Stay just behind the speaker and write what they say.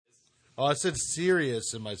Oh, I said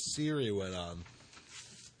serious, and my Siri went on.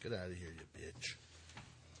 Get out of here, you bitch.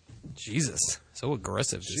 Jesus, so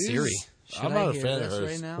aggressive to Jeez. Siri. I'm not a fan of hers.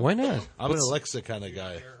 right now? Why not? I'm an Alexa kind of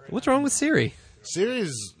guy. What's wrong with Siri?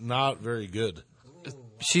 Siri's not very good.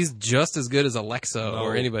 She's just as good as Alexa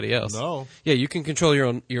or anybody else. No. Yeah, you can control your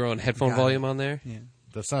own headphone volume on there. Yeah.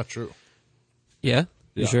 That's not true. Yeah?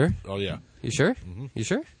 You Yeah. sure? Oh, yeah. You sure? You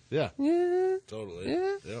sure? Yeah. Yeah. Totally.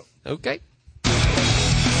 Yeah. Yep. Okay.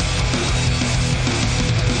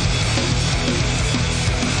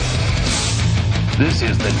 This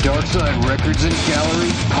is the Dark Side Records and Gallery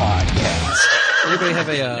podcast.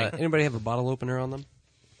 Anybody have a bottle opener on them?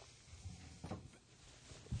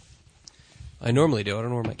 I normally do. I don't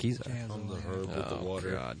know where my keys are. I'm the herb with the Oh,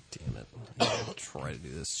 water. God damn it. I'm gonna try to do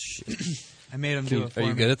this shit. I made him do it for Are you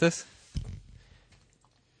me. good at this?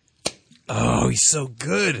 Oh, he's so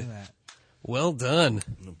good. Look at that. Well done.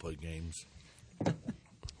 I'm going to play games.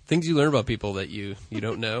 Things you learn about people that you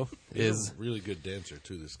don't know He's is a really good dancer,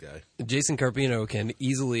 too, this guy. Jason Carpino can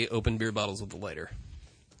easily open beer bottles with a lighter.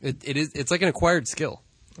 It's like an acquired skill.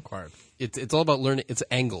 Acquired. It's all about learning. It's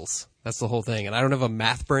angles. That's the whole thing. And I don't have a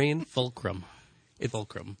math brain. Fulcrum.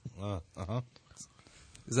 Fulcrum. Uh-huh.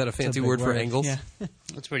 Is that a It's a fancy big word for angles? Yeah.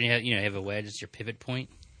 That's where you have a wedge. It's your pivot point.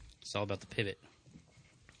 It's all about the pivot.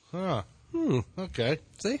 Huh. Okay.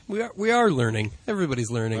 See, we are learning.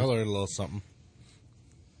 Everybody's learning. I learned a little something.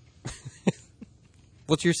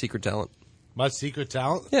 What's your secret talent? My secret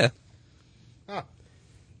talent? Yeah. I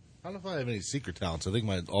don't know if I have any secret talents. I think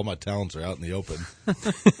all my talents are out in the open.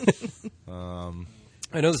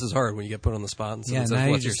 I know this is hard when you get put on the spot and someone Yeah, says, now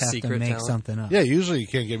you what's your just have to secret make talent? something up. Yeah, usually you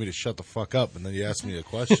can't get me to shut the fuck up, and then you ask me a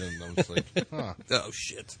question, and I'm just like, huh. Oh,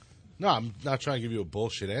 shit. No, I'm not trying to give you a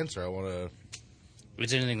bullshit answer. I want to...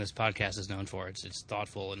 It's anything this podcast is known for. It's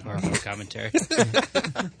thoughtful and heartfelt commentary.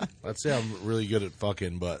 I'd say I'm really good at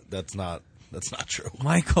fucking, but that's not true.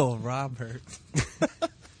 Michael Robert.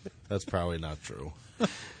 That's probably not true.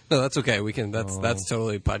 No, that's okay. We can. That's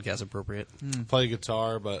totally podcast appropriate. Play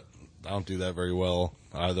guitar, but I don't do that very well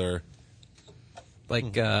either.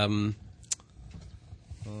 Like, I'm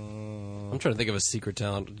trying to think of a secret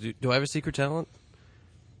talent. Do I have a secret talent?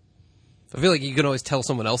 I feel like you can always tell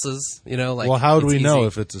someone else's, like. Well, how do it's we know easy.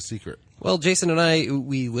 if it's a secret? Well, Jason and I,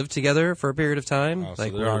 we lived together for a period of time. Oh, so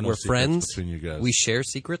like there are no we're secrets friends. between you guys. We share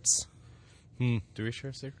secrets. Do we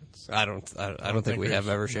share secrets? I don't think we have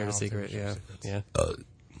ever shared a secret. Yeah.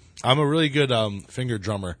 I'm a really good finger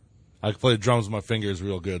drummer. I can play the drums with my fingers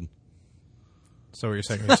real good. So what you're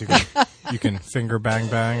saying is you can finger bang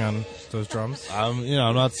bang on those drums? I'm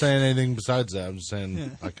not saying anything besides that. I'm just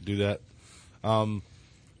saying I could do that.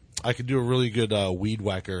 I could do a really good weed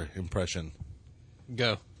whacker impression.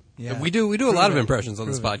 Go. Yeah. We do a lot of impressions on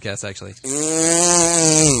this podcast, actually.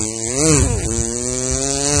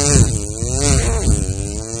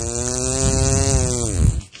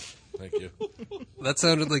 Thank you. That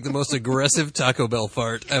sounded like the most aggressive Taco Bell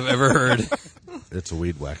fart I've ever heard. It's a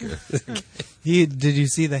weed whacker. Did you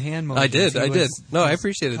see the hand motion? I did. No, I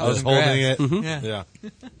appreciated I was it. holding it. Yeah. Yeah.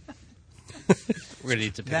 We're going to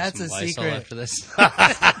need to pick That's some a Lysol secret. after this.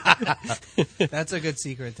 That's a good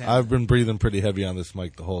secret talent. I've been breathing pretty heavy on this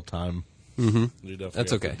mic the whole time. Mm-hmm. You definitely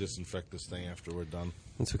That's have okay. to disinfect this thing after we're done.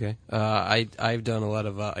 That's okay. I've done a lot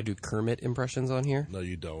of I do Kermit impressions on here. No,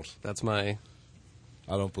 you don't. That's my.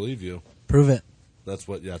 I don't believe you. Prove it. That's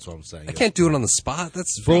what I'm saying. I can't do it on the spot.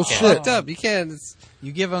 That's Bullshit. fucked up. You can't.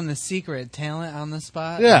 You give them the secret talent on the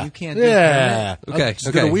spot. Yeah. You can't do Yeah. Okay. I'm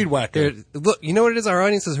just gonna weed whacker. Here, look, you know what it is? Our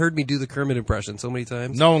audience has heard me do the Kermit impression so many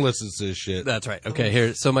times. No one listens to this shit. That's right. Okay,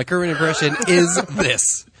 here. So my Kermit impression is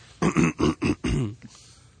this.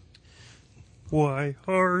 Why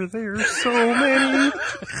are there so many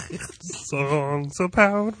songs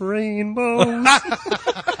about rainbows?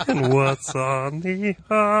 And what's on the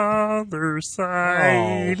other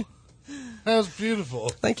side? That was beautiful.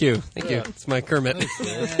 Thank you. It's my Kermit.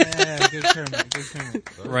 Yeah, good Kermit. Good Kermit.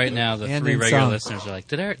 Right now, the And 3 in regular song. listeners are like,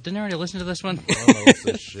 didn't I already listen to this one? I don't know what's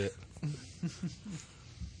this shit.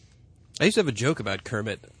 I used to have a joke about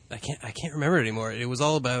Kermit. I can't remember it anymore. It was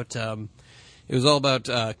all about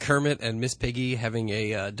Kermit and Miss Piggy having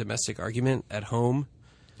a domestic argument at home.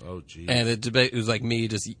 Oh, geez. And it was like me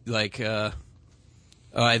just like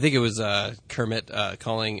I think it was Kermit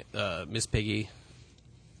calling Miss Piggy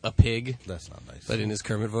a pig, That's not nice. but in his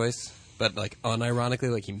Kermit voice, but like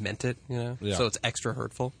unironically, like he meant it, Yeah. So it's extra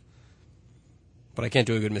hurtful. But I can't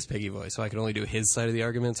do a good Miss Piggy voice, so I can only do his side of the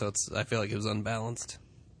argument. So I feel like it was unbalanced.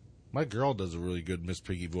 My girl does a really good Miss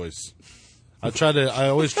Piggy voice. I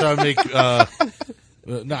always try to make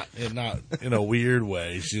not in a weird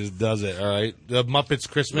way. She just does it. All right, the Muppets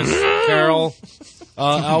Christmas. Carol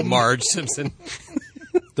album. Marge Simpson.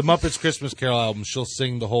 The Muppets Christmas Carol album, she'll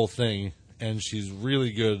sing the whole thing, and she's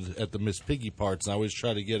really good at the Miss Piggy parts, and I always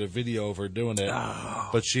try to get a video of her doing it,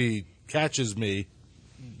 but she catches me,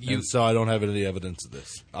 and so I don't have any evidence of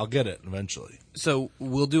this. I'll get it eventually. So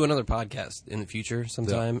we'll do another podcast in the future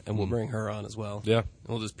sometime, and we'll bring her on as well. Yeah.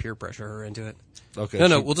 We'll just peer pressure her into it. Okay.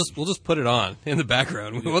 No, we'll just put it on in the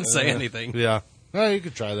background. We won't say anything. Yeah. You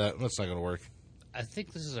could try that. That's not going to work. I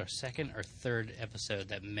think this is our second or third episode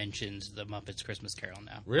that mentions the Muppets Christmas Carol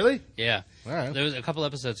now. Really? Yeah. All right. There was a couple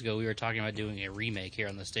episodes ago we were talking about doing a remake here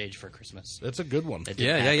on the stage for Christmas. That's a good one. That did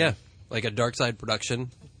Yeah. happen. Like a Dark Side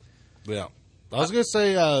production. Yeah. I was going to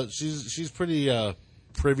say she's pretty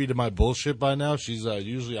privy to my bullshit by now. She's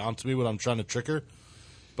usually onto me when I'm trying to trick her.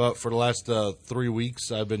 But for the last 3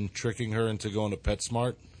 weeks, I've been tricking her into going to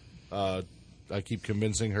PetSmart. I keep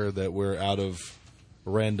convincing her that we're out of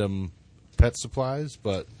random pet supplies,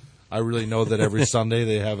 but I really know that every Sunday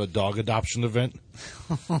they have a dog adoption event,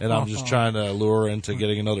 and I'm just trying to lure her into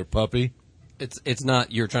getting another puppy. It's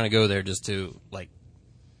not you're trying to go there just to like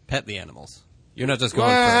pet the animals. You're not just going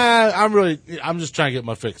I'm just trying to get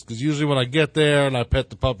my fix, because usually when I get there and I pet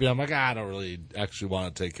the puppy, I'm like, I don't really actually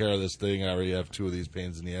want to take care of this thing. I already have 2 of these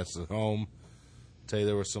pains in the ass at home. Tell you,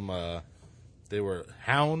 there were some, they were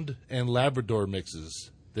Hound and Labrador mixes.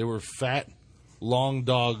 They were fat, long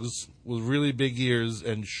dogs with really big ears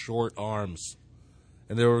and short arms.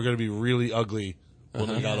 And they were going to be really ugly when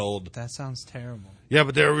they got old. That sounds terrible. Yeah,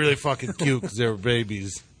 but they were really fucking cute because they were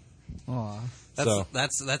babies. Aw.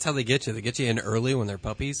 That's how they get you. They get you in early when they're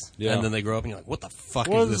puppies, Yeah. and then they grow up and you're like, what the fuck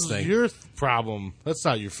What is this thing? your problem? That's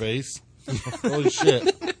not your face. Holy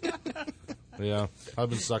shit. Yeah, I've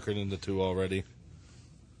been suckered into 2 already.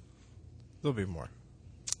 There'll be more.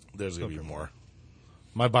 There's going to be more.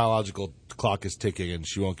 My biological clock is ticking, and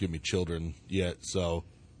she won't give me children yet, so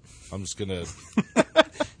I'm just going to...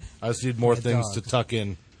 I just need more things dog. to tuck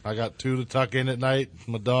in. I got 2 to tuck in at night,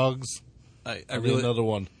 my dogs. I I need really another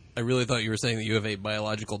one. I really thought you were saying that you have a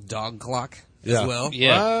biological dog clock Yeah. as well.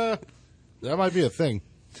 Yeah. That might be a thing.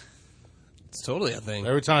 It's totally a thing.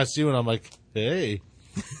 Every time I see one, I'm like, hey.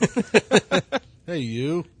 Hey,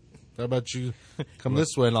 you. How about you come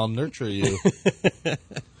this way and I'll nurture you?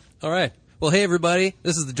 All right. Well, hey, everybody.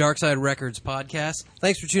 This is the Dark Side Records podcast.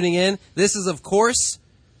 Thanks for tuning in. This is, of course,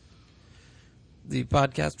 the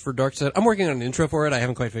podcast for Dark Side. I'm working on an intro for it. I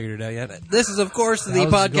haven't quite figured it out yet. This is, of course, the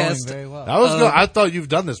That was going podcast. very well. I thought you've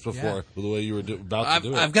done this before, the way you were about to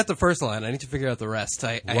do it. I've got the first line. I need to figure out the rest.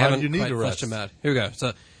 I Why haven't do you need quite the fleshed rest? them out. Here we go.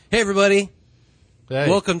 So, hey, everybody. Hey.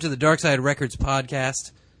 Welcome to the Dark Side Records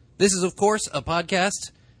podcast. This is, of course, a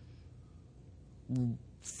podcast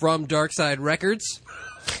from Dark Side Records,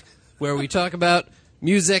 where we talk about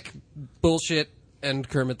music, bullshit, and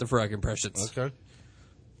Kermit the Frog impressions. Okay.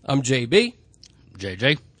 I'm JB,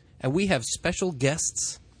 JJ. and we have special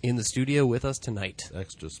guests in the studio with us tonight.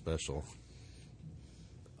 Extra special.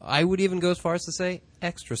 I would even go as far as to say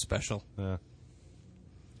extra special. Yeah.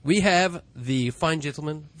 We have the fine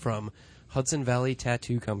gentleman from Hudson Valley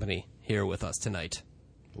Tattoo Company here with us tonight.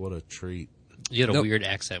 What a treat. You had a Nope. weird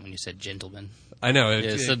accent when you said gentleman. I know.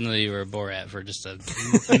 Yeah, suddenly you were a Borat for just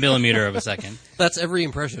a millimeter of a second. That's every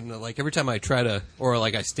impression. Like every time I try to, or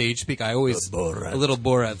like I stage speak, I always Borat. a little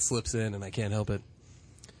Borat slips in, and I can't help it.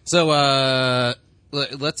 So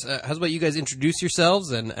let's. How about you guys introduce yourselves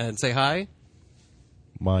and say hi?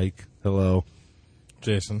 Mike, hello.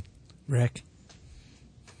 Jason. Rick.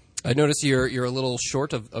 I notice you're a little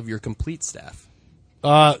short of your complete staff.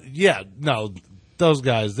 Yeah, no, those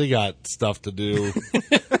guys, they got stuff to do.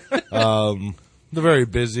 They're very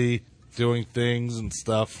busy doing things and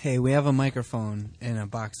stuff. Hey, we have a microphone and a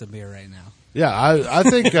box of beer right now. Yeah, I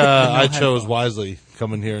think I chose headphones. wisely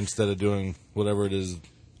coming here instead of doing whatever it is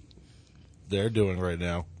they're doing right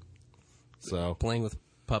now. So, Playing with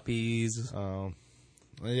puppies.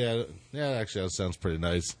 yeah, actually, that sounds pretty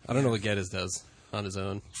nice. I don't know what Geddes does on his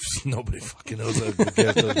own. Nobody fucking knows that. I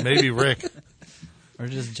guess those- Maybe Rick. We're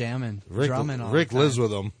just jamming, Rick drumming all Rick the time. lives with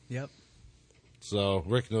them, Yep. so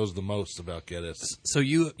Rick knows the most about Geddes. So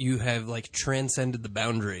you have like transcended the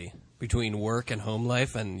boundary between work and home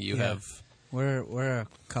life, and you Yeah. have. We're a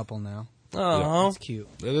couple now. Oh, It's cute.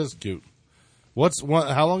 It is cute.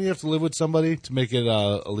 How long you have to live with somebody to make it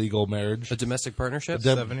a legal marriage? a domestic partnership.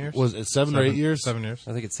 7 years? Was it 7 or 8 years? 7 years.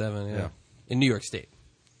 I think it's 7. Yeah. Yeah. In New York State.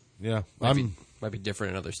 Yeah, Might be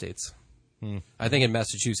different in other states. I think in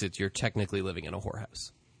Massachusetts, you're technically living in a whorehouse.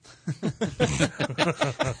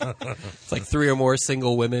 It's like 3 or more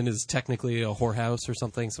single women is technically a whorehouse or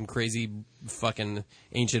something. Some crazy fucking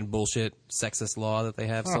ancient bullshit sexist law that they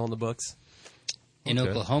have still in the books. In Okay.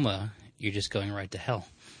 Oklahoma, you're just going right to hell.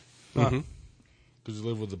 Because you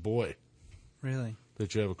live with a boy Really?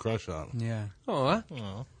 that you have a crush on. Yeah. Oh,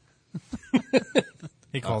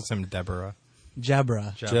 He calls him Deborah.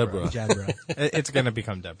 Jabra. Jebra. Jabra. It's going to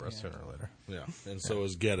become Deborah sooner or later. Yeah, and so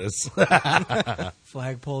is Geddes.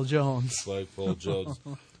 Flagpole Jones. Flagpole Jones.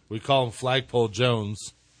 We call him Flagpole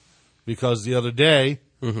Jones because the other day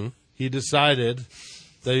he decided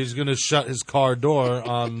that he's going to shut his car door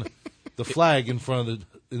on the flag in front of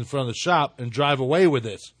the shop and drive away with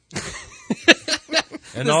it.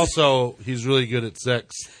 And also, he's really good at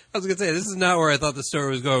sex. I was going to say, this is not where I thought the story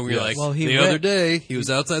was going. We were like, Well, the other day, he was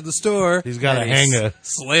outside the store. He's got a and he hanger.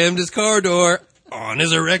 Slammed his car door on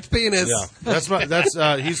his erect penis.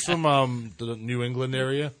 Yeah, he's from the New England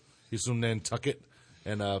area. He's from Nantucket,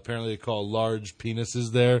 and apparently they call large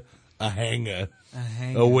penises there a hanger,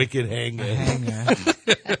 a wicked hanger. Hanger.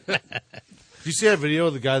 Did you see that video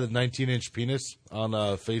of the guy with the 19-inch penis on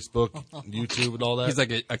Facebook, YouTube, and all that? He's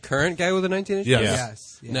like a current guy with a 19-inch? Yes.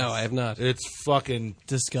 Yes. No, I have not. It's fucking.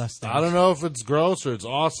 Disgusting. I don't know if it's gross or it's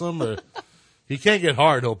awesome or he can't get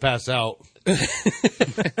hard. He'll pass out.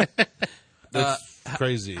 It's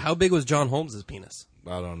crazy. How big was John Holmes' penis?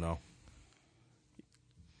 I don't know.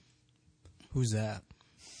 Who's that?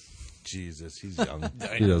 Jesus, he's young.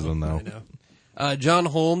 He doesn't know. I know. John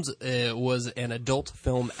Holmes was an adult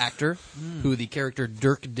film actor who the character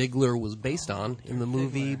Dirk Diggler was based on in the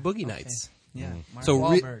movie Boogie Nights. Yeah. Mark So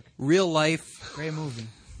Wahlberg. real life Great movie.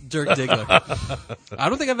 Dirk Diggler. I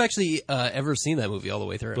don't think I've actually ever seen that movie all the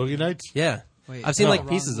way through. Boogie Nights? Yeah. Wait, I've seen no. like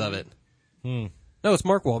pieces of it. No, it's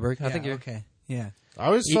Mark Wahlberg. I think you're okay. Yeah. I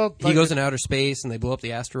always He, thought he goes in outer space and they blow up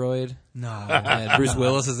the asteroid. No. And Bruce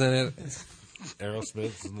Willis is in it.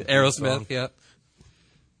 Aerosmith. Aerosmith, yeah.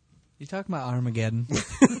 You talking about Armageddon?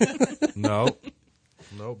 No.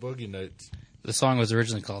 No, Boogie Nights. The song was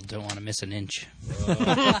originally called "Don't Want to Miss an Inch."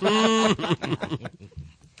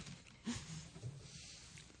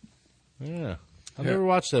 Yeah. I never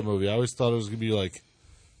watched that movie. I always thought it was going to be like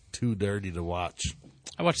too dirty to watch.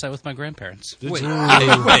 I watched that with my grandparents. Did Wait, you?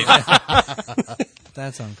 wait.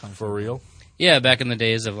 That's uncomfortable. For real? Yeah, back in the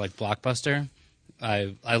days of like Blockbuster,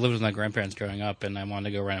 I lived with my grandparents growing up, and I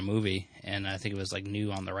wanted to go rent a movie, and I think it was like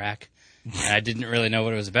New on the Rack, and I didn't really know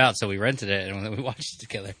what it was about, so we rented it and we watched it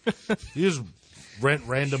together. You just rent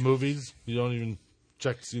random movies? You don't even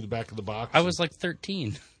check to see the back of the box? I was like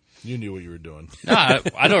 13. You knew what you were doing. No,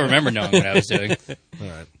 I don't remember knowing what I was doing. All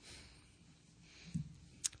right.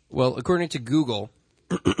 Well, according to Google,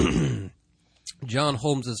 John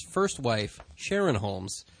Holmes' first wife, Sharon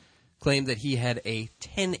Holmes, claimed that he had a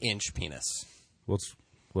 10-inch penis. What's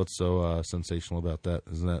so sensational about that?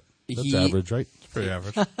 Isn't that's He- average, right? It's pretty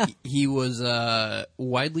average. He was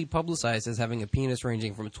widely publicized as having a penis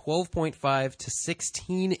ranging from 12.5 to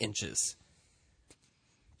 16 inches.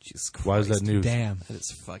 Jesus Christ. Why is that news? Damn. That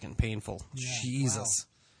is fucking painful. Jesus.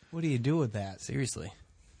 What do you do with that? Seriously.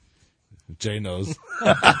 Jay knows.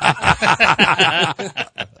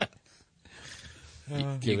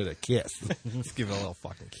 Give it a kiss. Let's give it a little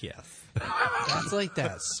fucking kiss. That's like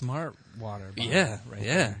that smart water bottle. Yeah, Right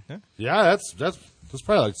yeah. Yeah, that's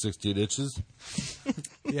probably like 16 inches. there.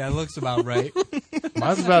 Yeah, it looks about right.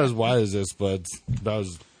 Mine's about as wide as this, but it's about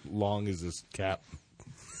as long as this cap.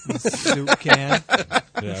 Soup can.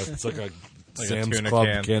 Yeah, it's like a Like a Sam's tuna Club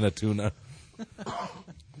can. of tuna. I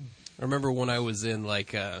remember when I was in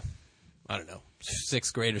like, I don't know,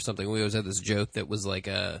 6th grade or something, we always had this joke that was like,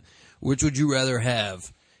 which would you rather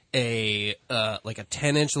have? Like a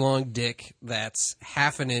 10-inch long dick that's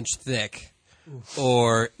half an inch thick,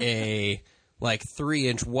 or a like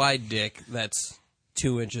 3-inch wide dick that's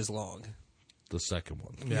 2 inches long? The second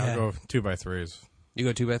one. Yeah, Yeah. I'll go 2x3s. You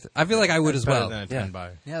go 2 by 3? I feel like I would as Better well. than a Yeah. 10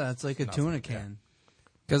 by. Yeah, that's like a tuna can.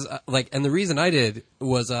 Because and the reason I did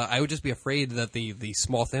was I would just be afraid that the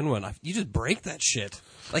small thin one, you just break that shit.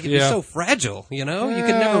 Like it'd Yeah. be so fragile, you know. You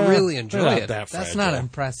could never really enjoy Not it. that That's fragile. not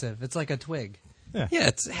impressive. It's like a twig. Yeah,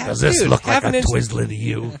 it's half. Does this dude, look half like an a inch. Twizzler to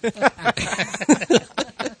you?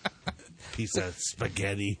 Piece of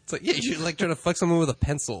spaghetti. It's like, yeah, you're like trying to fuck someone with a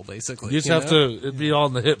pencil, basically. You just you have know? to, it'd be all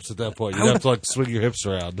in the hips at that point. You'd have to like swing your hips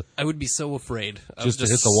around. I would be so afraid of Just to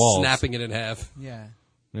hit the walls. snapping it in half. Yeah.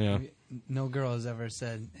 Yeah. No girl has ever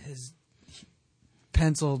said his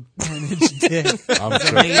penciled 10-inch dick. I'm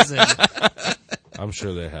sure, Amazing. I'm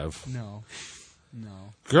sure they have. No.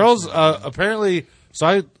 Girls, apparently,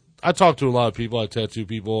 so I talk to a lot of people, I tattoo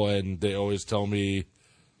people, and they always tell me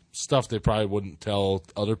stuff they probably wouldn't tell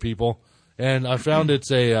other people. And I found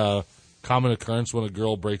it's a common occurrence when a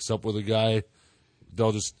girl breaks up with a guy,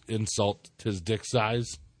 they'll just insult his dick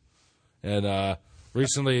size. And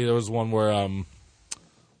recently there was one where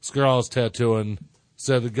this girl I was tattooing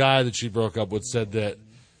said the guy that she broke up with said that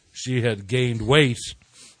she had gained weight,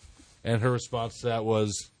 and her response to that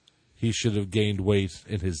was, he should have gained weight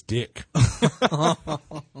in his dick,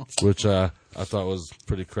 which I thought was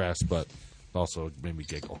pretty crass, but also made me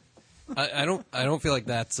giggle. I don't feel like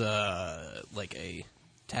that's like a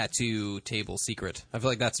tattoo table secret. I feel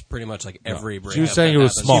like that's pretty much like every breakup. She was saying that it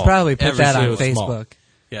was happens. small. She probably put Every that on single small. Facebook.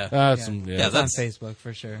 Yeah. Yeah, It's that's- on Facebook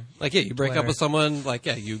for sure. Like, yeah, you break up Twitter. with someone, like,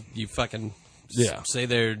 yeah, you fucking Yeah. say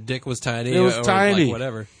their dick was tiny. It was or tiny. Like,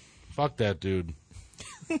 whatever. fuck that dude.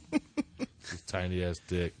 His tiny ass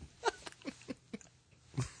dick.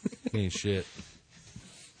 He ain't shit.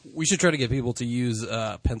 We should try to get people to use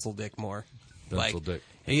pencil dick more. Pencil like, dick.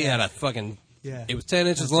 He had a fucking... Yeah. It was 10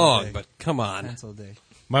 inches Pencil long, dick. but come on. Pencil dick.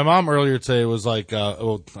 My mom earlier today was like,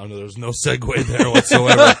 well, I know there's no segue there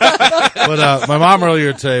whatsoever. But my mom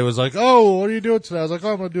earlier today was like, oh, what are you doing today? I was like,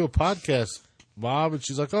 oh, I'm going to do a podcast, Mom. And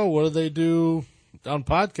she's like, oh, what do they do on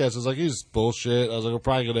podcasts? I was like, he's bullshit. I was like, we're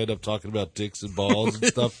probably going to end up talking about dicks and balls and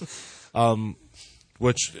stuff.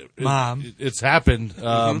 Which Mom. it's happened.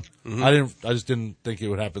 I just didn't think it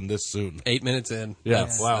would happen this soon. 8 minutes in. Yeah,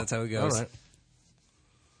 That's, wow. That's how it goes. All right.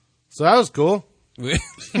 So that was cool.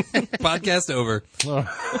 Podcast over. Oh,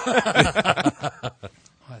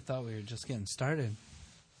 I thought we were just getting started.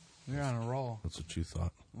 We were on a roll. That's what you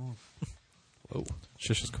thought. Whoa.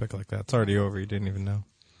 Shush is quick like that. It's already over. You didn't even know.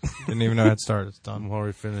 Didn't even know it had started. It's done. I'm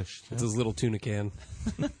already finished. It's his little tuna can.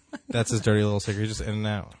 That's his dirty little secret. He's just in and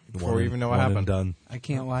out before we even know what One and happened. done. I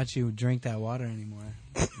can't watch you drink that water anymore.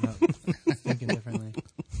 No, thinking differently.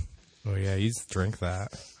 Oh yeah, you just drink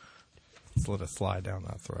that. Just let it slide down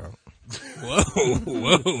that throat.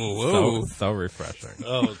 Whoa. So refreshing.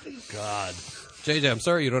 Oh, God. JJ, I'm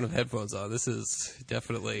sorry you don't have headphones on. This is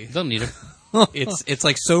definitely... Don't need it. It's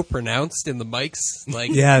like so pronounced in the mics.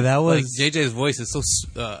 Like Yeah, that like was. JJ's voice is so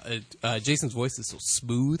Jason's voice is so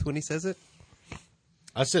smooth when he says it.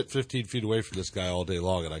 I sit 15 feet away from this guy all day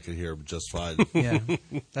long, and I can hear him just fine. Yeah,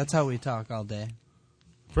 that's how we talk all day.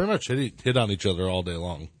 Pretty much hit on each other all day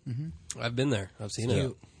long. I've been there. I've seen it.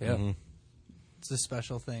 Cute. Yeah. It's a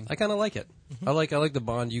special thing. I kind of like it. I like the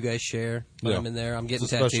bond you guys share when Yeah. I'm in there. I'm getting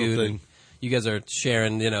It's a special tattooed. thing. And you guys are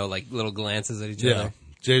sharing, like little glances at each Yeah. other.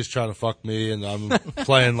 Jay's trying to fuck me, and I'm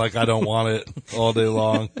playing like I don't want it all day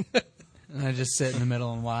long. And I just sit in the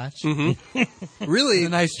middle and watch. Really, It's a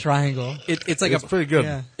nice triangle. it's like It's pretty good.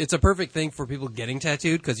 Yeah. it's a perfect thing for people getting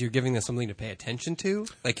tattooed because you're giving them something to pay attention to.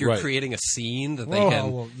 Like you're Right. creating a scene that they Oh,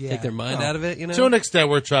 can well, yeah. take their mind Oh. out of it. To an extent,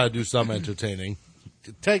 we're trying to do something entertaining.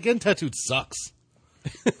 Getting tattooed sucks.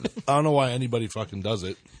 I don't know why anybody fucking does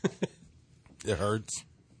it. It hurts.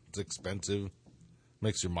 It's expensive.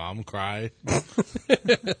 Makes your mom cry.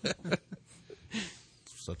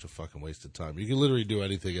 Such a fucking waste of time. You can literally do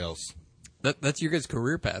anything else. That's your guys'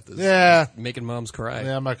 career path. Is Yeah. making moms cry.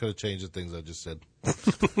 Yeah, I'm not going to change the things I just said. I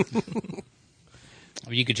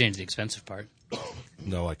mean, you could change the expensive part.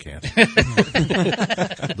 No, I can't.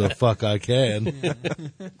 The fuck I can.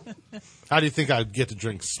 How do you think I'd get to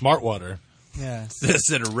drink smart water? Yeah.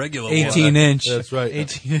 Instead of regular 18 inch. That's right.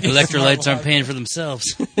 18 inch. Electrolytes aren't paying for themselves.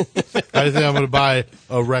 How do you think I'm going to buy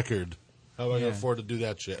a record? How am I going Yeah. to afford to do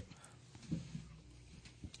that shit?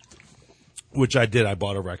 Which I did. I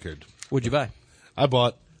bought a record. What'd you buy? I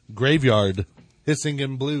bought Graveyard, Hissing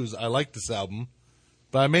and Blues. I like this album,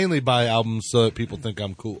 but I mainly buy albums so that people think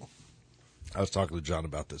I'm cool. I was talking to John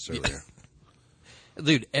about this earlier.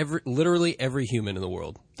 Dude, literally every human in the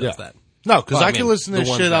world does that. No, because Well, I I can mean, listen to the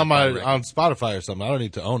ones shit that on buy records. on Spotify or something. I don't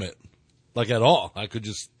need to own it, like at all. I could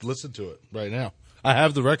just listen to it right now. I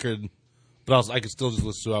have the record, but I could still just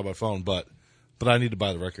listen to it on my phone. But I need to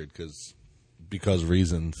buy the record because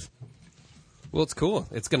reasons. Well, it's cool.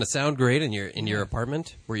 It's going to sound great in your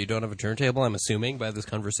apartment where you don't have a turntable. I'm assuming by this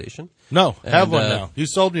conversation. No, have And, one now. You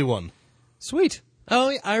sold me one. Sweet.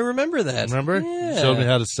 Oh, I remember that. Remember? Yeah. You showed me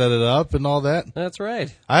how to set it up and all that. That's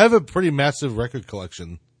right. I have a pretty massive record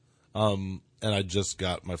collection, and I just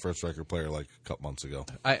got my first record player like a couple months ago.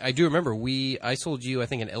 I do remember. I sold you, I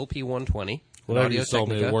think, an LP 120. Whatever you sold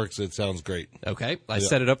me, Audio-Technica. it works. It sounds great. Okay. I Yeah.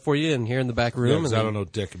 set it up for you in here in the back Yeah, room. 'cause and I then don't know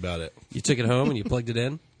dick about it. You took it home and you plugged it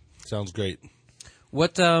in. Sounds great.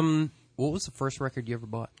 What was the first record you ever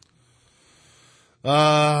bought?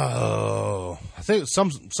 I think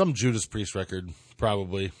some Judas Priest record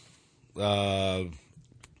probably. I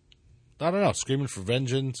don't know, Screaming for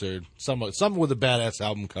Vengeance or something with a badass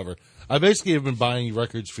album cover. I basically have been buying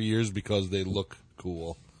records for years because they look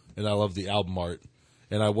cool and I love the album art.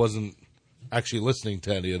 And I wasn't actually listening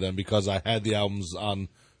to any of them because I had the albums on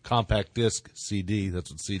compact disc CD.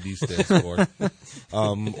 That's what CD stands for.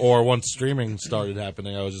 Or once streaming started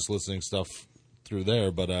happening, I was just listening stuff through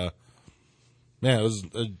there. But man, it was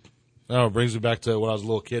know, it brings me back to when I was a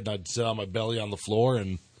little kid and I'd sit on my belly on the floor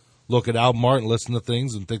and look at album art and listen to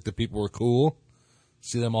things and think that people were cool.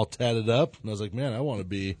 See them all tatted up. And I was like, man, I want to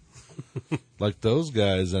be like those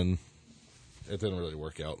guys. And it didn't really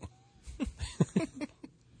work out.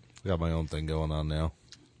 Got my own thing going on now.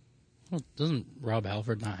 Well, doesn't Rob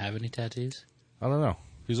Halford not have any tattoos? I don't know.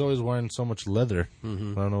 He's always wearing so much leather. I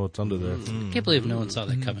don't know what's under there. I can't believe no one saw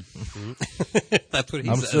that coming. That's what he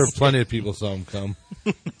I'm says. sure plenty of people saw him come.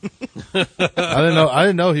 I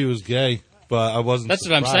didn't know he was gay, but I wasn't. That's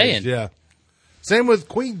what I'm surprised. saying. Yeah. Same with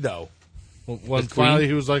Queen though. When With finally Queen?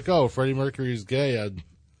 he was like, "Oh, Freddie Mercury's gay,"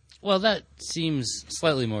 Well, that seems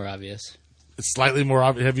slightly more obvious. it's slightly more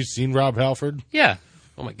obvious. Have you seen Rob Halford? Yeah.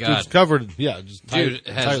 Oh my god. It's covered. Yeah, just Dude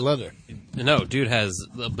tight, has- tight leather. No, dude has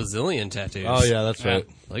a bazillion tattoos. Oh yeah, that's right.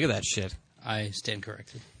 Look at that shit. I stand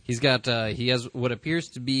corrected. He's got, he has what appears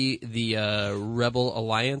to be the Rebel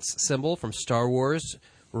Alliance symbol from Star Wars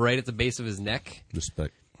right at the base of his neck.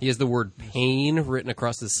 Respect, He has the word pain written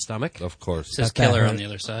across his stomach. of course. It says That killer hurt. on the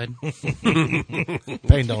other side.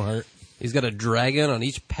 Pain don't hurt. He's got a dragon on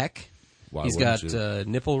each pec. Why He's wouldn't got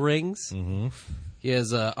you? nipple rings. Mm-hmm. He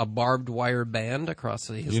has a barbed wire band across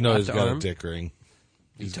his You know left he's got arm. a dick ring.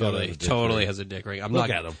 He He's gotta totally, have a dick totally ring. has a dick ring. I'm Look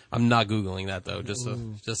not, at him. I'm not googling that though, just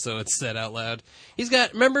so it's said out loud. He's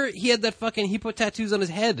got. Remember, he had that fucking. He put tattoos on his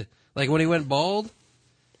head, like when he went bald.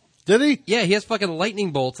 Did he? Yeah, he has fucking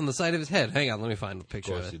lightning bolts on the side of his head. Hang on, let me find a Of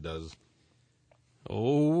picture of course it. he does.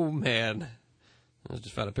 Oh man, I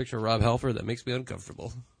just found a picture of Rob Halford that makes me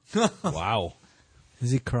uncomfortable. Wow,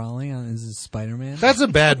 Is he crawling on? Is it Spider-Man? that's a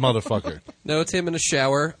bad motherfucker. No, it's him in a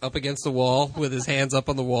shower, up against the wall, with his hands up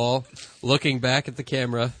on the wall, looking back at the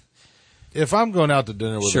camera. If I'm going out to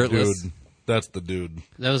dinner with Shirtless. a dude, that's the dude.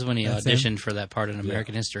 That was when he That's auditioned for that part in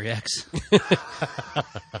American History X.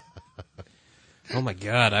 Oh my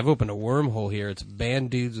god, I've opened a wormhole here. It's band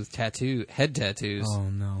dudes with head tattoos. Oh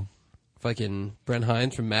no. Fucking Brent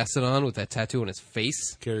Hines from Mastodon with that tattoo on his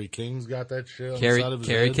face. Kerry King's got that shit on the side of his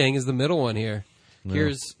Kerry head. King is the middle one here.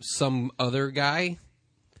 Here's some other guy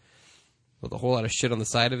with a whole lot of shit on the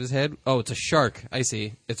side of his head. Oh, it's a shark. I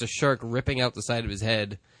see. It's a shark ripping out the side of his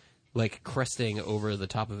head, like cresting over the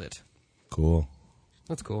top of it. Cool.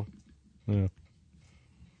 That's cool. Yeah.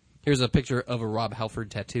 Here's a picture of a Rob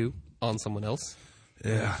Halford tattoo on someone else.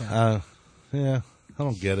 Yeah. Yeah. I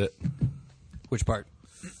don't get it. Which part?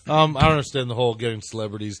 I don't understand the whole getting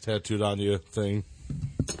celebrities tattooed on you thing.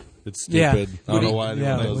 It's Yeah. stupid. I don't know why anyone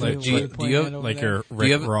Yeah, does what that do you- shit. what do you point have- that over Like there? your you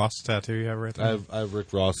Rick have- Ross tattoo you have right there? I have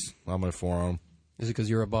Rick Ross on my forearm. Is it because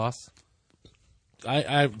you're a boss?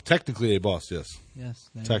 I'm technically a boss, yes. Yes.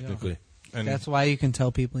 there you go. Technically. and That's why you can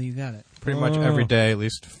tell people you got it. pretty much every day, at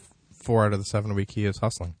least 4 out of the 7 a week, he is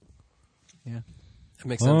hustling. Yeah. That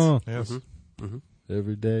makes sense. Oh, Yes.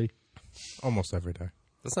 every day. Almost every day.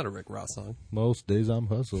 That's not a Rick Ross song. Most days I'm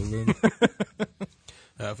hustling.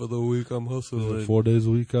 Half of the week I'm hustling. 4 days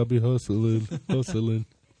a week I'll be hustling. Hustling.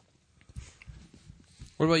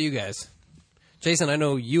 What about you guys? Jason, I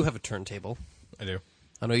know you have a turntable. I do.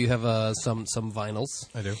 I know you have some vinyls.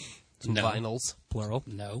 I do. Some No. vinyls, plural.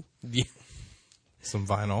 No. Some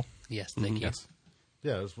vinyl. Yes, thank you. Yes.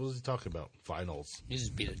 Yeah, what was he talking about? Finals. You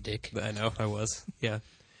just beat a dick. I know, I was. Yeah.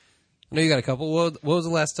 I know you got a couple. What was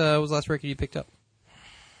the last record you picked up?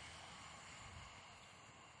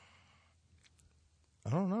 I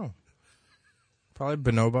don't know. Probably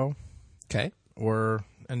Bonobo Okay.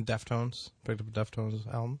 and Deftones. Picked up a Deftones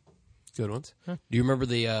album. Good ones. Do you remember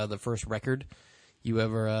the first record you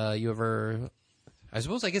ever I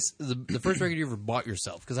suppose I guess the first record you ever bought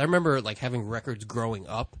yourself, because I remember like having records growing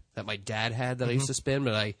up that my dad had that I used to spin,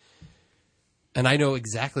 but I know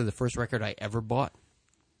exactly the first record I ever bought.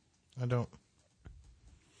 I don't.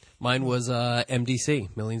 Mine was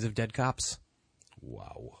MDC, Millions of Dead Cops.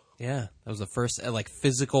 Wow. Yeah, that was the first like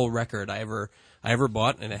physical record I ever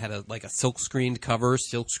bought, and it had a silk screened cover,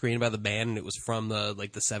 silk screened by the band, and it was from the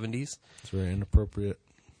 70s. It's a very inappropriate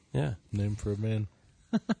Yeah. name for a man.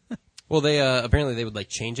 Well, they apparently they would like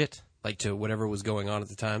change it like to whatever was going on at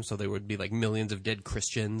the time, so there would be like Millions of Dead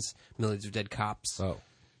Christians, Millions of Dead Cops, Oh.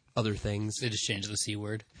 other things. They just changed the C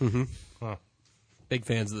word. Huh. Big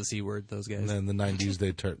fans of the C word, those guys. And then in the 90s,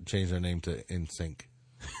 they changed their name to NSYNC.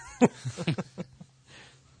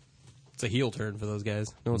 It's a heel turn for those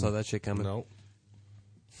guys. No one saw that shit coming. No.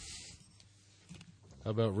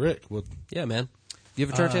 How about Rick? What? Yeah, man. Do you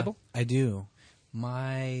have a turntable? I do.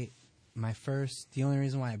 The only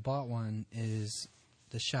reason why I bought one is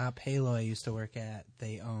the shop Halo I used to work at.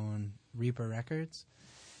 They own Reaper Records,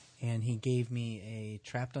 and he gave me a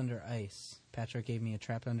Trapped Under Ice. Patrick gave me a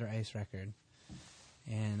Trapped Under Ice record,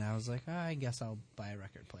 and I was like, I guess I'll buy a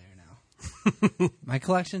record player now. My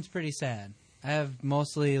collection's pretty sad. I have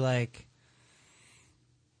mostly like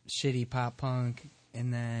shitty pop punk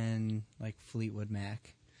and then like Fleetwood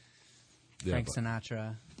Mac, Yeah, Frank but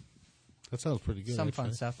Sinatra, that sounds pretty good. some fun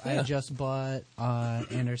actually. stuff. I just bought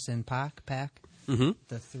Anderson pack. Mm-hmm.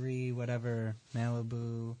 The 3 whatever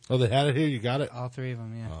Malibu, Oh, they had it here. You got it. all 3 of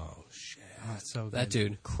them. Yeah, Oh shit, it's so good. That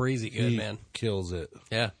dude, crazy good, he man. kills it.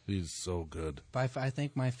 Yeah. He's so good. I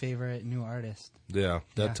think my favorite new artist. Yeah,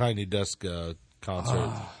 that Yeah. Tiny Desk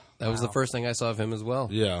concert. That was the first thing I saw of him as well.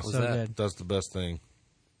 Yeah, Was So that. good. that's the best thing.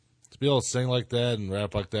 To be able to sing like that and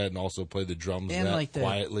rap like that, and also play the drums And that like the-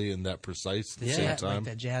 quietly and that precise at the same time. Like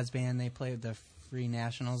the jazz band they played, the Free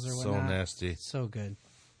Nationals or So whatnot. nasty. So good.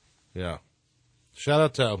 Yeah. Shout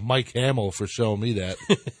out to Mike Hamill for showing me that.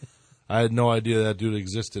 I had no idea that dude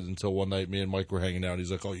existed until one night me and Mike were hanging out.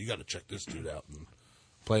 He's like, "Oh, you got to check this dude out," and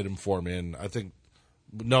played him for me. And I think,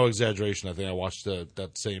 no exaggeration, I think I watched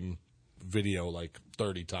that same video like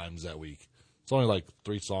 30 times that week. It's only like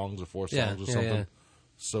 3 songs or 4 songs Yeah, or yeah, something. yeah.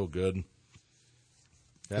 So good.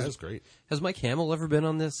 Yeah, it's great. Has Mike Hamill ever been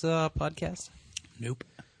on this podcast? Nope.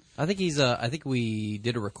 I think he's. I think we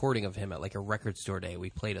did a recording of him at like a record store day. We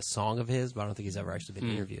played a song of his, but I don't think he's ever actually been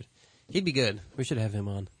interviewed. He'd be good. We should have him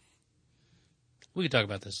on. We could talk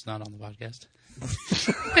about this. It's not on the podcast.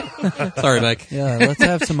 Sorry, Mike. Yeah, let's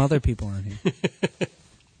have some other people on here.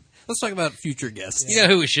 Let's talk about future guests. You know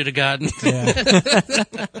who we should have gotten?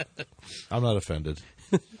 Yeah. I'm not offended.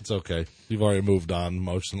 It's okay. You've already moved on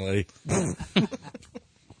emotionally. It's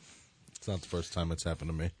not the first time it's happened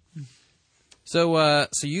to me. So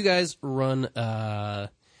you guys run a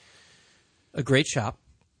great shop.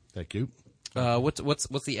 Thank you. What's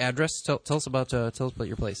the address? Tell us about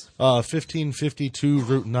your place. 1552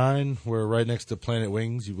 Route 9. We're right next to Planet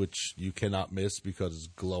Wings, which you cannot miss because it's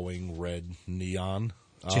glowing red neon.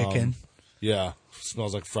 Chicken. Yeah,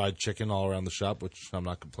 smells like fried chicken all around the shop, which I'm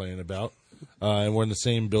not complaining about. And we're in the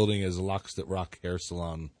same building as Lockstit Rock Hair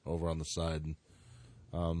Salon over on the side.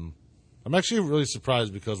 I'm actually really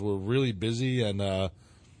surprised because we're really busy, and I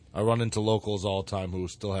run into locals all the time who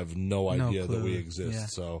still have no idea that we clue. exist. Yeah.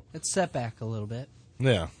 So, It's set back a little bit.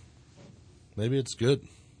 yeah, maybe it's good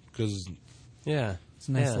because, Yeah, It's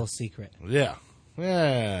a nice Yeah. little secret. yeah.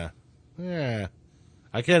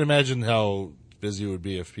 I can't imagine how busy it would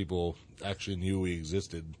be if people actually knew we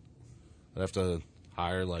existed. I'd have to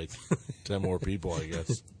hire like 10 more people, I guess.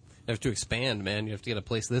 You have to expand, man. You have to get a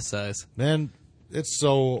place this size. Man, it's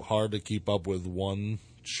so hard to keep up with one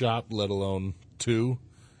shop, let alone 2.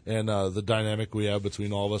 And the dynamic we have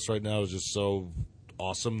between all of us right now is just so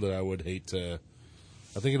awesome that I would hate to.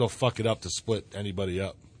 I think it'll fuck it up to split anybody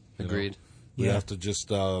up. you know? Agreed. We Yeah. have to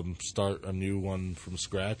just start a new one from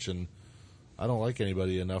scratch, and I don't like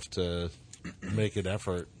anybody enough to make an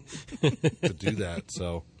effort to do that.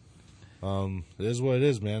 So it is what it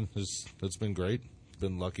is, man. It's been great.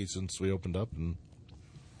 Been lucky since we opened up and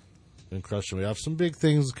been crushing. We have some big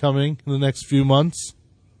things coming in the next few months.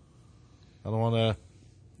 I don't want to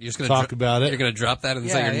You're just gonna talk about it. You're gonna drop that and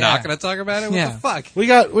say Yeah, you're yeah. not gonna talk about it. What Yeah. the fuck?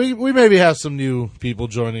 We maybe have some new people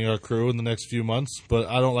joining our crew in the next few months, but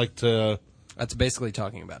I don't like to. That's basically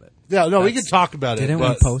talking about it. Yeah, no, we can That's- talk about it. Didn't we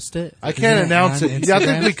but post it? I can't Isn't announce on it. Yeah, I think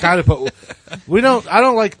Instagram? we kind of put. We don't. I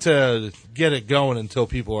don't like to get it going until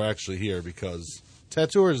people are actually here because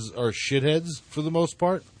tattooers are shitheads for the most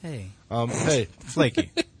part. Hey, Hey,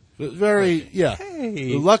 Flaky. very yeah.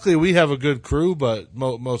 Hey. Luckily, we have a good crew, but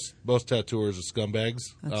most tattooers are scumbags.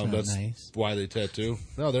 That's not nice. why they tattoo.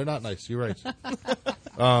 No, they're not nice. You're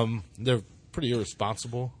right. They're pretty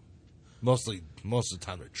irresponsible. Most of the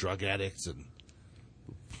time, they're drug addicts and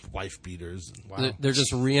wife beaters. And, They're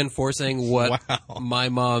just reinforcing what Wow. my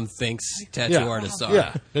mom thinks tattoo Yeah. artists are.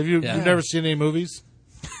 Yeah. Have you Yeah. you've never seen any movies?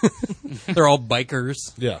 They're all bikers.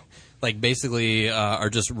 Yeah. Like basically are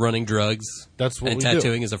just running drugs. That's what and we do.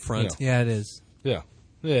 tattooing is a front. Yeah. yeah, it is. Yeah.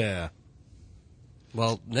 Yeah.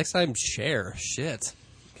 Well, next time share. Shit.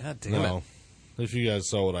 God damn No. If you guys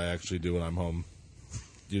saw what I actually do when I'm home,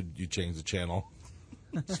 you change the channel.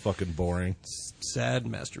 It's fucking boring. it. Sad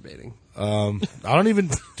masturbating. I don't even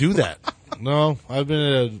do that. No, I've been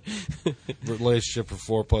in a relationship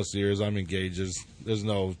for 4+ years. I'm engaged. There's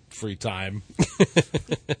no free time.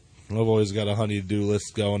 I've always got a honey-do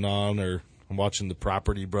list going on, or I'm watching the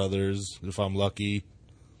Property Brothers if I'm lucky.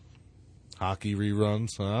 Hockey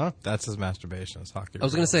reruns, huh? That's his masturbation. It's hockey. I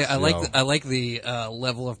was going to say I Yeah. like the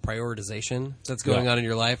level of prioritization that's going Yeah. on in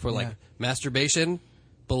your life where like Yeah. masturbation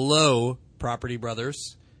below Property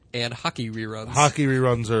Brothers and hockey reruns. Hockey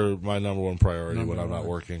reruns are my number one priority when Number I'm not one.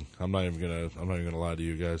 working. I'm not even gonna lie to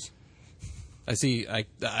you guys. I see.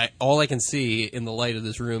 All I can see in the light of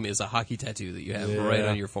this room is a hockey tattoo that you have right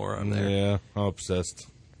on your forearm there. Yeah, I'm obsessed.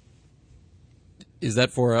 Is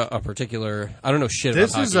that for a particular? I don't know shit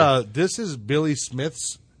about hockey. This is Billy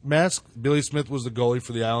Smith's mask. Billy Smith was the goalie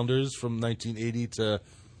for the Islanders from 1980 to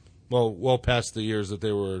well past the years that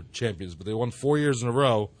they were champions, but they won 4 years in a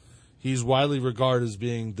row. He's widely regarded as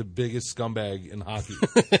being the biggest scumbag in hockey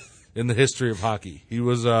in the history of hockey. He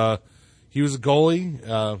was a goalie.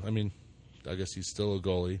 I mean, I guess he's still a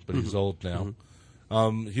goalie, but he's old now.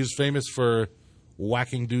 He was famous for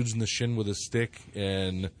whacking dudes in the shin with a stick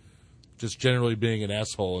and just generally being an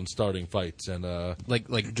asshole and starting fights. And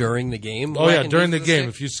like during the game. oh yeah, during the whacking dudes with a game,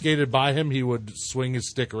 stick? if you skated by him, he would swing his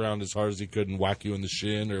stick around as hard as he could and whack you in the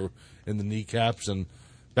shin or in the kneecaps. And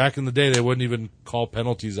back in the day, they wouldn't even call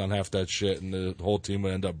penalties on half that shit, and the whole team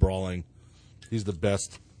would end up brawling. He's the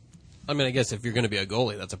best. I mean, I guess if you're going to be a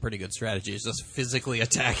goalie, that's a pretty good strategy. Is just physically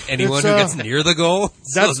attack anyone It's, who gets near the goal.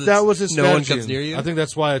 That was his no strategy. one comes near you. I think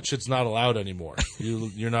that's why that shit's not allowed anymore.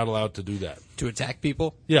 You're not allowed to do that. To attack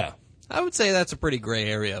people. Yeah. I would say that's a pretty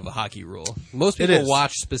gray area of a hockey rule. Most It people is.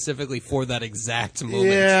 watch specifically for that exact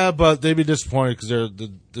moment. Yeah, but they'd be disappointed because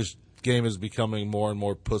this game is becoming more and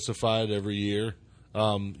more pussified every year.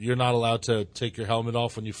 You're not allowed to take your helmet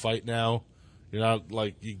off when you fight now. You're not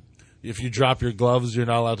if you drop your gloves, you're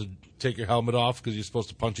not allowed to take your helmet off because you're supposed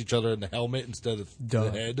to punch each other in the helmet instead of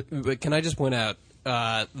the head. But can I just point out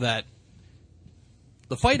that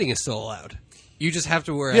the fighting is still allowed? You just have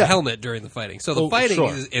to wear a Yeah. helmet during the fighting. So the fighting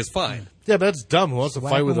sure. is fine. Yeah, but that's dumb. Who wants to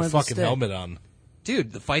Whack fight with him a with a fucking stick. helmet on?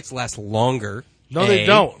 Dude, the fights last longer. No, they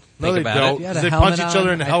don't. No, Think they about don't. it. You had a They helmet punch each other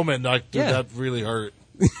on. in the helmet and like, dude, Yeah. that really hurt.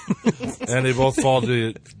 And they both fall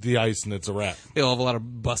to the ice and it's a wrap. They all have a lot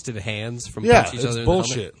of busted hands from Yeah, punching each it's other in the helmet.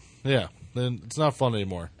 bullshit. Yeah, then it's not fun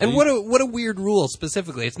anymore. And what a weird rule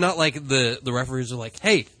specifically. It's not like the referees are like,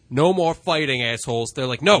 hey, no more fighting, assholes. They're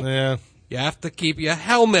like, no, Yeah, you have to keep your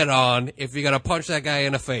helmet on if you're going to punch that guy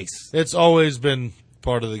in the face. it's always been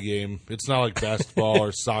part of the game. It's not like basketball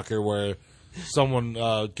or soccer where someone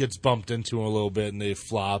gets bumped into a little bit and they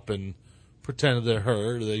flop and pretend that they're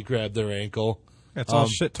hurt or they grab their ankle. It's all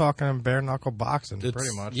shit talking and bare knuckle boxing, It's-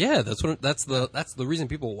 pretty much. Yeah, that's the reason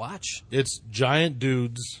people watch. It's giant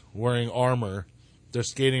dudes wearing armor. They're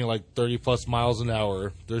skating at like 30 plus miles an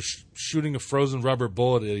hour. They're shooting a frozen rubber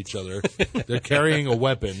bullet at each other. They're carrying a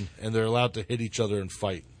weapon, and they're allowed to hit each other and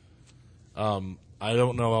fight. I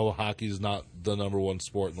don't know how hockey is not the number one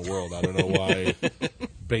sport in the world. I don't know why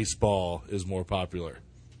baseball is more popular.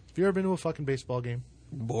 Have you ever been to a fucking baseball game?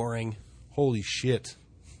 Boring. Holy shit.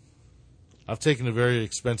 I've taken a very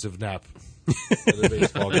expensive nap at a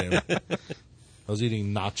baseball game. I was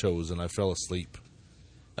eating nachos, and I fell asleep.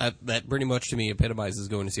 That pretty much to me epitomizes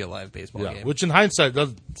going to see a live baseball Yeah, game. which in hindsight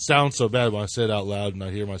doesn't sound so bad when I say it out loud and I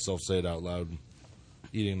hear myself say it out loud.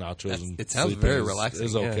 Eating nachos and it sounds sleeping very is- relaxing.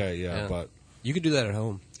 Is okay, yeah, but you could do that at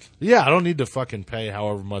home. yeah, I don't need to fucking pay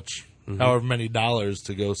however many dollars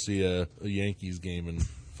to go see a Yankees game and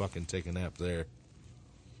fucking take a nap there.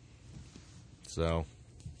 So,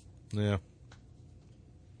 yeah.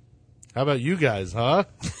 How about you guys, huh?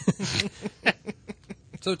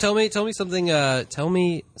 So tell me something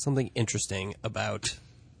interesting about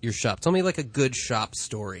your shop. Tell me like a good shop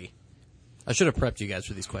story. I should have prepped you guys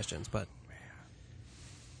for these questions, but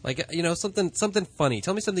like something funny.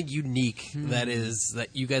 Tell me something unique that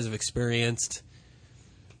you guys have experienced.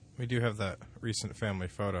 We do have that recent family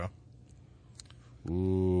photo.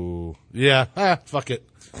 Ooh. Yeah. Fuck it.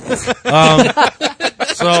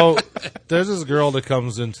 So there's this girl that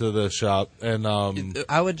comes into the shop and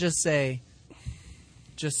I would just say,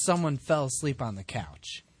 just someone fell asleep on the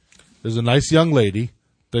couch. there's a nice young lady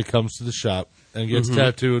that comes to the shop and gets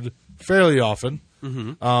tattooed fairly often.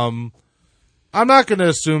 I'm not going to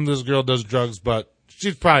assume this girl does drugs, but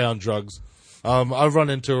she's probably on drugs. I've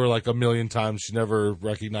run into her like a million times. She never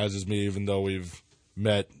recognizes me, even though we've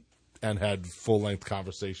met and had full-length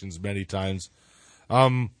conversations many times.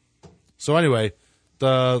 So anyway,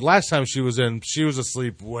 the last time she was in, she was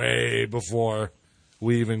asleep way before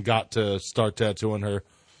we even got to start tattooing her,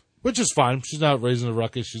 which is fine. She's not raising a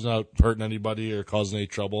ruckus. She's not hurting anybody or causing any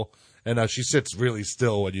trouble. And she sits really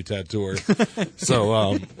still when you tattoo her.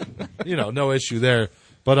 So, no issue there.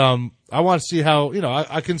 But I want to see how,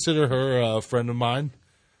 I consider her a friend of mine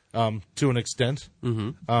to an extent.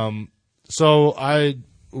 So I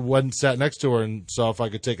went and sat next to her and saw if I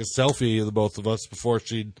could take a selfie of the both of us before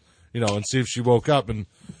she'd, and see if she woke up. And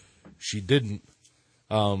she didn't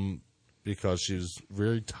because she was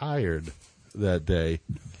very tired that day.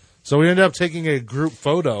 So we ended up taking a group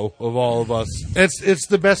photo of all of us. It's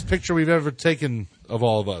the best picture we've ever taken of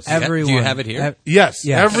all of us. Everyone. Do you have it here? Yes,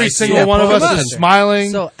 Yeah. every I single see it. one of Come us on. is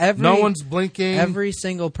smiling. So no one's blinking. Every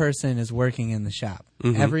single person is working in the shop.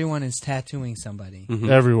 Everyone is tattooing somebody,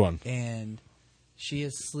 Everyone. and she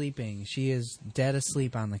is sleeping. She is dead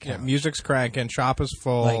asleep on the Yeah, couch. music's cranking, shop is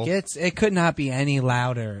full. Like it could not be any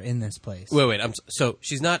louder in this place. Wait. So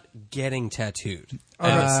she's not getting tattooed.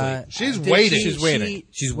 She's did waiting. she- She's waiting.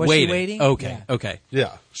 She's was waiting. she waiting? Okay. Yeah. Okay.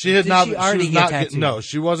 Yeah, she had Did not. she already was get not tattooed? no,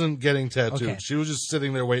 she wasn't getting tattooed. Okay. She was just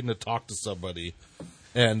sitting there waiting to talk to somebody,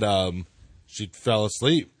 and she fell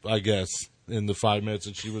asleep. I guess in the 5 minutes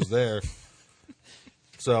that she was there.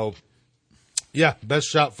 So, yeah, best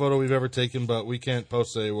shop photo we've ever taken, but we can't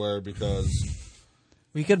post it anywhere because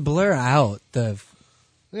We could blur out the.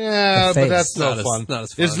 yeah, The but face. that's no Not as- fun. not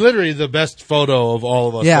as fun. It's literally the best photo of all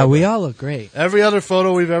of us. Yeah, ever. we all look great. Every other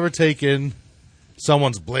photo we've ever taken,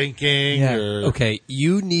 someone's blinking Yeah. or Okay.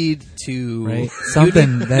 You need to Right,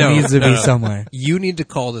 something that needs to be somewhere. You need to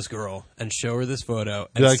call this girl and show her this photo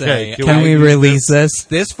and Be like, say, hey, Can we use release this?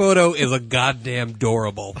 "This photo is a goddamn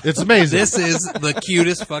adorable. It's amazing. This is the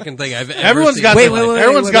cutest fucking thing I've ever Everyone's seen." got Wait, their, wait, wait,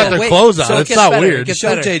 everyone's wait, got wait, their wait. clothes on. So it it's gets not better. weird. It gets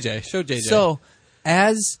Show better. JJ. Show JJ. So,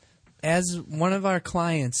 as one of our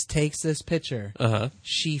clients takes this picture,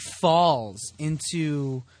 she falls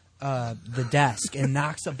into the desk and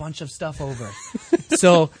knocks a bunch of stuff over.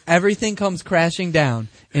 So everything comes crashing down,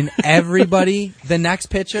 and everybody. The next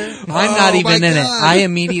picture, I'm not even in it. I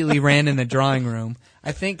immediately ran in the drawing room.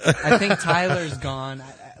 I think Tyler's gone.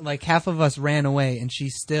 Like half of us ran away, and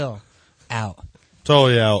she's still out.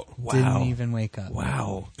 Totally out. Didn't even wake up.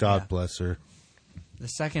 wow. God bless her. The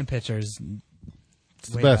second picture's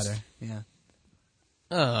the way best. better. Yeah.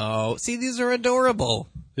 Oh, see, these are adorable.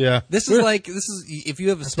 Yeah. This is if you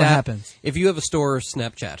have a That's what happens. If you have a store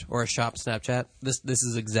Snapchat or a shop Snapchat, this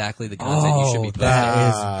is exactly the content you should be posting.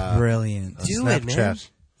 that is brilliant. Do it, man. Snapchat.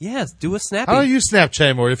 Yes, do a snappy. I don't use Snapchat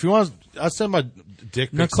anymore. If you want, I'll send my dick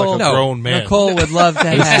pics Nicole, like a grown man. Nicole would love to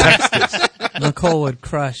have. Nicole would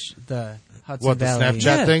crush the Hudson What, the Valley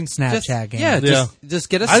Snapchat thing? Snapchat game. Yeah, Yeah. just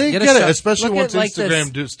get a. I didn't get get a it, shot. especially Look once at, like,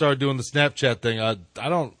 Instagram started doing the Snapchat thing. I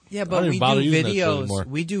don't. Yeah, I but don't even we bother do using that shit videos. anymore.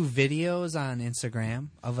 We do videos on Instagram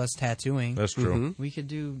of us tattooing. That's true. We could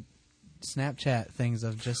do Snapchat things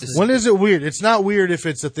of just. As, When is it weird? It's not weird if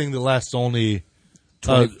it's a thing that lasts only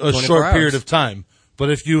 20 a 24 short hours. period of time. But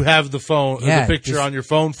if you have the phone, Yeah, the picture just- on your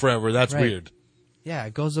phone forever, that's Right. weird. yeah,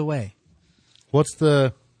 it goes away. What's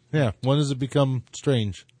the? Yeah, when does it become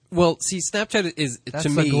strange? Well, see, Snapchat is That's to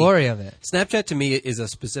the me. glory of it. Snapchat to me is a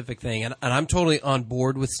specific thing, and I'm totally on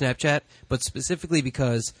board with Snapchat, but specifically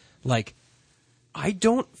because, like, I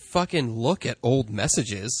don't fucking look at old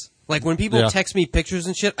messages. Like, when people Yeah. text me pictures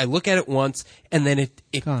and shit, I look at it once, and then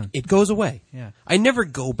Gone. it goes away. Yeah. I never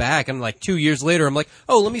go back, and like 2 years later, I'm like,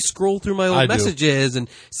 oh, let me scroll through my I old do. messages and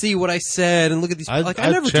see what I said, and look at these. I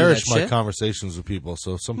never cherish do that my shit. conversations with people,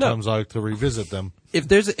 so sometimes I like to revisit them. If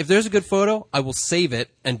there's a good photo, I will save it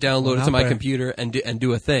and download it to my number. computer and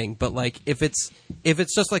do a thing. But like if it's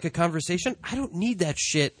just like a conversation, I don't need that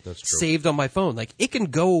shit That's true. saved on my phone. Like it can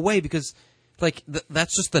go away because like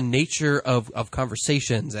that's just the nature of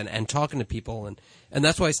conversations and talking to people and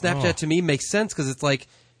that's why Snapchat to me makes sense because it's like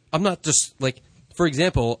I'm not just like for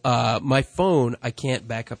example, my phone I can't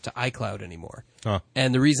back up to iCloud anymore,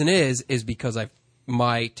 and the reason is because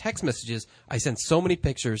my text messages I send so many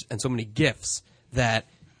pictures and so many GIFs that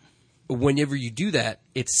whenever you do that,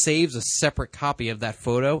 it saves a separate copy of that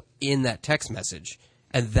photo in that text message,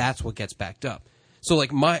 and that's what gets backed up. So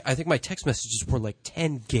like I think my text messages were like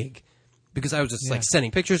 10 gig because I was just like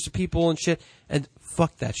sending pictures to people and shit, and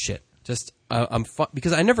fuck that shit. Just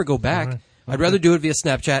because I never go back. I'd rather do it via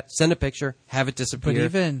Snapchat, send a picture, have it disappear,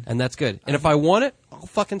 and that's good. And if I want it, I'll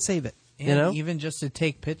fucking save it. And You know? even just to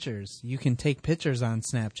take pictures, you can take pictures on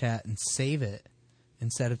Snapchat and save it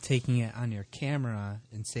instead of taking it on your camera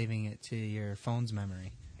and saving it to your phone's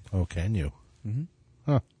memory. Oh, can you?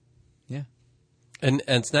 Yeah. And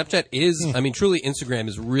Snapchat is, I mean, truly Instagram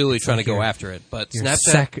is really trying to go after it. But Your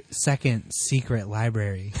Snapchat, second secret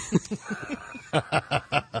library.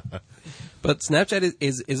 but Snapchat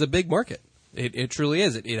is a big market. It truly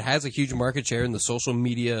is. It has a huge market share in the social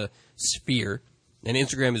media sphere, and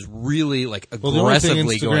Instagram is really like Well, the only thing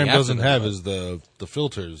aggressively going Instagram after doesn't them. have is the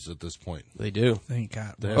filters at this point. They do. Thank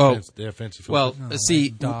God. They have fancy filters. Well, see,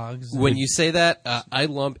 dogs. when you say that, I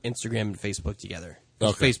lump Instagram and Facebook together.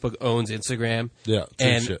 'Cause Okay. Facebook owns Instagram. Yeah,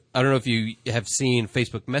 same and shit. I don't know if you have seen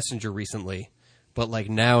Facebook Messenger recently, but like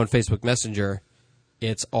now in Facebook Messenger,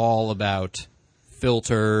 it's all about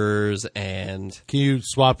filters and can you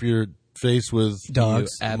swap your face with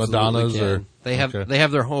Dogs? you absolutely Madonna's can. or They have Okay. they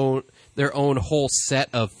have their own their own whole set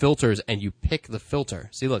of filters, and you pick the filter.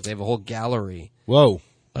 See, look, they have a whole gallery Whoa.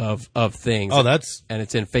 of things. Oh, that's and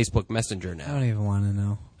it's in Facebook Messenger I now. don't even want to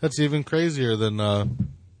know. even crazier than the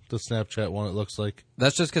Snapchat one, it looks like.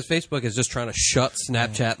 That's just because Facebook is just trying to shut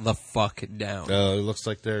Snapchat the fuck down. It looks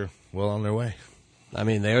like they're well on their way. I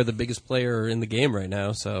mean, they are the biggest player in the game right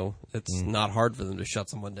now, so it's not hard for them to shut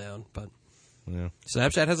someone down. But Yeah.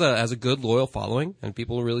 Snapchat has a good loyal following, and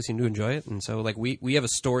people really seem to enjoy it. And so, like, we have a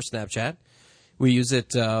store Snapchat. We use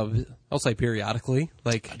it, I'll say periodically.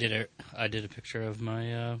 Like, I did a picture of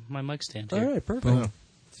my my mic stand all here. right, perfect.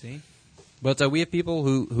 See? But we have people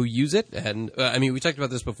who use it, and I mean, we talked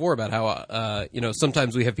about this before about how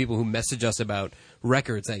sometimes we have people who message us about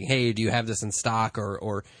records saying, "Hey, do you have this in stock?"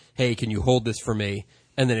 or "Hey, can you hold this for me?"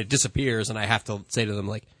 And then it disappears, and I have to say to them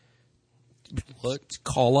like, "What?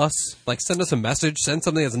 Call us, like send us a message, send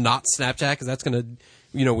something that's not Snapchat, because that's gonna,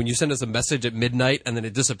 when you send us a message at midnight and then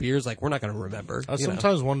it disappears, like we're not gonna remember." I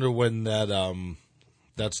sometimes wonder when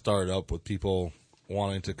that started up with people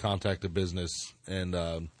wanting to contact a business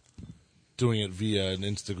and doing it via an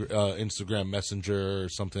Instagram Messenger or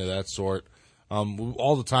something of that sort.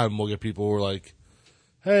 All the time we'll get people who are like,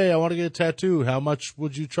 "Hey, I want to get a tattoo. How much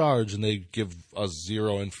would you charge?" And they give us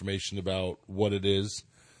zero information about what it is.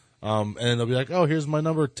 And they'll be like, "Oh, here's my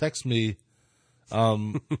number. Text me."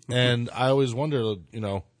 And I always wonder,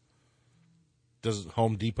 does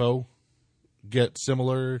Home Depot get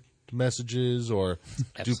similar messages, or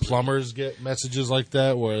do plumbers get messages like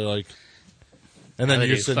that where like, and then Now they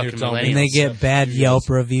you're do sitting here fucking telling me And they get bad you Yelp guys-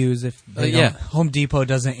 reviews if they yeah. don't- Home Depot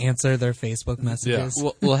doesn't answer their Facebook messages.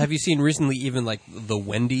 Well, have you seen recently even like the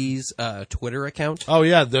Wendy's Twitter account? Oh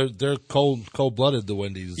yeah, they're cold blooded. The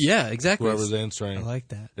Wendy's, Yeah, exactly. whoever's answering, I like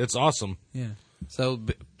that. it's awesome. Yeah. So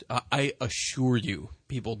I assure you,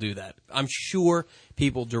 people do that. I'm sure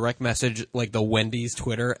people direct message like the Wendy's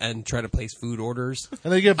Twitter and try to place food orders.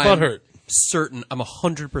 And they get butthurt. I'm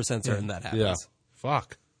 100% certain that happens. Yeah,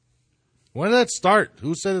 fuck. When did that start?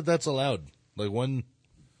 Who said that that's allowed? Like when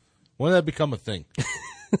did that become a thing?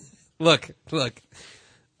 Look.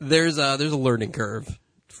 There's a learning curve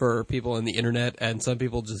for people on the internet, and some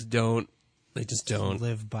people just don't. They just don't.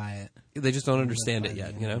 Live by it. They just don't understand it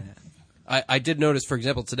yet. I did notice, for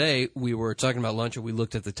example, today we were talking about lunch and we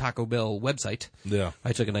looked at the Taco Bell website. Yeah.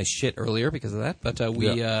 I took a nice shit earlier because of that, but we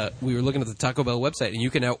were looking at the Taco Bell website, and you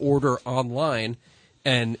can now order online,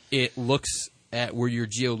 and it looks at where you're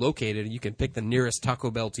geolocated, and you can pick the nearest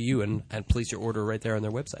Taco Bell to you and place your order right there on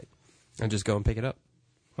their website, and just go and pick it up.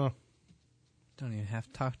 Huh? Don't even have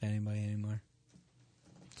to talk to anybody anymore.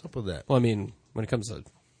 What's up with that? Well, I mean, when it comes to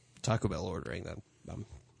Taco Bell ordering, that I'm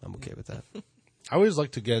okay with that. I always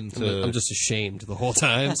like to get into. I'm just ashamed the whole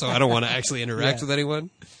time, so I don't want to actually interact with anyone.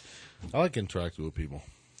 I like interacting with people.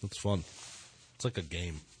 It's fun. It's like a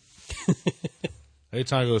game.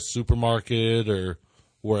 Anytime I go to the supermarket or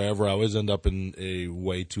wherever, I always end up in a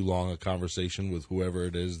way too long a conversation with whoever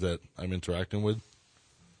it is that I'm interacting with.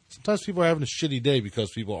 Sometimes people are having a shitty day because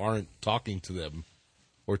people aren't talking to them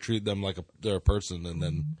or treat them like they're a person, and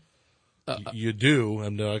then you do,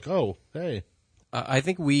 and they're like, "Oh, hey." I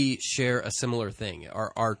think we share a similar thing,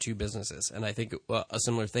 our two businesses. And I think a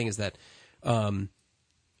similar thing is that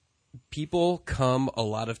people come a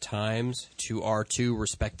lot of times to our two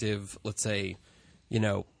respective, let's say,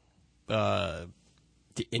 the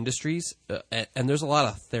industries, and there's a lot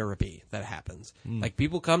of therapy that happens. Like,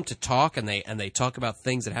 people come to talk, and they talk about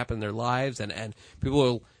things that happen in their lives, and people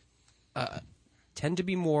will tend to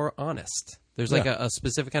be more honest. There's like a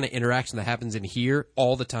specific kind of interaction that happens in here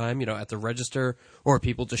all the time, at the register, or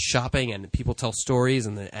people just shopping, and people tell stories,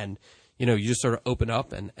 and you just sort of open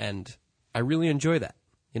up, and I really enjoy that.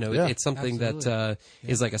 It's something that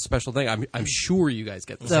is like a special thing. I'm sure you guys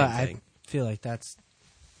get the same thing. I feel like that's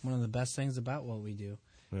one of the best things about what we do.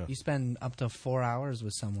 Yeah. You spend up to 4 hours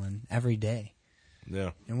with someone every day.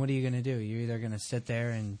 Yeah. And what are you going to do? You're either going to sit there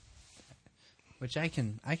and, which I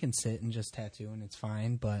can sit and just tattoo and it's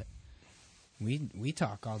fine, but we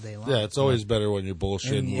talk all day long. Yeah, it's always better when you're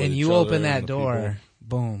bullshitting with and each you other open that and the door,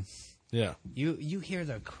 people. boom. Yeah. You hear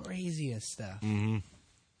the craziest stuff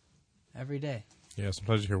every day. Yeah,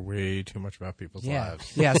 sometimes you hear way too much about people's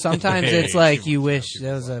lives. Yeah, sometimes Way it's like too you much wish about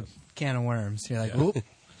there was people's a can of worms. You're like, oop,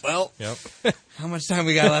 Well, Yep. how much time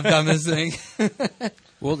we got left on this thing?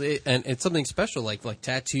 and it's something special, like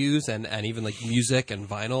tattoos and even like music and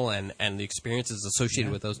vinyl and the experiences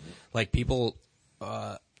associated with those. Like, people,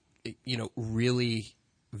 really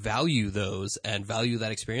value those and value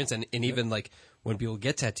that experience. And even like when people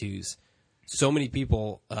get tattoos, so many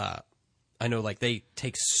people, I know, like, they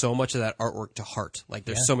take so much of that artwork to heart. Like,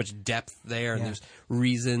 there's so much depth there, and there's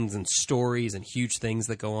reasons and stories and huge things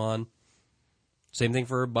that go on. Same thing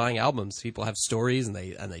for buying albums. People have stories and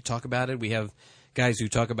they talk about it. We have guys who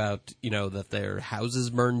talk about, that their houses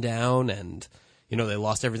burned down and, they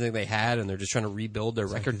lost everything they had and they're just trying to rebuild their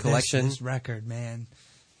record collection. This record, man,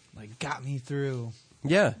 got me through.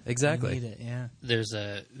 Yeah, I exactly. need it, yeah. There's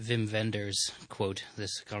a Wim Wenders quote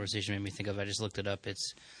this conversation made me think of. I just looked it up.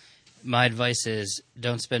 It's, my advice is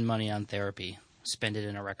don't spend money on therapy. Spend it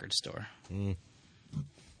in a record store.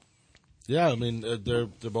 Yeah, I mean, they're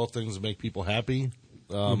both things that make people happy.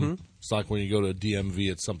 It's like when you go to a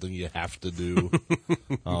DMV, it's something you have to do.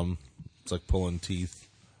 It's like pulling teeth.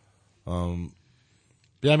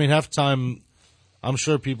 Yeah, I mean, half the time, I'm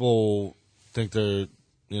sure people think they're,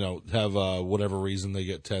 have whatever reason they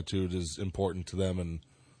get tattooed is important to them, and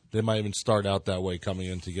they might even start out that way coming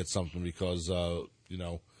in to get something because,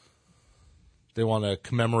 they want to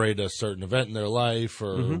commemorate a certain event in their life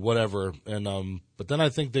or whatever. And but then I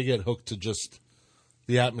think they get hooked to just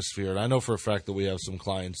the atmosphere. And I know for a fact that we have some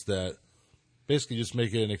clients that basically just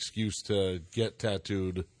make it an excuse to get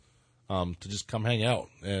tattooed, to just come hang out.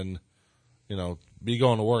 And, me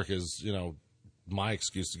going to work is, my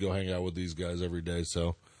excuse to go hang out with these guys every day.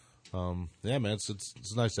 So, yeah, man, it's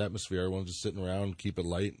a nice atmosphere. Everyone's just sitting around, keep it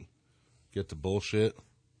light, get to bullshit.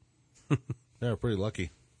 Yeah, we're pretty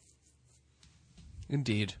lucky.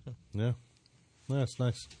 Indeed. Yeah. Yeah, it's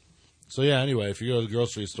nice. So, yeah, anyway, if you go to the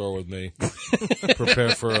grocery store with me,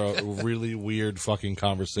 prepare for a really weird fucking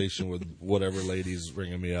conversation with whatever lady's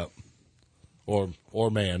ringing me up. Or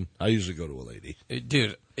man. I usually go to a lady.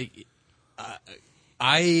 Dude,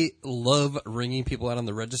 I love ringing people out on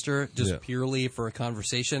the register just purely for a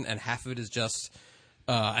conversation, and half of it is just...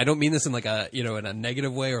 I don't mean this in in a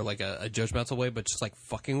negative way or like a judgmental way, but just like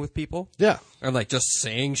fucking with people. Yeah. Or like just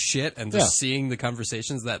saying shit and just seeing the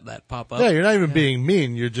conversations that pop up. Yeah, you're not even being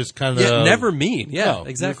mean. You're just kind of... Yeah, never mean. Yeah, No,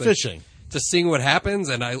 exactly. You're fishing. Just seeing what happens,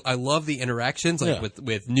 and I love the interactions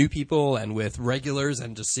with new people and with regulars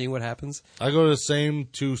and just seeing what happens. I go to the same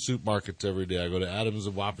 2 supermarkets every day. I go to Adams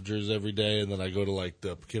and Wappingers every day, and then I go to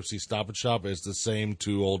the Poughkeepsie Stop and Shop. It's the same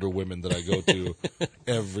 2 older women that I go to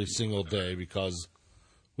every single day because...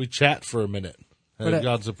 we chat for a minute, and it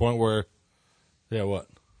got to the point where, what?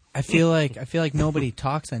 I feel like nobody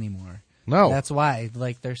talks anymore. No, that's why.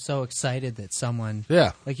 They're so excited that someone,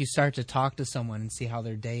 you start to talk to someone and see how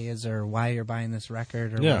their day is, or why you're buying this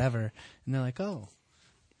record, or whatever, and they're like, oh,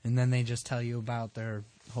 and then they just tell you about their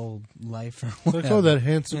whole life or whatever. Like, oh, that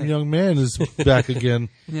handsome young man is back again.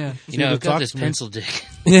 Yeah, I've got this pencil dick.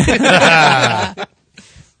 And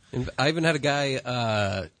I even had a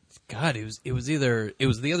guy. God, it was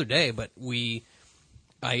the other day, but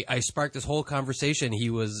I sparked this whole conversation. He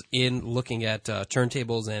was in looking at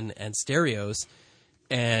turntables and stereos,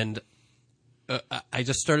 and I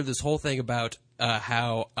just started this whole thing about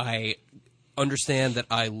how I understand that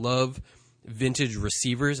I love vintage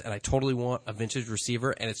receivers, and I totally want a vintage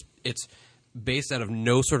receiver, and it's based out of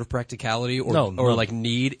no sort of practicality or like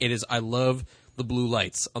need. It is I love the blue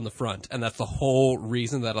lights on the front, and that's the whole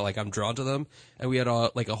reason that I'm drawn to them. And we had a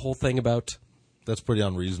whole thing about... That's pretty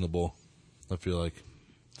unreasonable, I feel like.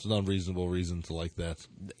 It's an unreasonable reason to like that.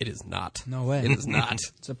 It is not. No way. It is not.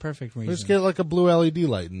 It's a perfect reason. Just get a blue LED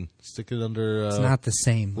light and stick it under... it's not the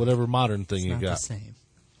same. Whatever modern thing you got. It's not the same.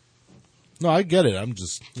 No, I get it. I'm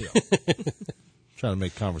just trying to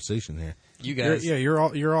make conversation here. You guys... You're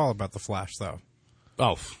all about the flash, though.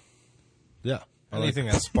 Oh, yeah. Anything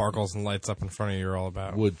that sparkles and lights up in front of you, you're all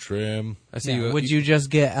about. Wood trim. I see you. Would you just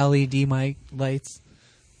get LED mic lights?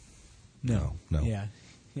 No. Yeah.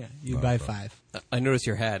 You'd buy 5. I notice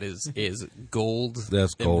your hat is gold.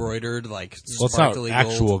 That's gold. Embroidered, Well, it's not sparkly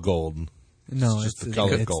actual gold. No, It's just the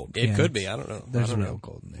color gold. It could be. I don't know. There's I don't real know.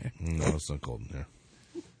 gold in there. No, it's not gold in there.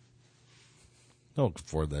 Don't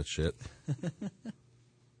afford that shit.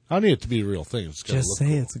 I need it to be a real thing. It's gotta Just look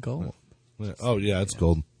say cool. it's gold. Yeah. Oh, yeah, it's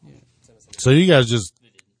gold. So you guys just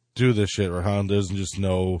do this shit, Rahan. There's just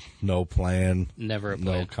no plan. Never a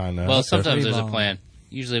plan. No kind of... Well, sometimes there's a Pretty plan.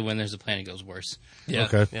 Usually when there's a plan, it goes worse. Yeah.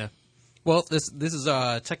 Okay. Yeah. Well, this is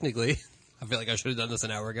technically. I feel like I should have done this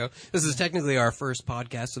an hour ago. This is technically our first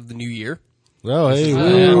podcast of the new year. Oh, hey,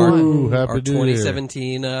 Our woo, happy our New Year.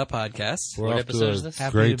 2017 podcast. We're What off episode to is a this?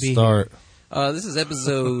 Happy great to be start. This is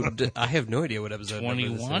episode. I have no idea what episode number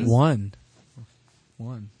this is. 21?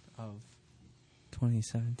 One of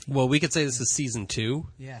 2017. Well, we could say this is season 2.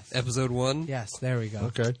 Yes. Episode 1. Yes, there we go.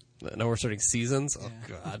 Okay. Now we're starting seasons. Oh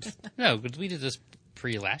God, No, because we did this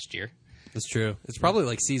last year. that's true. It's probably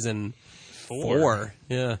like season 4.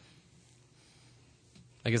 Yeah.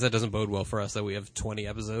 I guess that doesn't bode well for us that we have 20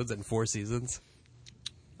 episodes and 4 seasons.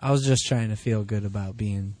 I was just trying to feel good about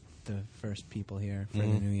being the first people here for the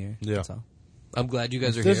new year. Yeah. That's all. I'm glad you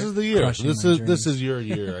guys are This here. is the year. Crushing This my is dreams. your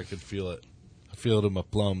year. I could feel it. I feel it in my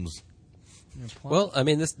plums. Well, I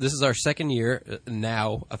mean, this is our second year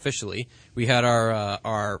now officially. We had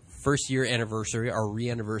our first year anniversary, our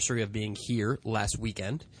re-anniversary of being here last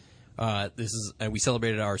weekend. And we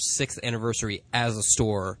celebrated our 6th anniversary as a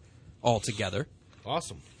store all together.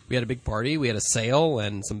 Awesome. We had a big party. We had a sale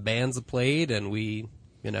and some bands that played, and we,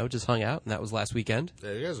 just hung out. And that was last weekend.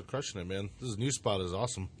 Yeah, you guys are crushing it, man. This new spot is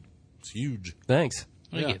awesome. It's huge. Thanks.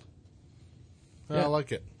 Thank Yeah. you. I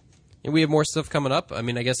like it. And we have more stuff coming up. I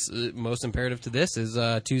mean, I guess most imperative to this is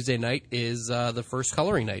Tuesday night is the first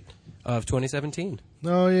coloring night of 2017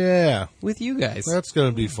 Oh, yeah. with you guys. That's going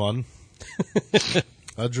to be fun.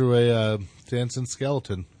 I drew a dancing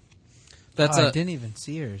skeleton. That's I didn't even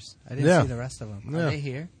see yours. I didn't Yeah. see the rest of them. Yeah. Are they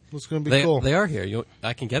here? It's going to be cool. They are here.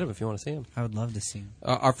 I can get them if you want to see them. I would love to see them.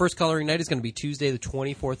 Our first coloring night is going to be Tuesday, the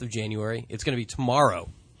 24th of January. It's going to be tomorrow.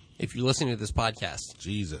 If you're listening to this podcast,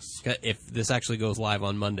 Jesus. if this actually goes live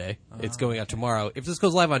on Monday, it's going out tomorrow. If this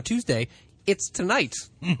goes live on Tuesday, it's tonight.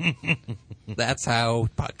 That's how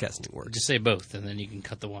podcasting works. Just say both, and then you can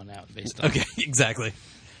cut the one out based on. Okay, exactly.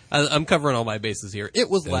 I'm covering all my bases here. It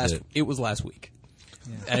was Edit. last week,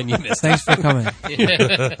 and you missed. Thanks for coming.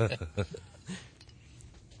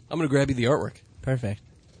 I'm going to grab you the artwork. Perfect.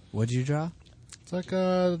 What'd you draw? It's like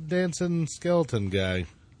a dancing skeleton guy.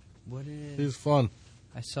 What is? He's fun.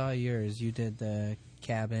 I saw yours. You did the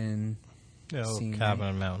cabin. Yeah, little Scene, cabin right?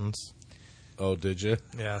 in mountains. Oh, did you?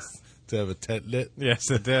 Yes. To have a tent lit?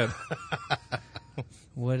 Yes, it did.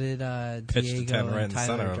 What did Pitched the Diego tent right in and the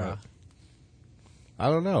center Tyler of draw? it. I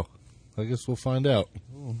don't know. I guess we'll find out.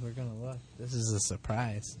 Ooh, we're gonna look. This is a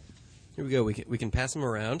surprise. Here we go. We can pass them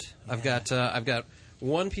around. I've got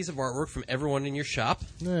one piece of artwork from everyone in your shop.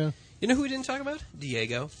 Yeah. You know who we didn't talk about?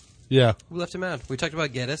 Diego. Yeah. We left him out. We talked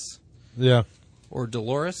about Geddes Yeah. or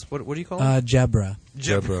Dolores. What do you call him? Jebra.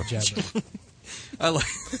 Jebra. Jebra. I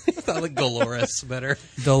like Dolores better.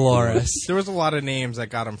 Dolores. There was a lot of names that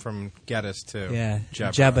got him from Geddes, too. Yeah.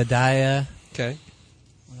 Jebra. Jebediah. Okay.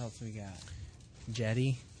 What else we got?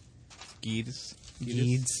 Jetty. Geeds.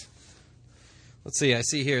 Geeds. Let's see. I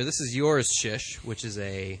see here. This is yours, Shish, which is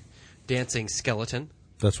a dancing skeleton.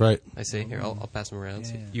 That's right. I see here. I'll pass them around.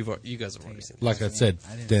 So Yeah. you guys have already seen. This. Like I said,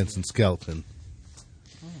 I didn't dancing skeleton.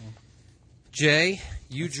 Jay,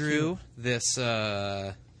 you drew this.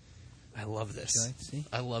 I love this. Would you like to see?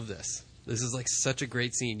 I love this. This is like such a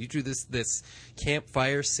great scene. You drew this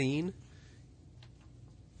campfire scene.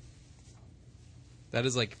 That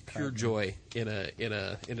is like pure joy in a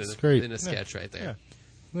great. in a sketch right there.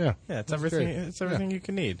 Yeah. Yeah, it's That's everything. great. It's everything Yeah. you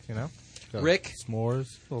can need. You know, Got Rick, S'mores.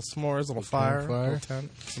 little s'mores, little Little fire, campfire. little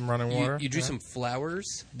tent, some running water. you drew yeah. some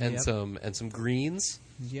flowers and Yep. some greens.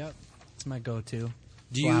 Yep. It's my go-to.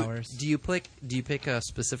 Do Flowers. you pick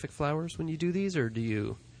specific flowers when you do these, or do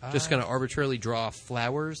you just kind of arbitrarily draw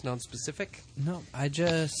flowers, non-specific? No, I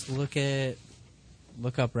just look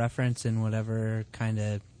up reference and whatever kind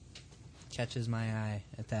of catches my eye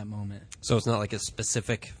at that moment. So it's not like a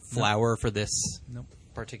specific flower for this Nope.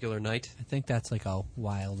 particular night. I think that's like a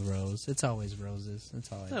wild rose. It's always roses.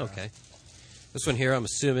 That's all I draw. Okay. This one here, I'm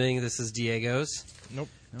assuming this is Diego's. Nope.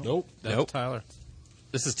 Nope. That's Nope. Tyler.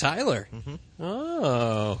 This is Tyler. Mm-hmm.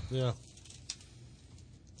 Oh. Yeah.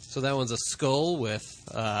 So that one's a skull with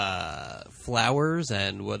flowers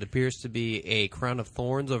and what appears to be a crown of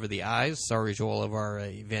thorns over the eyes. Sorry to all of our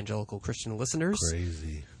evangelical Christian listeners.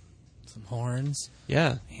 Crazy. Some horns.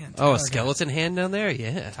 Yeah. Man, Oh, a Tyler skeleton hand down there?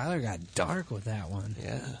 Yeah. Tyler got dark with that one.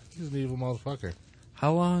 Yeah. He's an evil motherfucker.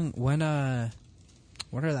 How long? When?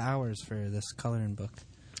 What are the hours for this coloring book?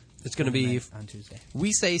 It's going to be, on Tuesday.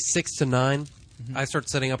 we say 6 to 9. I start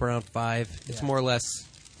setting up around 5. It's Yeah. more or less,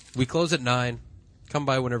 we close at 9. Come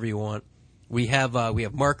by whenever you want. We have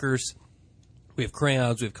markers. We have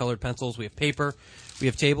crayons. We have colored pencils. We have paper. We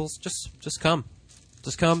have tables. Just come.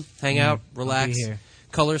 Just come. Hang out. Relax. here.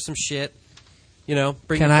 Color some shit. You know,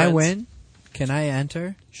 bring Can your I friends. win? Can I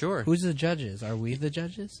enter? Sure. Who's the judges? Are we the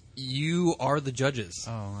judges? You are the judges.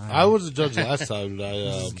 Oh, I was a judge last time. But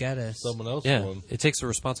This is Geddes. someone else Yeah. won. It takes the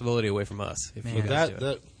responsibility away from us. If Man. you guys That do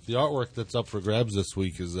it. the artwork that's up for grabs this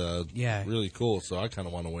week is Yeah. really cool. So I kind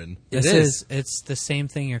of want to win. It This is. It's the same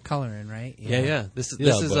thing you're coloring, right? Yeah. This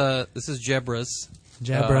Yeah, is Jebra's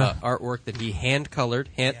Jebra. artwork that he hand colored.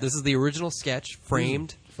 This is the original sketch,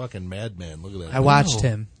 framed. Fucking madman. Look at that. I watched No.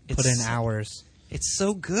 him put in It's- hours. It's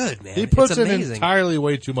so good, man. He puts it's in amazing. entirely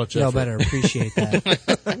way too much effort. Y'all better appreciate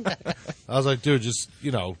that. I was like, dude, just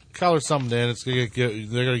color something in. It's gonna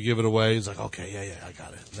they're gonna give it away. He's like, okay, yeah, I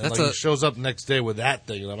got it. And then, That's he a- shows up next day with that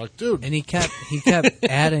thing, and I'm like, dude, And he kept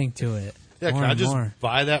adding to it. Yeah, can More I and just more.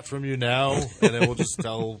 buy that from you now, and then we'll just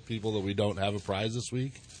tell people that we don't have a prize this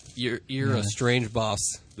week? You're a strange boss.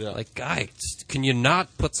 Yeah. Like, guy, can you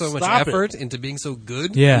not put so much Stop it. effort into being so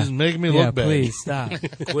good? Yeah. This is making me yeah, look bad. please stop.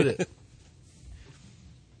 Quit it.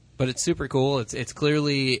 But it's super cool. It's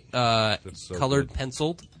clearly so colored, good.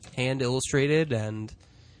 penciled, hand illustrated, and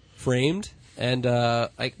framed. And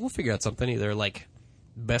we'll figure out something, either like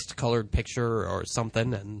best colored picture or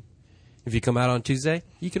something. And if you come out on Tuesday,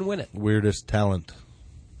 you can win it. Weirdest talent.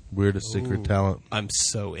 Weirdest secret talent. I'm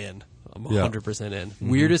so in. I'm Yeah. 100% in.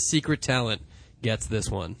 Weirdest secret talent gets this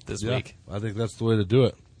one this Yeah, week. I think that's the way to do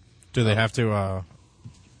it. Do they have to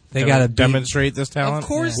They got to demonstrate this talent? Of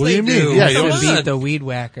course What do they you mean? do. Yeah, You you Come have to on. beat the weed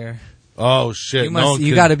whacker. Oh shit! You no one must. You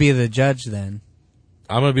can- got to be the judge then.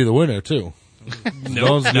 I'm gonna be the winner too.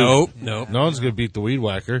 Nope, nope. No one's gonna beat the weed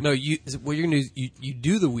whacker. No, what you're gonna do is you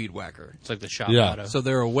do the weed whacker. It's like the shop Yeah. motto. So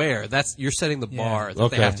they're aware. You're setting the bar that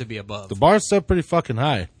Okay. they have to be above. The bar's set pretty fucking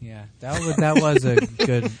high. Yeah, that was a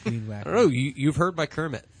good weed I whacker. don't know. You've heard my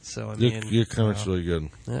Kermit, so I mean, Your current's really good.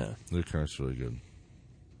 yeah, Your current's really good.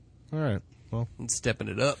 All right. Well, I'm stepping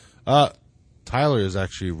it up. Tyler is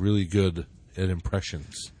actually really good at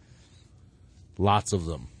impressions. Lots of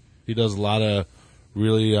them. He does a lot of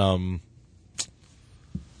really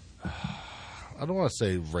I don't want to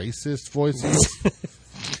say racist voices,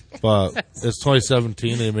 but it's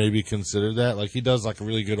 2017. They maybe consider that. Like he does like a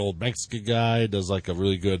really good old Mexican guy. Does like a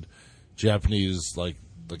really good Japanese like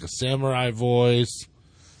a samurai voice.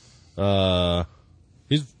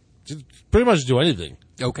 He's pretty much do anything.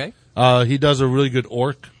 Okay, He does a really good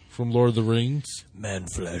orc from Lord of the Rings. man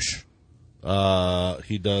flesh.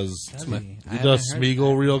 He does I he haven't does heard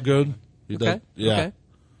Smeagol real good. He Okay, does, yeah. okay.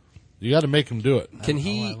 You got to make him do it. Can I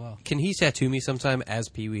he will. can he tattoo me sometime as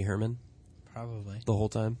Pee Wee Herman Probably. the whole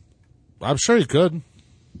time? I'm sure he could.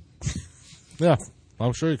 Yeah,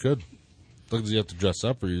 I'm sure he could. Does he have to dress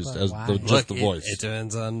up, or he just But has why? just the voice? It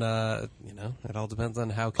depends on it all depends on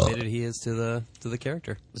how committed he is to the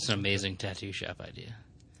character. It's an amazing tattoo shop idea.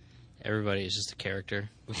 Everybody is just a character,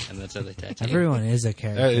 and that's how they tattoo. Everyone is a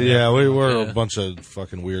character. Yeah, we were Yeah. a bunch of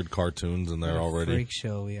fucking weird cartoons in there already. Freak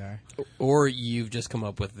show we are. Or you've just come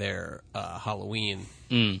up with their Halloween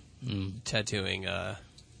tattooing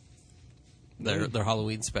their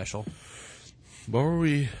Halloween special. What were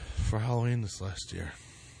we for Halloween this last year?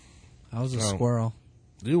 I was a Oh. squirrel.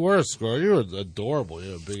 You were a squirrel. You were adorable.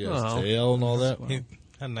 You had a big ass Oh. tail and all that. He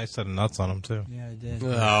had a nice set of nuts on him too. Yeah, I did.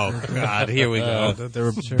 Oh God, here we go. They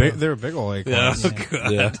were Sure. big. They were big old acorns.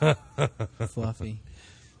 Yeah, Fluffy.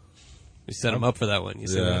 You set him up for that one. You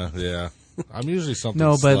said yeah, yeah. I'm usually something.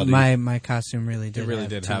 No, but slutty. my costume really It did. really have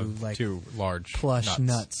did two, have like two large plush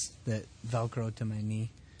nuts that velcroed to my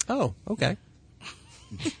knee. Oh, okay.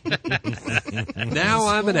 Now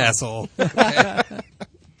I'm an asshole.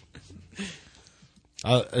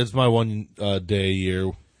 It's my one day a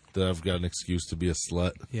year that I've got an excuse to be a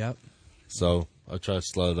slut. Yep. So I try to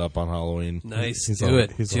slut it up on Halloween. Nice. He's Do always-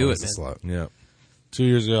 it. He's Do it, always man. a slut. Yeah. 2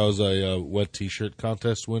 years ago, I was a wet T-shirt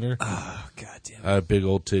contest winner. Oh God damn I had big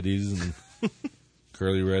old titties and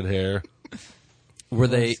curly red hair. Were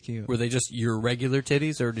they That's cute. were they just your regular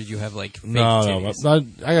titties, or did you have like fake No,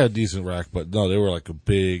 titties? I got a decent rack, but no, they were like a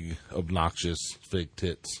big, obnoxious fake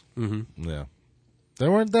tits. Mm-hmm. Yeah, they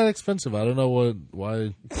weren't that expensive. I don't know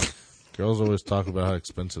why girls always talk about how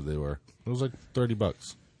expensive they were. It was like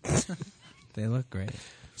 $30. They look great.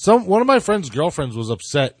 One of my friend's girlfriends was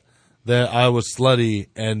upset that I was slutty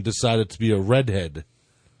and decided to be a redhead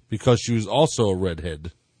because she was also a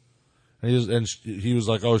redhead. And he was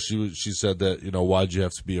like, "Oh, she said that, why'd you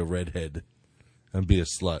have to be a redhead and be a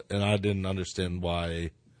slut?" And I didn't understand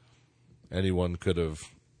why anyone could have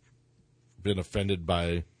been offended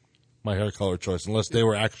by my hair color choice unless they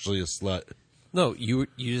were actually a slut. No, you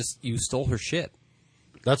stole her shit.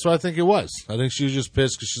 That's what I think it was. I think she was just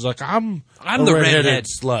pissed because she's like, "I'm I'm a the redheaded redhead.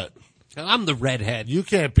 slut. I'm the redhead. You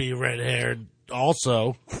can't be red haired."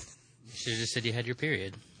 Also, You should have just said you had your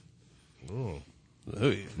period.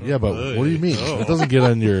 yeah, but what do you mean? It doesn't get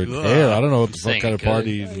on your hair. I don't know what the fuck Saying kind it of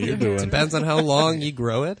party you're doing. Depends on how long you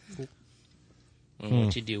grow it. And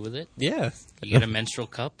what you do with it? Yeah. You get a menstrual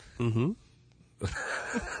cup.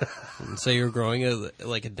 So you're growing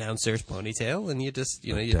a downstairs ponytail, and you just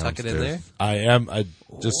you tuck it in there. I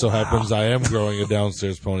just so happens I am growing a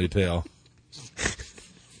downstairs ponytail.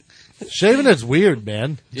 Shaving it's weird,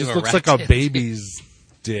 man. It You just have a looks rat like a tail. baby's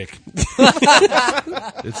dick.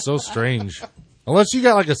 It's so strange. Unless you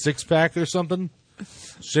got like a 6-pack or something,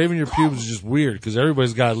 shaving your pubes is just weird because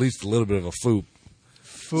everybody's got at least a little bit of a foop.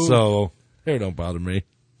 So hair don't bother me.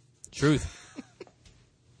 Truth.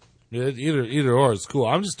 Either or is cool.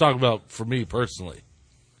 I'm just talking about for me personally.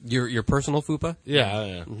 Your personal fupa? Yeah,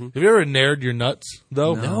 yeah. Have you ever nared your nuts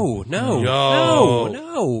though? No.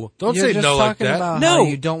 Don't You're say just no like talking that. about No. how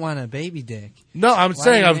you don't want a baby dick. No, I'm Why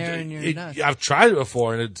saying are you naring your nuts? I've tried it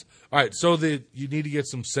before, and it's all right. So you need to get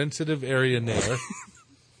some sensitive area nair.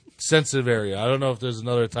 Sensitive area. I don't know if there's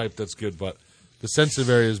another type that's good, but the sensitive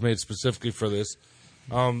area is made specifically for this.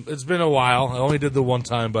 It's been a while. I only did the one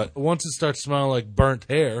time, but once it starts smelling like burnt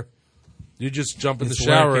hair, you just jump in the It's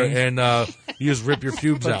shower working. and you just rip your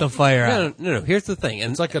pubes Put out. the fire out. No. Here's the thing.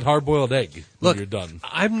 And It's like a hard-boiled egg when look, you're done.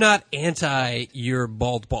 I'm not anti your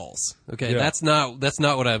bald balls. Okay, Yeah. that's not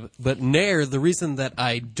what I. But Nair, the reason that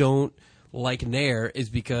I don't like Nair is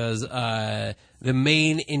because the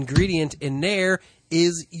main ingredient in Nair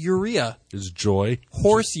is urea, Is joy.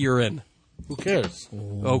 horse urine. Who cares?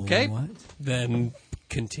 Okay, What? then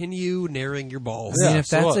continue nairing your balls. I mean, Yeah, if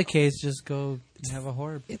so that's what? the case, just go have a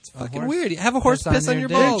horse. It's fucking weird. You have a horse piss on your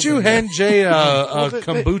dick. balls. Didn't you hand Jay a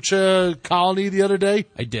kombucha colony the other day?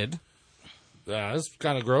 I did. That's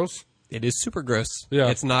kind of gross. It is super gross. Yeah.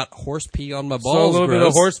 It's not horse pee on my So a balls. little bit of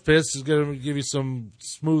gross. horse piss is going to give you some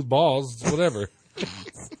smooth balls, whatever.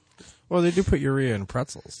 Well, they do put urea in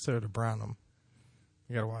pretzels too to brown them.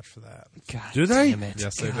 You got to watch for that. God Do they? damn it.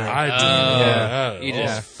 Yes, they do. I do. Yeah. You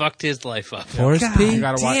just fucked his life up. Horse God. pee? You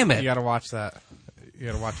got to watch. Damn it. You got to watch that. You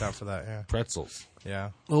got to watch out for that. Yeah. Pretzels. Yeah.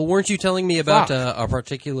 Well, weren't you telling me about Fuck. a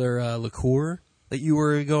particular liqueur that you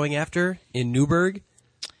were going after in Newburgh?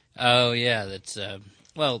 Oh yeah, that's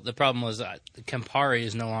well. The problem was the Campari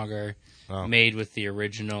is no longer made with the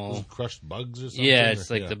original. Crushed bugs or something? Yeah, it's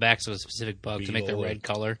like Yeah. the backs of a specific bug to make the Beetle. red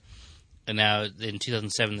color. And now in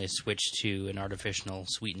 2007 they switched to an artificial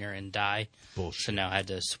sweetener and dye. Bullshit. So now I had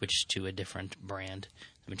to switch to a different brand.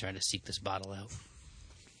 I've been trying to seek this bottle out.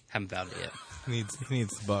 Haven't found it yet. He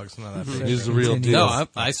needs the bugs. Not that big. He's the real deal. No,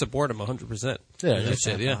 I support him 100%. Yeah, That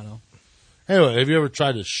shit, yeah. Anyway, have you ever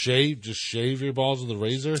tried to shave your balls with a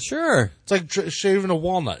razor? Sure. It's like shaving a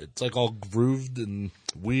walnut. It's like all grooved and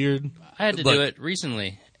weird. I had to Look. do it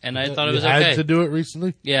recently, and I thought it You was had okay. to do it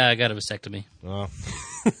recently? Yeah, I got a vasectomy. Oh.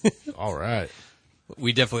 All right.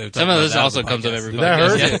 We definitely have talked Some of about this that on also the comes up podcast. every Did that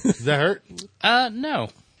podcast. hurt? Did that hurt? No.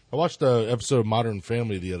 I watched an episode of Modern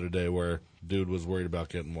Family the other day where dude was worried about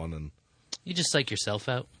getting one, and You just psych yourself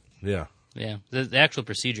out. yeah. Yeah. The actual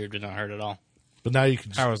procedure did not hurt at all. But now you can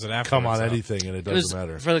How was it afterwards, come on though? anything, and it It was doesn't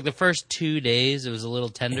matter. for like the first 2 days. It was a little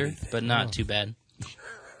tender, but not too bad.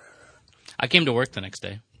 I came to work the next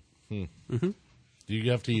day. Do you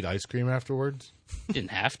have to eat ice cream afterwards? Didn't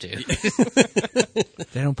have to.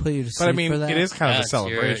 They don't put you to sleep But I mean, for that? it is kind of a Yes,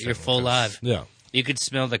 celebration. You're full because- live. Yeah. You could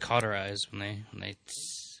smell the cauterize when they.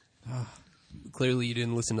 Clearly, you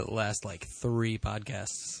didn't listen to the last, 3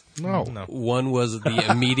 podcasts. No. One was the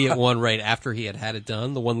immediate one right after he had it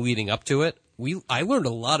done. The one leading up to it. I learned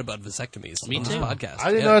a lot about vasectomies Me on this too. podcast. I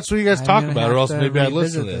didn't Yeah. know that's what you guys I'm talk gonna about, or have else to maybe I'd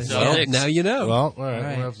listen to revisit this. this. Well, Dicks. now you know. Well, all right.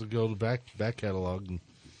 Right. We'll have to go to the back catalog. And...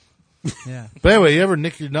 Yeah. But anyway, you ever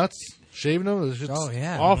nick your nuts shaving them? It's just Oh,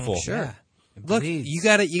 yeah. awful. Sure. Yeah. It Look, bleeds. you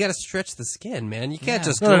gotta stretch the skin, man. You can't Yeah.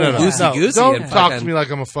 just No, go no, no, loosey no. goosey. Don't and talk to fucking- me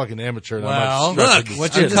like I'm a fucking amateur. And Well, I'm not look, stretching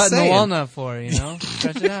what the You're I'm just cutting saying. the walnut for,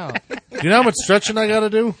 Stretch it out. You know how much stretching I got to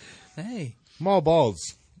do? Hey, Small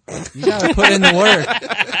balls. you gotta put in the work.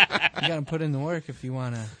 You gotta put in the work if you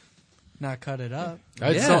want to not cut it up.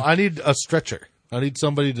 Yeah. I need a stretcher. I need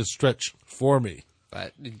somebody to stretch for me.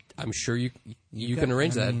 But I'm sure you can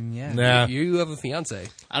arrange that. Yeah. Nah. You have a fiance.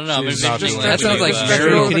 I don't know. I'm She's not envisioning doing That sounds like I'm Sure, sure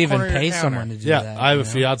you you can could even corner your pay counter. someone to do Yeah, that. I have a you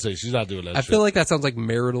know? fiance. She's not doing that I shit. feel like that sounds like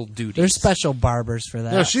marital duties. There's special barbers for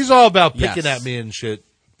that. No, she's all about picking Yes. at me and shit.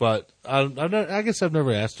 But I guess I've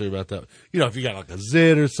never asked her about that. You know, if you got like a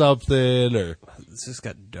zit or something, or This just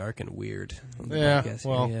got dark and weird. on the Yeah, podcast.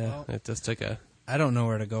 well. yeah, it just took a I don't know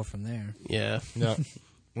where to go from there. yeah. yeah.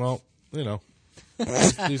 Well, you know,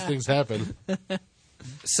 these things happen.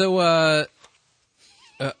 So I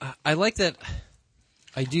like that.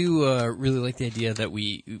 I do really like the idea that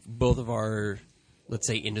we both of our, let's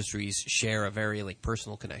say, industries share a very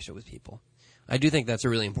personal connection with people. I do think that's a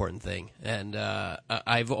really important thing, and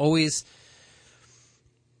I've always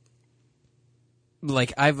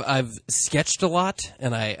I've sketched a lot,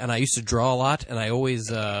 and I used to draw a lot, and I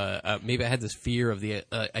always maybe I had this fear of the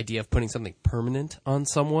idea of putting something permanent on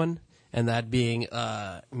someone, and that being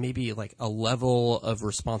maybe a level of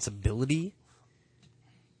responsibility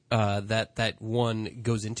that one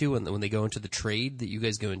goes into when they go into the trade that you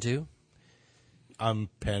guys go into. I'm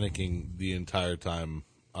panicking the entire time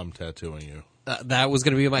I'm tattooing you. That was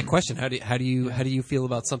going to be my question. How do you feel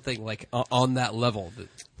about something on that level?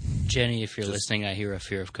 Jenny, if you're listening, I hear a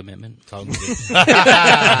fear of commitment.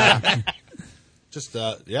 Just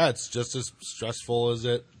yeah, it's just as stressful as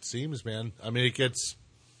it seems, man. I mean, it gets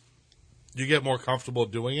you get more comfortable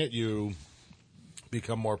doing it, you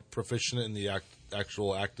become more proficient in the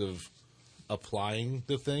actual act of applying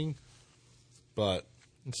the thing. But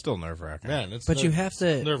It's still nerve-wracking. man, it's But you have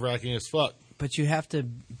to. nerve-wracking as fuck. But you have to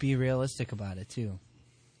be realistic about it too,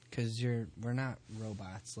 because we're not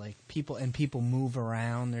robots. Like people move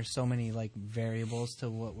around. There's so many like variables to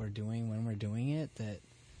what we're doing when we're doing it that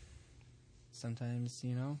sometimes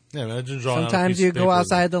Yeah, imagine drawing on a sometimes piece you of go paper.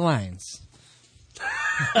 outside the lines.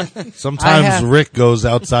 Sometimes I have- Rick goes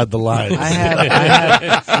outside the lines. I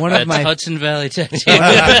have one of That's my Hudson Valley tattoo.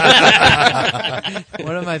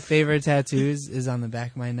 one of my favorite tattoos is on the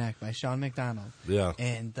back of my neck by Sean McDonald. Yeah.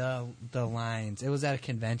 And the lines. It was at a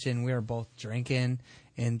convention. We were both drinking,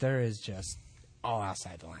 and there is just all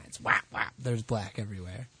outside the lines. Whap whap. There's black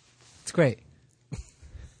everywhere. It's great.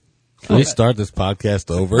 Can we start this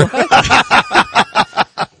podcast over?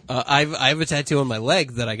 I have a tattoo on my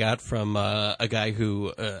leg that I got from a guy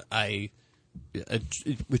who I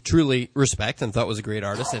truly respect and thought was a great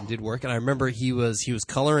artist and did work. And I remember he was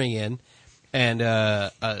coloring in, and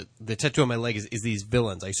the tattoo on my leg is these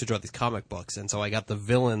villains. I used to draw these comic books, and so I got the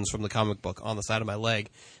villains from the comic book on the side of my leg.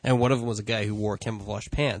 And one of them was a guy who wore camouflage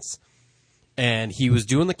pants, and he was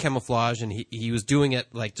doing the camouflage, and he was doing it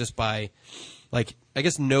like just by like I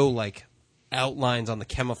guess no like outlines on the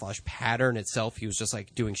camouflage pattern itself. He was just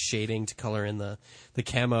like doing shading to color in the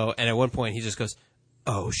camo, and at one point he just goes,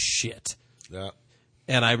 "Oh shit." Yeah.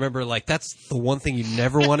 And I remember, like, that's the one thing you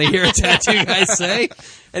never want to hear a tattoo guy say.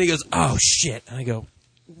 And he goes, "Oh shit." And I go,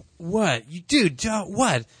 "What? You dude,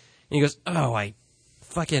 what?" And he goes, "Oh, I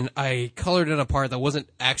colored in a part that wasn't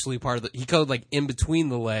actually part of he colored like in between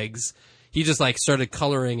the legs. He just like started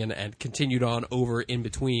coloring and continued on over in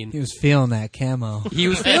between. He was feeling that camo. He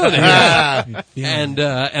was feeling it. Yeah. And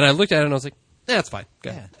I looked at it and I was like, "Yeah, that's fine."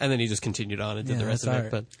 Go ahead. And then he just continued on and did the rest of that's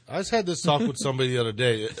it. art. But I just had this talk with somebody the other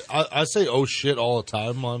day. I say "oh shit" all the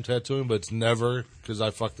time while I'm tattooing, but it's never because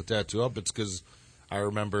I fucked the tattoo up. It's because I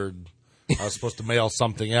remembered I was supposed to mail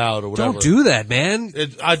something out or whatever. don't do that, man.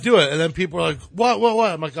 I do it, and then people are like, "What?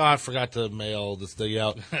 I'm like, "Oh, I forgot to mail this thing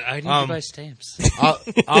out." I need to buy stamps.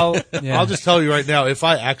 I'll just tell you right now, if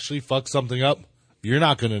I actually fuck something up, you're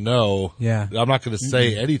not going to know. Yeah. I'm not going to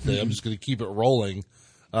say anything. I'm just going to keep it rolling.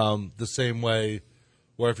 The same way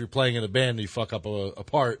where if you're playing in a band and you fuck up a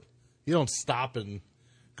part, you don't stop and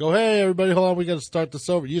go, "Hey, everybody, hold on, we got to start this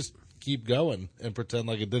over." You just keep going and pretend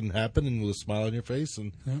like it didn't happen and with a smile on your face.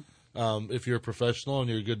 And if you're a professional and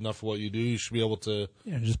you're good enough for what you do, you should be able to,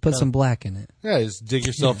 Just put some black in it. just dig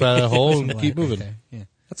yourself out of the hole and Black keep right moving. there. Yeah.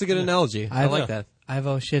 That's a good analogy. I like that. I've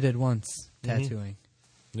shitted once tattooing.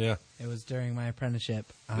 Yeah. It was during my apprenticeship.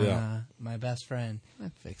 Yeah. My best friend. I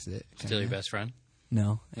fixed it. Still your best friend?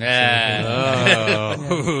 No. Yeah.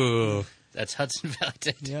 Oh. That's Hudson Valley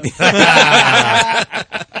tattoo.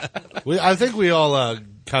 I think we all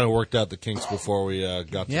kind of worked out the kinks before we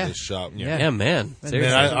got to Yeah. this shop. Yeah. Yeah, man. Man, Seriously.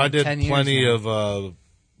 Man, I did 10 years plenty now. of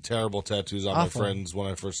terrible tattoos on Awful. my friends when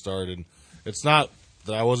I first started. It's not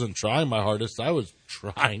that I wasn't trying my hardest; I was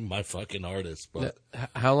trying my fucking hardest. But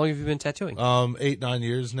How long have you been tattooing? 8-9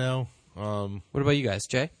 years now. What about you guys,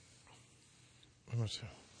 Jay?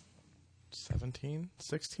 17,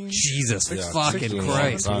 16? Jesus Yeah, fucking 16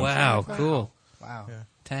 Christ. times. Wow, cool. Wow. Yeah.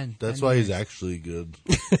 10. That's 10 why years. he's actually good.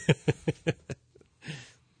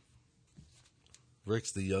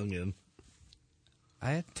 Rick's the youngin.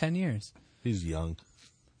 I had 10 years. He's young.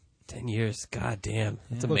 10 years. God damn.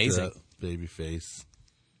 That's Look at amazing. that baby face.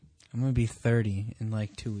 I'm going to be 30 in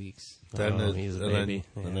like 2 weeks. He's a baby.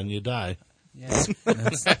 And then you die. Yeah.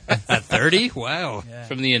 At 30? Wow. Yeah.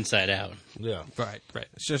 From the inside out. Yeah. Right. It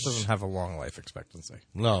just doesn't have a long life expectancy.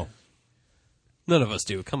 No. None of us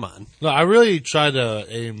do. Come on. No, I really try to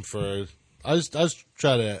aim for. I just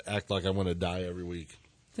try to act like I'm going to die every week.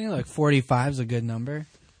 I think like 45 is a good number.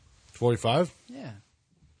 45. Yeah.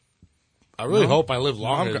 I really hope I live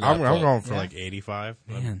longer. I'm than that, going for Yeah. like 85.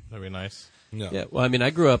 Man. That'd be nice. but- Yeah. Well, I mean, I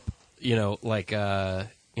grew up, like,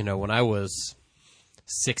 when I was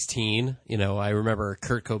 16, I remember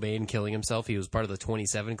Kurt Cobain killing himself. He was part of the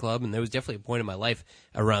 27 Club, and there was definitely a point in my life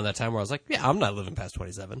around that time where I was like, yeah, I'm not living past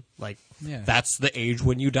 27. Like, Yeah. that's the age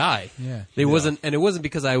when you die. Yeah. It wasn't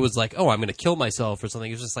because I was like, oh, I'm going to kill myself or something.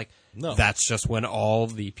 It was just like, No. that's just when all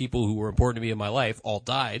the people who were important to me in my life all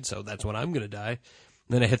died, so that's when I'm going to die.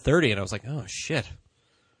 And then I hit 30, and I was like, oh, shit.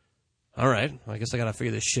 All right, I guess I got to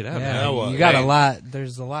figure this shit out. Yeah. now what? You got Hey. a lot.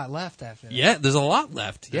 There's a lot left after that. Yeah, there's a lot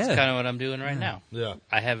left. That's Yeah. kind of what I'm doing right now. Yeah.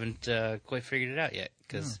 I haven't quite figured it out yet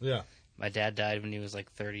because Yeah. my dad died when he was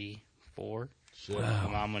like 34. Shit. My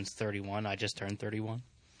mom was 31. I just turned 31.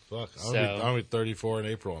 Fuck. So- I'll be 34 in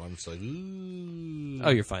April, and I'm just like, ooh. Oh,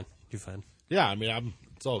 you're fine. You're fine. Yeah, I mean,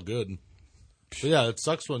 it's all good. But yeah, it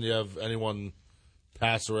sucks when you have anyone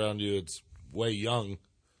pass around you. It's way young.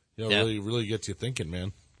 You know, Yeah. really gets you thinking,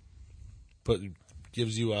 man. But it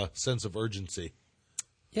gives you a sense of urgency.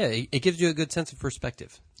 Yeah, it gives you a good sense of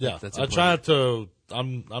perspective. Yeah, That's I important. try not to.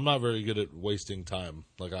 I'm not very good at wasting time.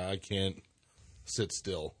 Like I can't sit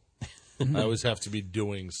still. I always have to be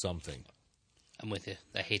doing something. I'm with you.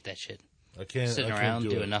 I hate that shit. I can't Sitting I can't around do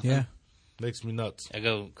doing it. nothing. Yeah. Makes me nuts. I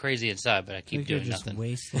go crazy inside, but I I keep think you're doing just nothing.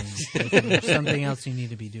 wasting. There's something else you need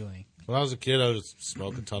to be doing. When I was a kid, I would just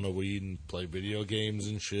smoke a ton of weed and play video games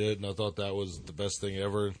and shit, and I thought that was the best thing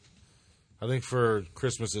ever. I think for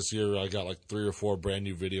Christmas this year, I got like 3 or 4 brand